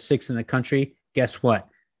at number 6 in the country. Guess what?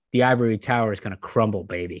 The ivory tower is going to crumble,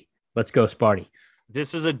 baby. Let's go, Sparty.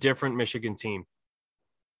 This is a different Michigan team.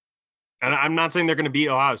 And I'm not saying they're going to beat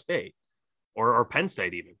Ohio State or Penn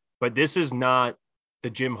State even, but this is not the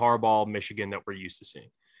Jim Harbaugh Michigan that we're used to seeing.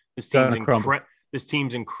 This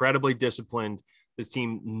team's incredibly disciplined. This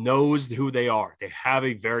team knows who they are. They have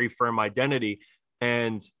a very firm identity.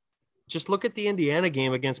 And just look at the Indiana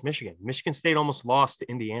game against Michigan. Michigan State almost lost to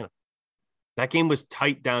Indiana. That game was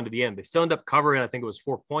tight down to the end. They still end up covering. I think it was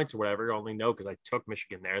 4 points or whatever. I only know because I took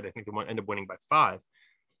Michigan there. They think they end up winning by 5.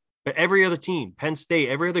 But every other team, Penn State,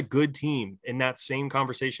 every other good team in that same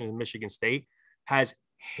conversation in Michigan State has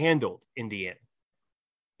handled Indiana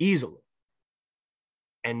easily.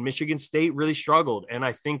 And Michigan State really struggled. And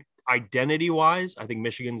I think identity-wise, I think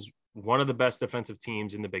Michigan's one of the best defensive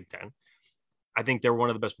teams in the Big Ten. I think they're one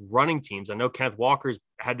of the best running teams. I know Kenneth Walker's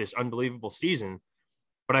had this unbelievable season,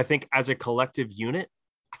 but I think as a collective unit,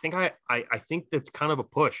 I think that's kind of a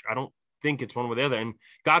push. I don't think it's one way or the other. And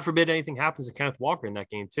God forbid anything happens to Kenneth Walker in that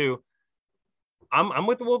game too. I'm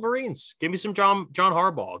with the Wolverines. Give me some John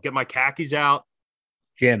Harbaugh. Get my khakis out.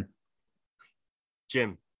 Jim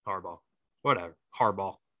Harbaugh. Whatever.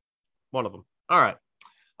 Harbaugh. One of them. All right.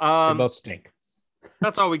 They both stink.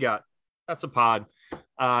 That's all we got. That's a pod.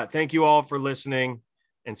 Thank you all for listening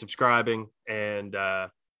and subscribing. And I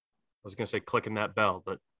was going to say clicking that bell,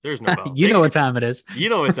 but there's no bell. You know what time it is. You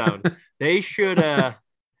know what time it is. They should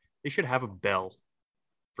have a bell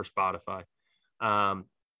for Spotify.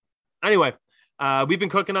 Anyway, we've been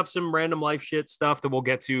cooking up some random life shit stuff that we'll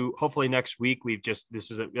get to hopefully next week.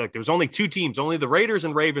 There's only 2 teams, only the Raiders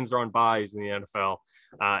and Ravens are on byes in the NFL.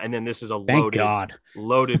 And then this is a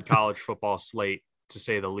loaded college football slate, to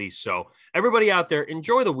say the least. So everybody out there,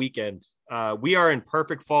 enjoy the weekend. We are in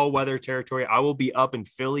perfect fall weather territory. I will be up in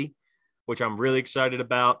Philly, which I'm really excited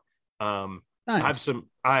about. Nice.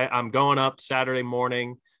 I'm going up Saturday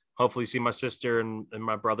morning, hopefully see my sister and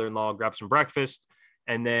my brother-in-law, grab some breakfast.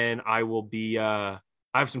 And then I will be, I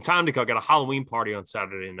have some time to go. I got a Halloween party on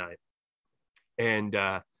Saturday night. And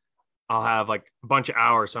I'll have like a bunch of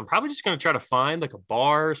hours. So I'm probably just going to try to find like a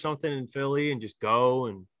bar or something in Philly and just go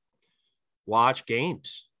and watch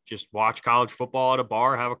games. Just watch college football at a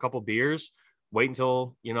bar, have a couple beers, wait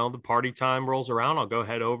until, the party time rolls around. I'll go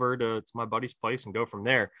head over to my buddy's place and go from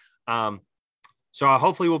there. So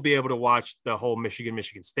hopefully we'll be able to watch the whole Michigan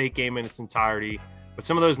State game in its entirety. But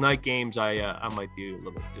some of those night games I might be a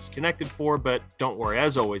little bit disconnected for, but don't worry.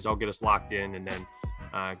 As always, I'll get us locked in, and then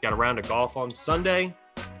got a round of golf on Sunday,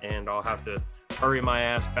 and I'll have to hurry my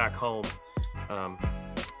ass back home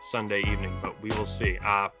Sunday evening, but we will see.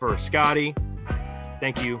 For Scotty,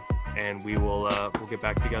 thank you, and we'll get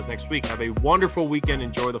back to you guys next week. Have a wonderful weekend.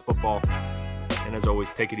 Enjoy the football, and as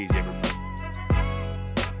always, take it easy, everybody.